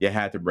 form, you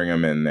had to bring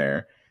him in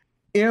there.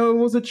 It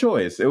was a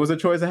choice. It was a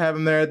choice to have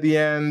him there at the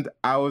end.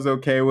 I was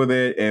okay with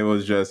it. It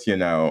was just,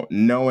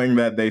 knowing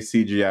that they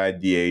CGI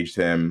DH'd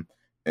him,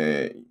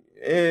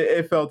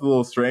 it felt a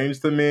little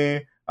strange to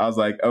me. I was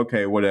like,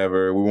 okay,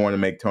 whatever. We want to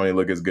make Tony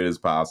look as good as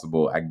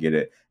possible. I get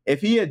it. If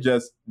he had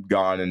just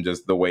gone and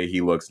just the way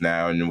he looks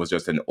now and was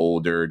just an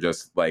older,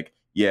 just like,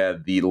 yeah,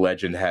 the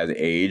legend has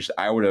aged,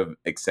 I would have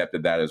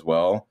accepted that as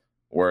well.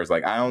 Whereas,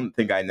 like, I don't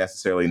think I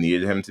necessarily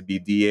needed him to be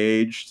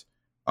de-aged.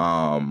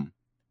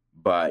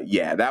 But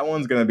yeah, that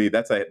one's gonna be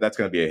that's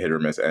gonna be a hit or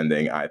miss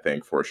ending, I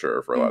think, for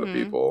sure, for a lot of Hmm.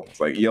 people. It's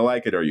like you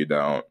like it or you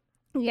don't.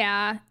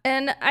 Yeah,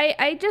 and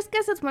I just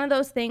guess it's one of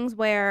those things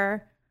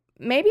where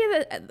maybe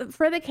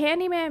for the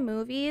Candyman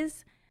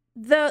movies,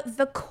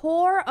 the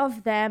core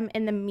of them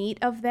and the meat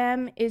of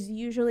them is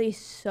usually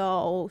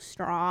so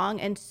strong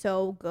and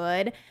so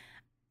good.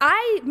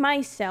 I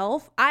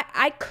myself,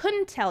 I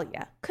couldn't tell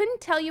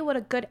you what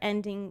a good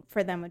ending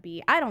for them would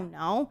be. I don't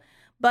know,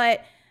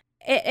 but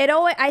it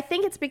always, I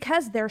think it's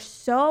because they're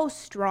so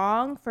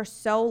strong for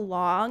so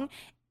long.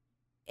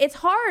 It's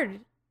hard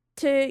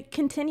to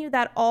continue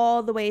that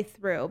all the way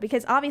through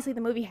because obviously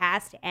the movie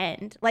has to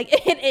end. Like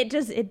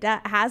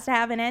has to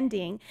have an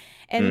ending.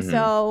 And Hmm.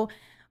 so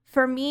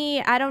for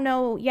me, I don't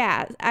know,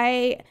 yeah,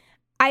 I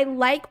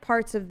like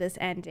parts of this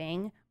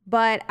ending,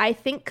 but I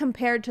think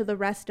compared to the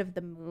rest of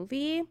the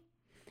movie,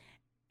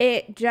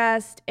 it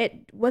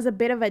was a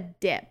bit of a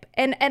dip.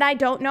 And I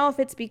don't know if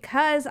it's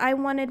because I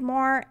wanted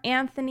more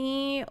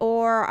Anthony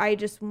or I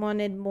just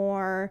wanted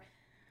more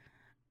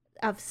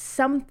of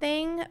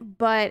something,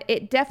 but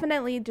it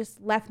definitely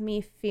just left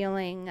me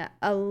feeling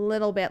a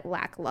little bit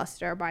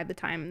lackluster by the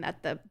time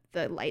that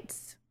the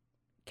lights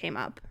came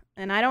up.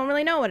 And I don't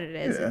really know what it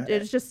is. Yeah.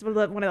 It's just one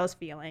of those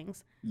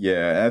feelings.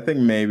 Yeah, I think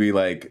maybe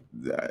like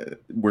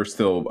we're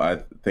still, I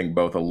think,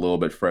 both a little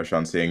bit fresh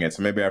on seeing it.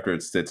 So maybe after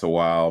it sits a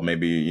while,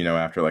 maybe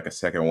after like a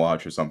second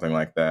watch or something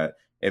like that,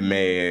 it Mm.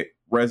 may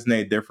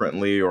resonate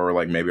differently, or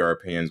like maybe our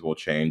opinions will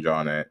change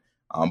on it.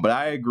 But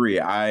I agree.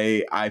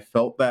 I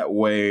felt that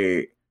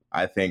way.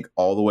 I think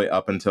all the way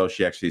up until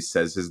she actually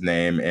says his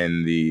name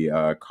in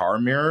the car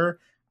mirror.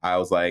 I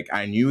was like,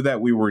 I knew that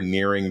we were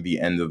nearing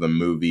the end of the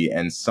movie,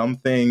 and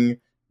something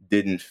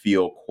didn't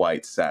feel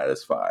quite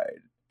satisfied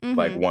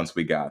like Mhm. once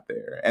we got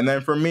there. And then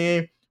for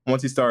me,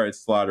 once he started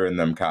slaughtering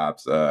them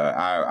cops,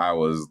 I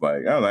was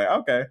like,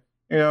 okay,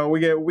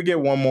 we get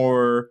one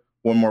more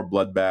one more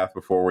bloodbath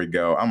before we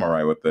go. I'm all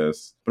right with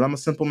this. But I'm a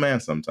simple man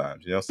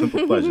sometimes,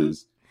 simple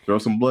pleasures. Throw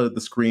some blood at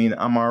the screen.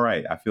 I'm all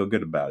right. I feel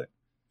good about it.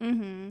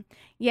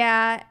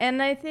 Yeah,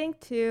 and I think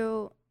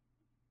too,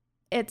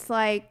 it's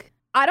like,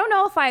 I don't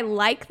know if I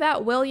like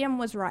that William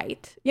was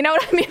right. You know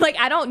what I mean? Like,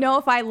 I don't know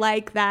if I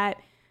like that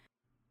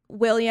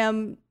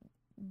William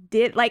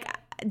did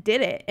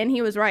it and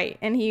he was right,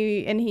 and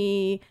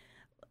he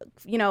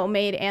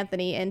made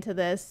Anthony into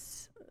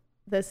this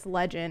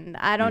legend.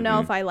 I don't know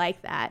if I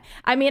like that.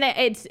 I mean,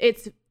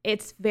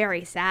 it's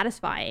very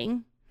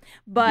satisfying,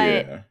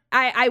 but yeah.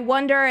 I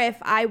wonder if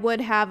I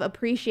would have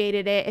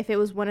appreciated it if it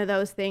was one of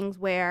those things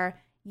where,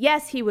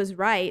 yes, he was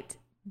right,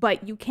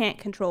 but you can't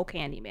control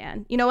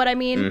Candyman. You know what I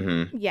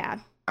mean? Yeah.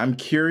 I'm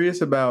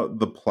curious about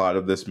the plot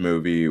of this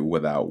movie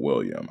without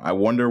William. I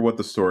wonder what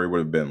the story would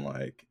have been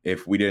like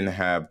if we didn't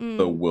have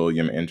the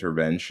William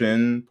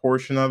intervention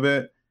portion of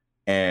it,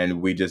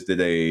 and we just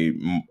did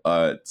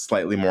a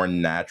slightly more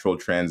natural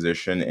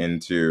transition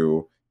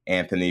into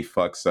Anthony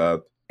fucks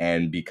up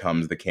and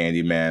becomes the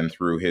Candyman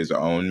through his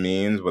own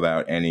means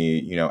without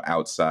any,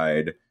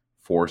 outside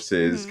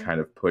forces kind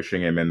of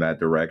pushing him in that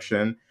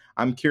direction.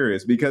 I'm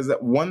curious because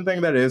one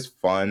thing that is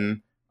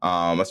fun,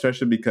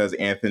 especially because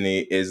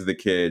Anthony is the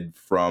kid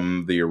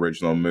from the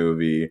original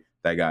movie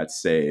that got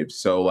saved.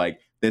 So like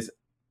this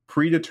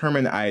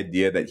predetermined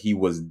idea that he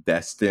was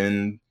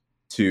destined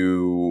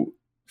to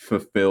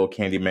fulfill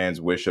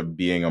Candyman's wish of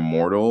being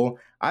immortal,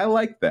 I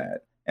like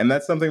that. And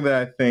that's something that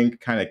I think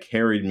kind of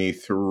carried me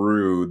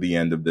through the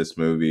end of this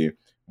movie,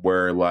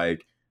 where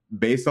like,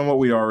 based on what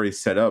we already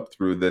set up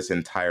through this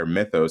entire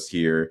mythos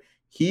here,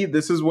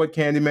 this is what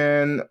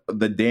Candyman,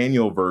 the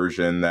Daniel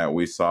version that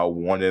we saw,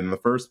 wanted in the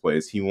first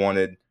place. He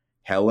wanted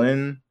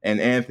Helen and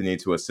Anthony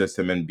to assist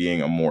him in being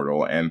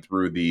immortal. And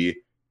through the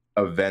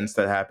events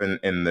that happen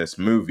in this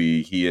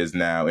movie, he is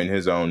now, in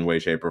his own way,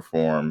 shape, or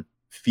form,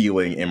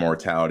 feeling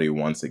immortality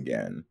once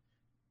again.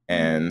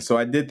 And so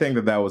I did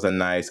think that was a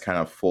nice kind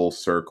of full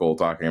circle,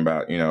 talking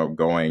about,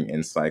 going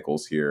in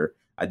cycles here.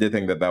 I did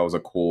think that was a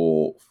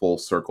cool full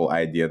circle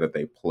idea that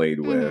they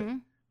played with.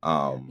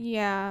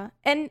 Yeah.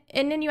 And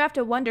then you have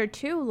to wonder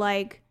too,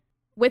 like,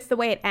 with the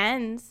way it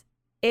ends,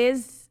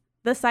 is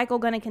the cycle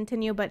going to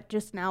continue, but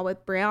just now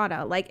with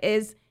Brianna? Like,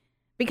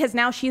 because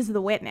now she's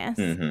the witness,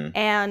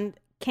 and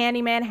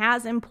Candyman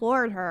has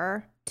implored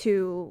her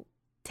to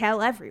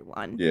tell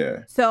everyone.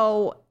 Yeah.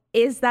 So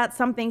is that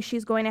something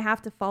she's going to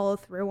have to follow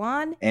through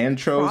on? And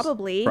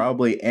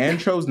probably, and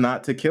chose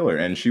not to kill her,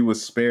 and she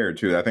was spared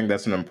too. I think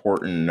that's an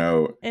important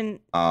note. And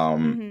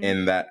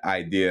in that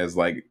idea is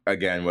like,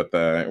 again, with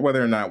the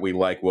whether or not we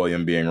like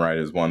William being right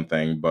is one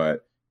thing,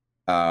 but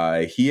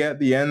he at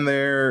the end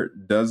there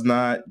does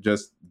not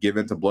just give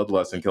into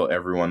bloodlust and kill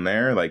everyone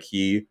there. Like,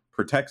 he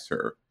protects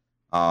her.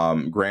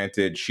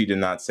 Granted, she did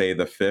not say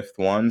the fifth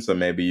one, so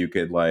maybe you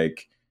could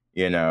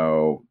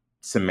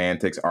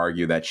semantics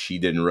argue that she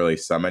didn't really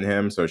summon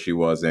him, so she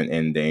wasn't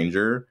in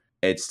danger.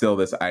 It's still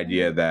this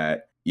idea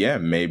that, yeah,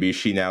 maybe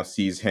she now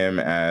sees him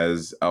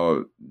as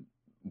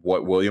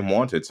what William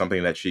wanted,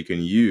 something that she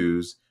can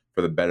use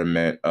for the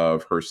betterment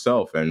of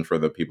herself and for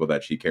the people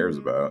that she cares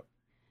about.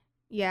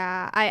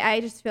 Yeah,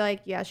 I just feel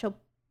like, yeah,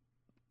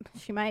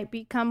 she might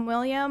become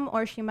William,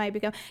 or she might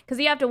become, because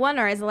you have to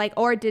wonder, is like,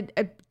 or did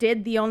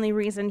the only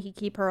reason he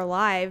keep her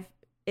alive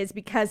is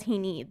because he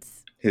needs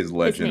his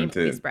legend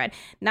to be spread,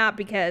 not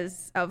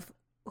because of,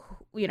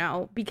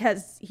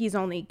 because he's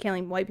only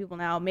killing white people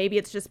now. Maybe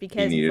it's just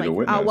because he's like,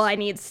 oh, well, I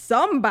need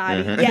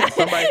somebody. Yeah,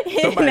 somebody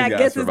and I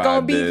guess it's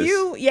gonna be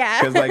you.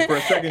 Yeah, because like for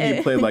a second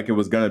he played like it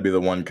was gonna be the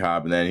one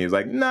cop, and then he was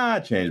like, nah, I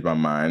changed my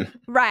mind.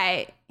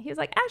 Right. He was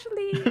like,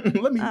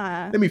 actually, let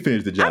me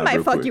finish the job. I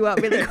might fuck you up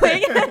really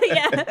quick.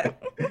 Yeah.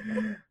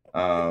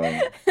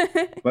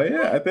 But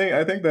yeah, I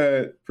think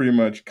that pretty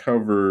much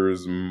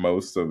covers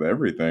most of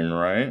everything,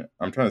 right?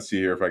 I'm trying to see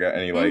here if I got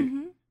any like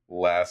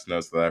last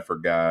notes that I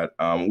forgot.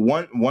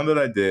 One that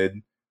I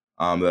did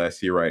that I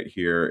see right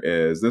here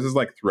is, this is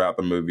like throughout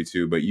the movie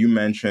too, but you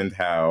mentioned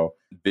how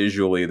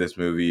visually this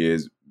movie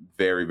is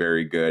very,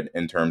 very good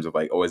in terms of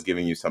like always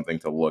giving you something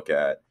to look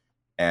at.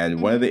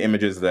 And one of the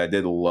images that I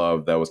did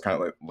love that was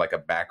kind of like a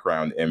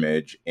background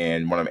image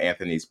in one of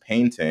Anthony's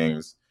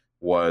paintings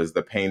was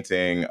the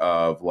painting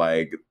of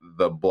like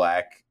the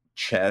black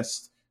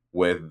chest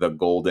with the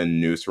golden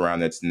noose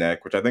around its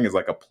neck, which I think is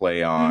like a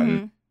play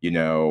on,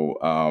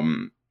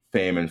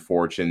 fame and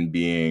fortune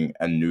being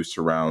a noose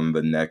around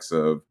the necks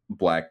of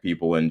Black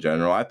people in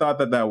general. I thought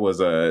that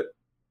was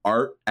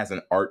as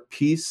an art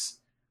piece.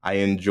 I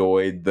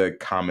enjoyed the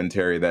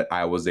commentary that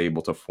I was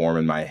able to form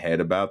in my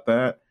head about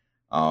that.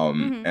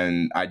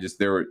 And I just,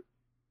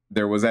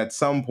 there was at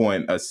some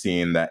point a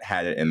scene that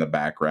had it in the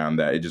background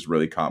that it just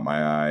really caught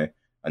my eye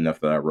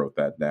enough that I wrote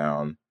that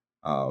down.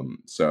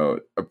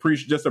 So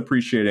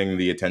appreciating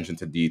the attention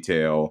to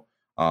detail,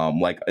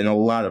 like in a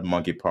lot of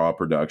Monkey Paw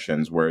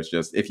productions, where it's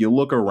just, if you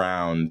look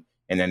around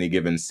in any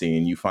given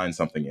scene, you find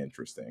something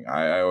interesting.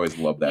 I always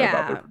love that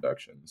about their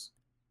productions.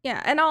 Yeah,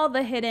 and all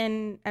the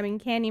hidden, I mean,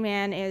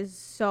 Candyman is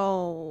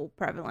so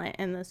prevalent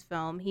in this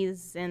film.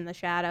 He's in the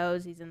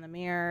shadows, he's in the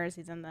mirrors,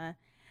 he's in the,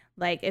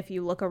 like, if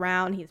you look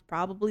around, he's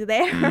probably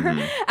there.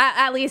 Mm-hmm.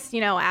 At least,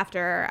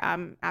 after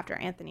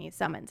Anthony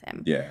summons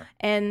him. Yeah.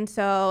 And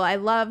so I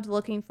loved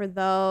looking for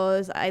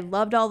those. I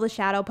loved all the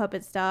shadow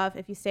puppet stuff.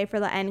 If you stay for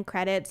the end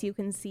credits, you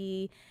can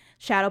see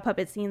shadow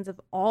puppet scenes of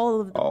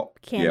all of the all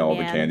the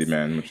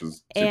Candyman, which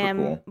is super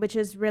cool. Which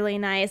is really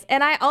nice.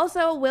 And I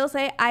also will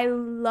say I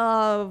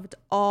loved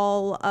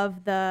all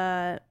of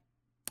the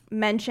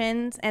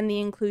mentions and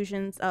the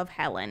inclusions of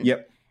Helen.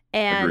 Yep.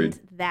 And Agreed.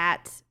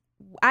 that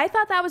I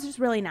thought that was just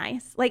really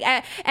nice. Like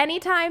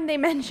anytime they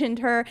mentioned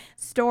her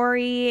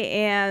story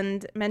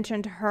and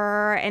mentioned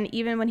her, and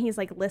even when he's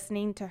like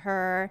listening to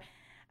her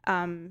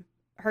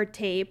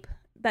tape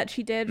that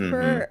she did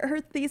for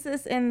her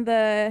thesis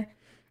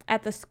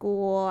at the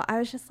school, I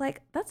was just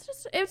like,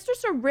 it's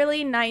just a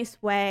really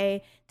nice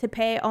way to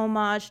pay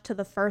homage to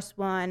the first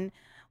one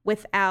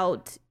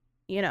without,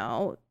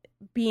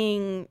 it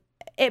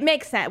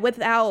makes sense,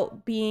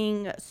 without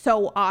being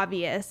so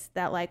obvious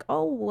that like,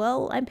 oh,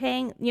 well, I'm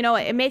paying,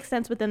 it makes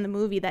sense within the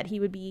movie that he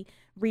would be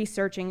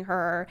researching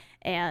her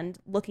and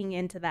looking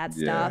into that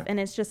stuff. And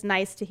it's just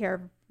nice to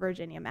hear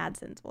Virginia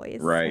Madsen's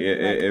voice. Right.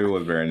 It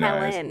was very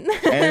nice. And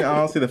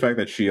honestly, the fact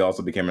that she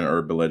also became an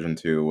urban legend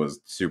too was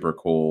super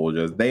cool.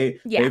 Just they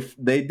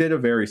did a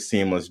very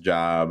seamless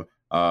job.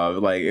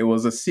 Like it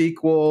was a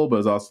sequel, but it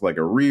was also like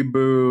a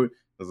reboot.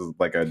 This is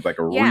like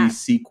a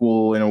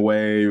re-sequel in a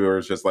way, where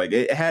it's just like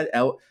it had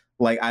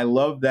like I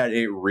love that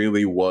it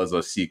really was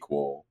a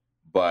sequel,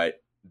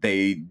 but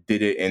they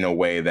did it in a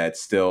way that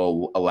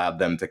still allowed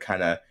them to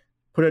kind of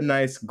put a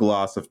nice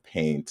gloss of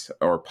paint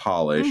or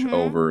polish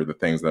over the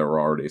things that were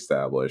already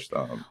established.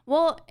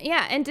 Well,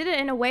 yeah, and did it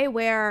in a way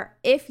where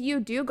if you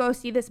do go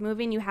see this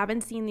movie and you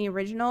haven't seen the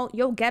original,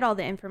 you'll get all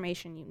the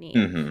information you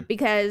need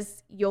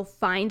because you'll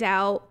find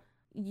out,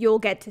 you'll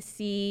get to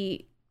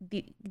see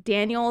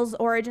Daniel's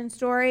origin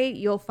story,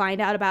 you'll find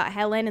out about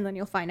Helen, and then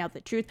you'll find out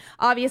the truth.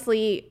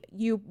 Obviously,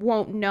 you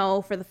won't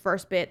know for the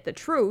first bit the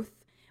truth,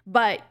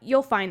 but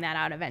you'll find that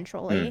out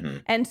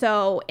eventually. And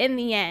so in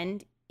the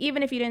end,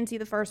 even if you didn't see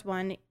the first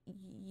one,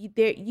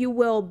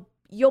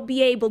 you'll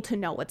be able to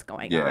know what's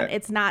going on.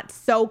 It's not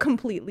so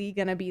completely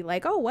gonna be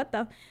like, oh,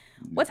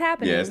 what's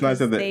happening? Yeah, it's nice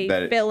that they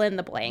fill in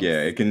the blanks.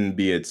 Yeah, it can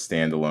be its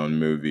standalone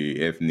movie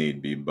if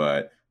need be,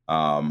 but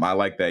I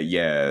like that.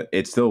 Yeah,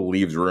 it still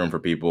leaves room for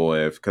people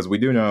because we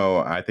do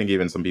know. I think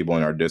even some people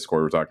in our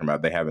Discord were talking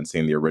about they haven't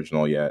seen the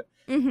original yet,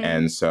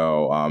 and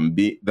so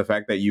the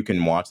fact that you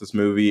can watch this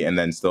movie and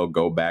then still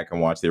go back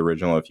and watch the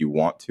original if you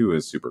want to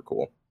is super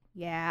cool.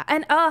 Yeah,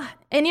 and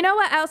you know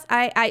what else?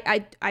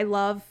 I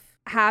love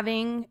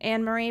having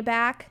Anne Marie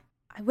back.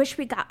 I wish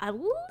we got a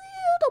little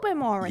bit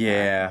more.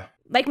 Yeah.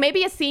 Like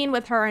maybe a scene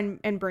with her and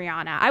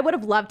Brianna. I would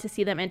have loved to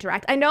see them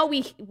interact. I know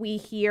we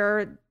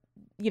hear,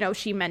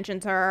 she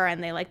mentions her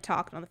and they like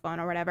talk on the phone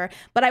or whatever,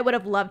 but I would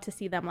have loved to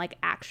see them like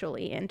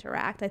actually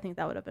interact. I think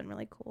that would have been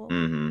really cool.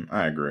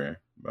 I agree.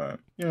 But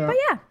yeah.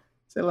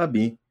 C'est la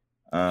vie.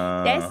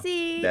 That's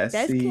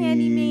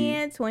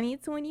Candyman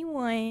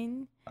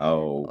 2021.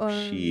 Oh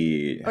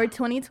shit. Or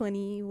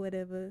 2020,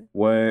 whatever.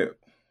 What?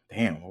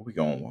 Damn, what we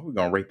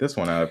gonna rate this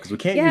one out of? Because we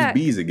can't use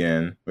bees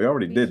again. We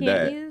already did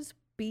that. We can't use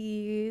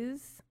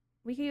bees.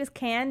 We can use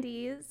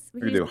candies.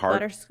 We can do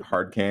hard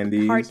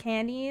candies. Hard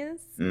candies.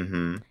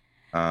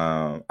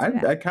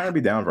 I'd kind of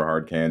be down for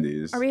hard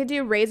candies. Or we could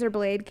do razor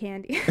blade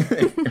candy.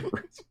 I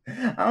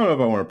don't know if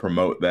I want to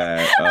promote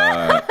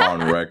that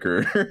on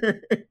record.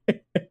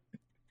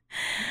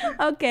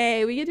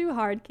 Okay, we could do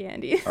hard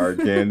candies. Hard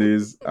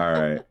candies. All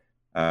right.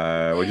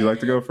 Would you like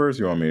to go first?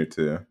 Or you want me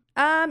to?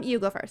 You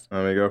go first.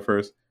 Want me to go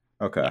first?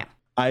 Okay. Yeah.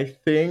 I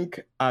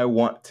think I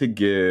want to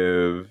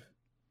give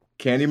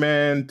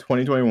Candyman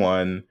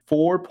 2021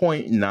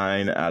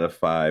 4.9 out of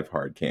 5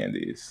 hard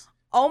candies.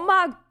 Oh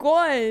my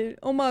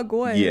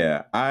god.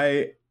 Yeah.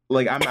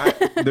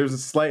 There's a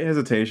slight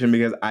hesitation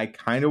because I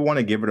kind of want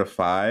to give it a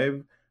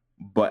 5,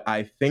 but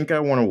I think I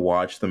want to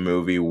watch the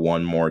movie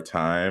one more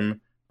time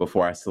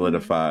before I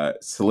solidify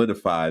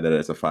that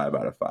it's a 5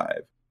 out of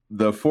 5.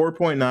 The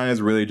 4.9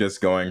 is really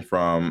just going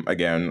from,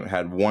 again,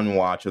 had one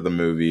watch of the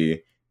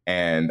movie,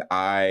 and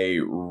I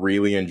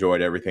really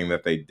enjoyed everything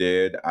that they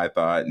did. I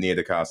thought Nia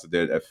DaCosta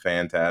did a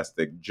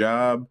fantastic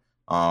job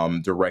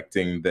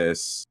directing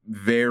this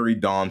very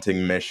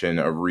daunting mission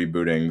of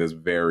rebooting this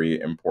very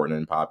important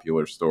and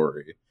popular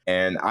story.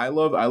 And I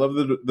love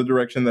the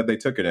direction that they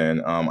took it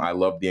in. I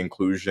love the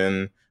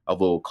inclusion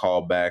of little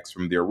callbacks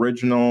from the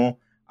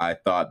original. I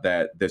thought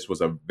that this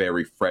was a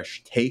very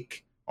fresh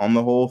take on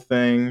the whole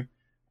thing.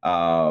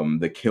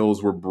 The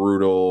kills were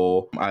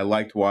brutal. I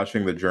liked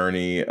watching the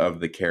journey of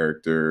the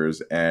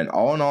characters, and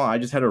all in all, I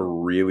just had a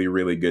really,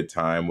 really good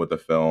time with the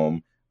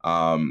film.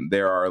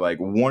 There are like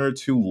one or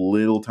two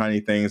little tiny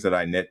things that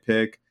I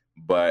nitpick,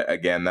 but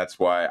again, that's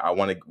why I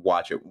want to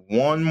watch it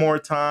one more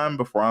time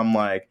before I'm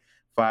like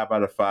 5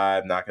 out of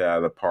 5, knock it out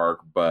of the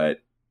park.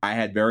 But I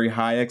had very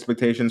high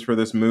expectations for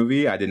this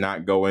movie. I did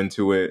not go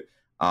into it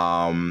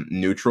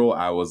neutral.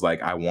 I was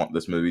like, I want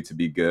this movie to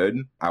be good.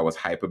 I was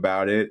hype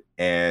about it,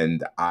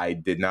 and I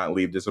did not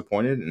leave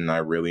disappointed, and I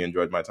really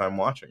enjoyed my time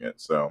watching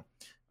it. So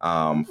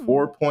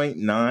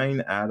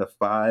 4.9 out of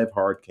 5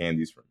 hard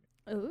candies for me.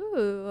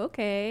 Ooh,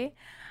 okay.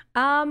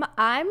 I'm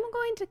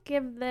gonna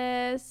give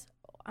this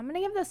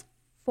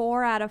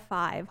 4 out of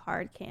 5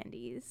 hard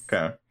candies.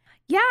 Okay.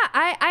 Yeah,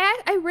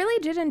 I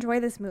really did enjoy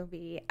this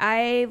movie.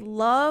 I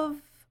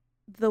love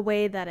the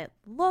way that it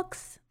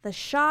looks. The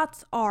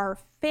shots are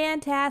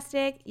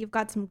fantastic. You've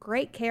got some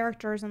great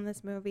characters in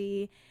this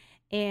movie,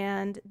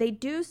 and they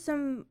do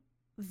some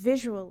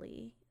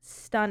visually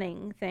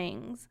stunning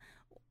things,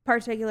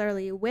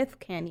 particularly with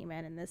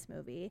Candyman in this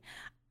movie.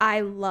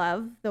 I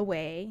love the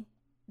way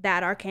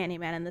that our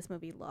Candyman in this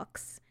movie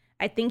looks.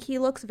 I think he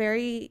looks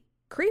very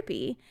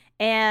creepy,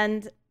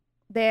 and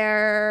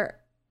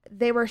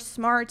they were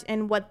smart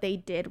in what they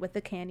did with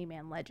the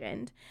Candyman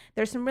legend.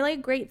 There's some really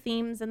great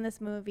themes in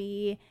this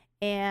movie,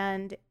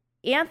 and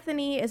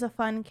Anthony is a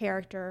fun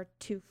character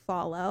to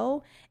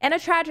follow and a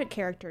tragic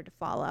character to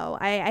follow.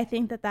 I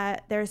think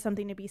that there's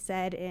something to be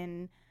said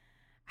in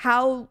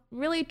how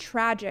really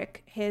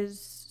tragic his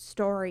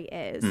story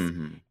is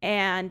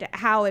and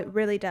how it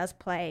really does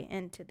play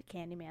into the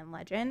Candyman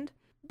legend.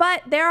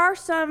 But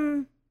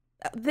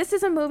this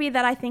is a movie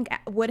that I think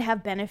would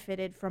have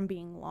benefited from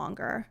being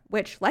longer,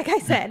 which, like I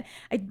said,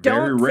 I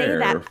don't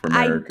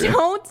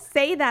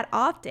say that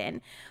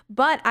often,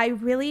 but I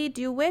really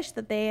do wish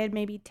that they had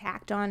maybe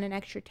tacked on an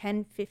extra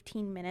 10,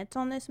 15 minutes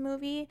on this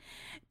movie,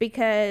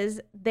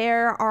 because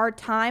there are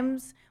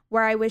times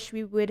where I wish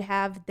we would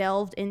have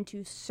delved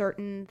into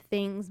certain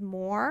things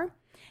more.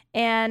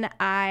 And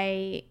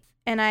I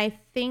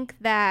think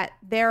that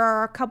there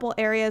are a couple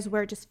areas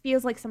where it just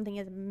feels like something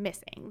is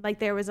missing. Like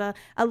there was a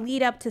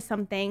lead up to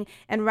something,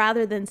 and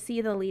rather than see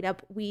the lead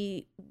up,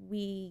 we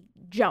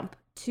jump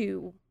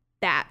to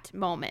that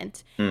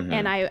moment.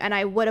 And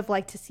I would have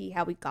liked to see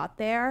how we got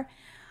there.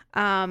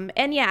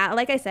 And yeah,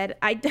 like I said,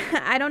 I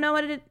don't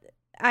know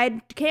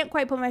I can't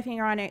quite put my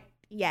finger on it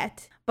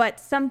yet, but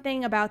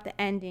something about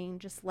the ending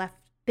just left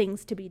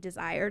things to be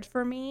desired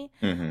for me.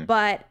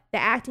 But the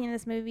acting in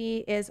this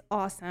movie is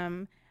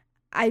awesome.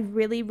 I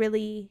really,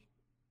 really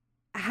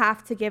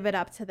have to give it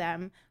up to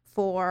them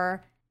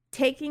for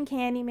taking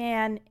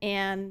Candyman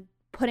and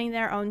putting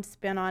their own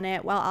spin on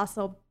it, while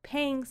also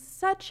paying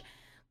such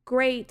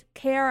great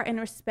care and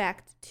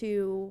respect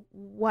to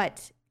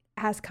what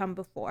has come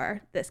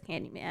before this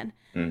Candyman.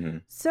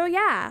 So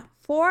yeah,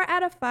 4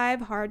 out of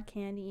 5 hard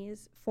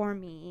candies for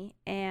me.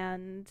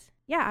 And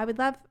yeah,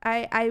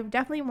 I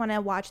definitely want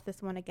to watch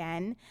this one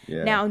again,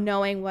 now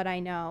knowing what I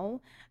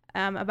know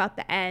about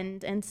the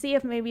end, and see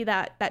if maybe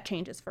that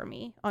changes for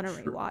me on a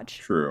rewatch.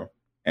 True.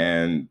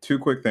 And 2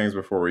 quick things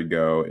before we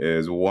go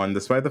is, one,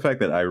 despite the fact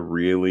that I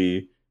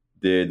really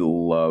did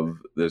love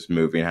this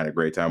movie and had a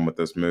great time with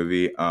this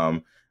movie,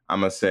 I'm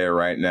gonna say it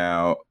right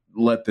now,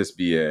 let this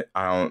be it.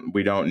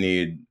 We don't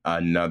need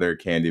another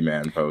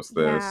Candyman post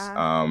this.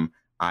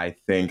 I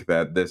think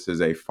that this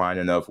is a fine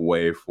enough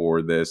way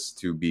for this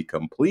to be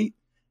complete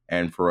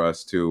and for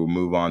us to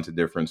move on to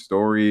different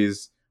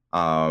stories.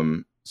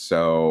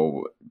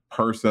 So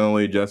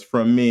personally, just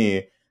from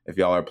me, if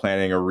y'all are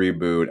planning a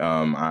reboot,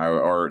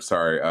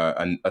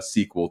 a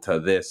sequel to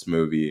this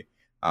movie,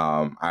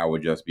 I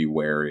would just be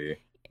wary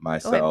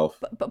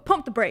myself. But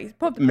pump the brakes.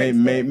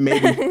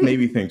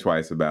 Maybe think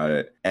twice about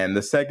it. And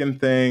the second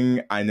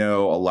thing, I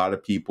know a lot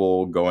of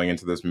people going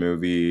into this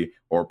movie,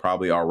 or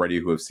probably already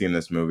who have seen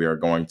this movie, are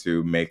going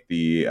to make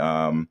the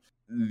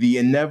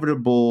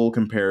inevitable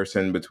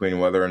comparison between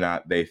whether or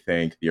not they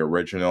think the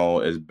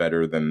original is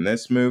better than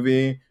this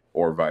movie,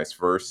 or vice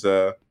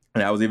versa.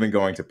 And I was even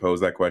going to pose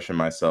that question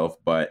myself,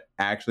 but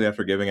actually,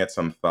 after giving it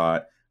some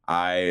thought,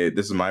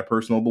 this is my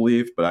personal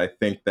belief, but I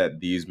think that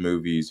these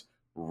movies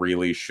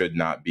really should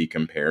not be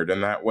compared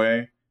in that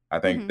way. I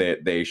think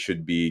that they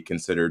should be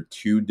considered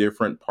 2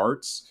 different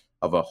parts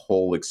of a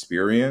whole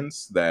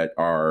experience that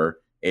are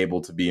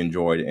able to be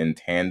enjoyed in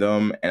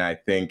tandem. And I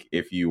think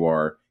if you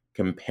are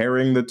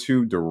comparing the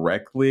 2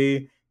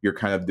 directly, you're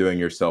kind of doing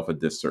yourself a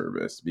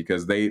disservice,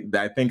 because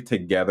I think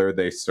together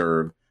they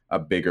serve a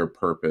bigger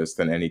purpose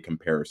than any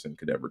comparison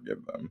could ever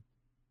give them.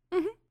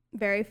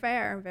 Very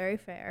fair, very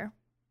fair.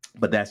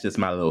 But that's just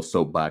my little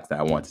soapbox that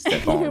I want to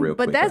step on real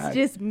quick. But that's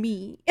just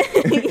me.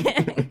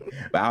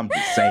 But I'm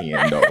just saying,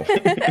 though.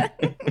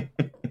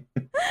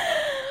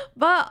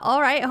 But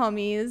all right,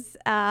 homies.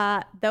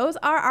 Those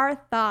are our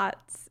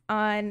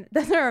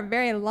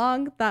very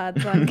long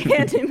thoughts on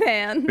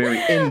Candyman. Very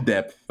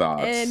in-depth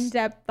thoughts.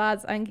 In-depth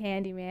thoughts on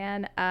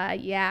Candyman.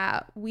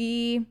 Yeah,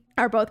 we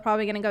are both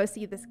probably going to go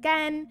see this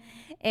again.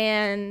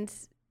 And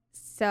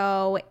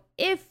so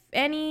if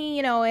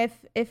any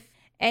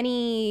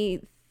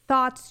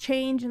thoughts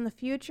change in the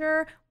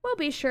future, we'll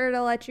be sure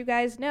to let you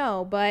guys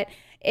know. But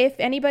if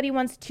anybody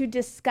wants to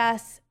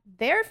discuss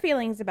their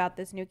feelings about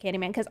this new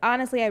Candyman, because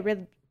honestly, I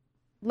really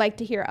like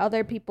to hear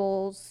other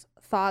people's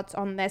thoughts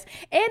on this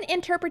and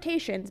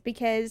interpretations,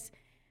 because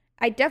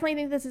I definitely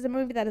think this is a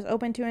movie that is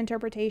open to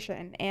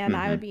interpretation, and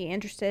I would Mm-hmm. be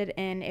interested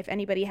in if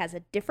anybody has a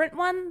different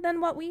one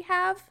than what we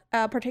have,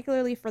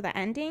 particularly for the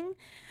ending.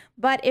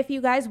 But if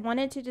you guys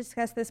wanted to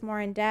discuss this more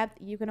in depth,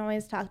 you can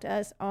always talk to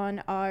us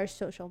on our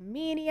social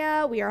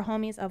media. We are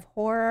Homies of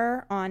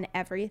Horror on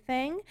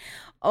everything.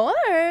 Or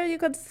you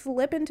could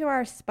slip into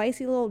our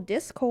spicy little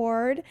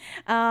Discord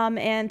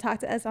and talk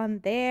to us on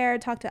there,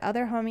 talk to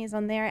other homies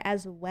on there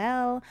as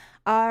well.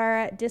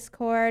 Our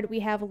Discord,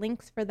 we have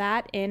links for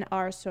that in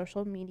our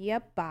social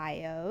media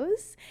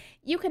bios.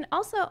 You can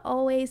also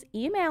always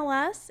email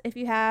us if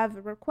you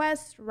have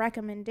requests,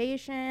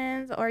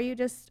 recommendations, or you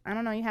just, I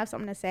don't know, you have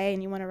something to say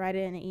and you want to write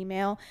it in an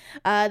email.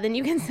 Then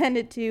you can send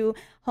it to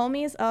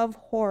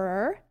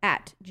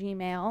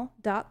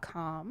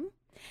homiesofhorror@gmail.com.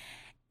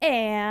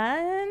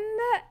 And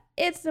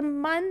it's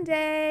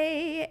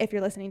Monday. If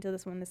you're listening to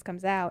this when this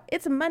comes out,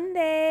 it's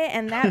Monday,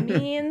 and that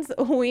means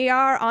we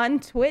are on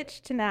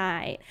Twitch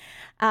tonight.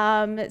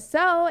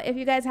 So if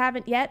you guys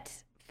haven't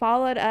yet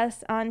followed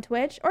us on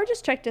Twitch or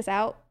just checked us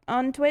out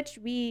on Twitch,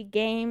 we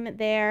game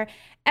there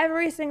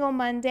every single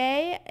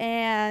Monday,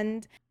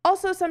 and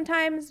also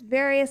sometimes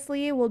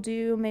variously we'll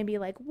do maybe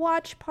like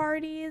watch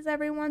parties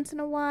every once in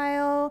a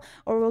while,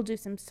 or we'll do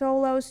some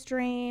solo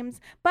streams.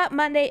 But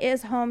Monday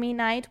is homie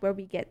night, where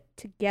we get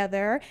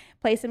together,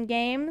 play some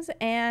games,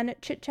 and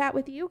chit chat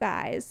with you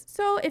guys.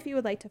 So if you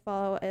would like to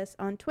follow us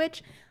on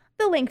Twitch,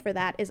 the link for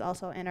that is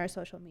also in our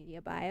social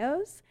media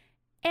bios.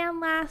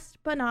 And last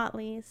but not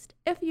least,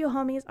 if you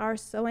homies are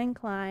so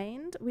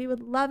inclined, we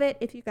would love it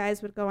if you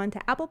guys would go onto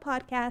Apple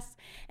Podcasts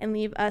and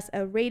leave us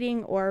a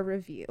rating or a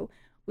review.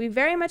 We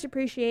very much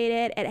appreciate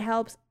it. It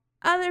helps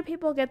other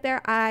people get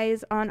their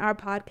eyes on our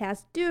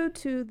podcast due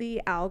to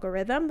the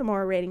algorithm. The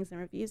more ratings and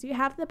reviews you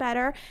have, the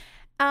better.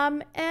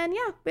 And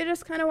yeah, we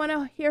just kind of want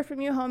to hear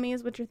from you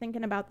homies what you're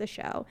thinking about the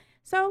show.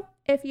 So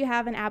if you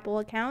have an Apple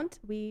account,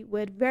 we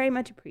would very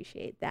much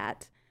appreciate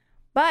that.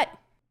 But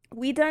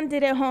we done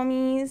did it,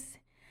 homies.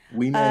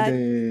 We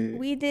made it.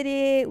 We did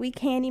it. We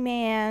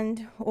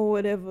Candyman or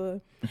whatever.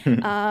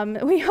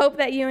 We hope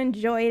that you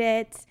enjoyed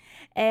it,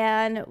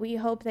 and we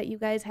hope that you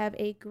guys have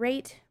a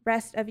great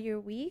rest of your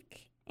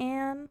week,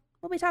 and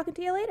we'll be talking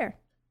to you later.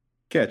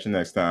 Catch you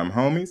next time,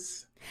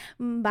 homies.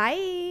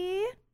 Bye.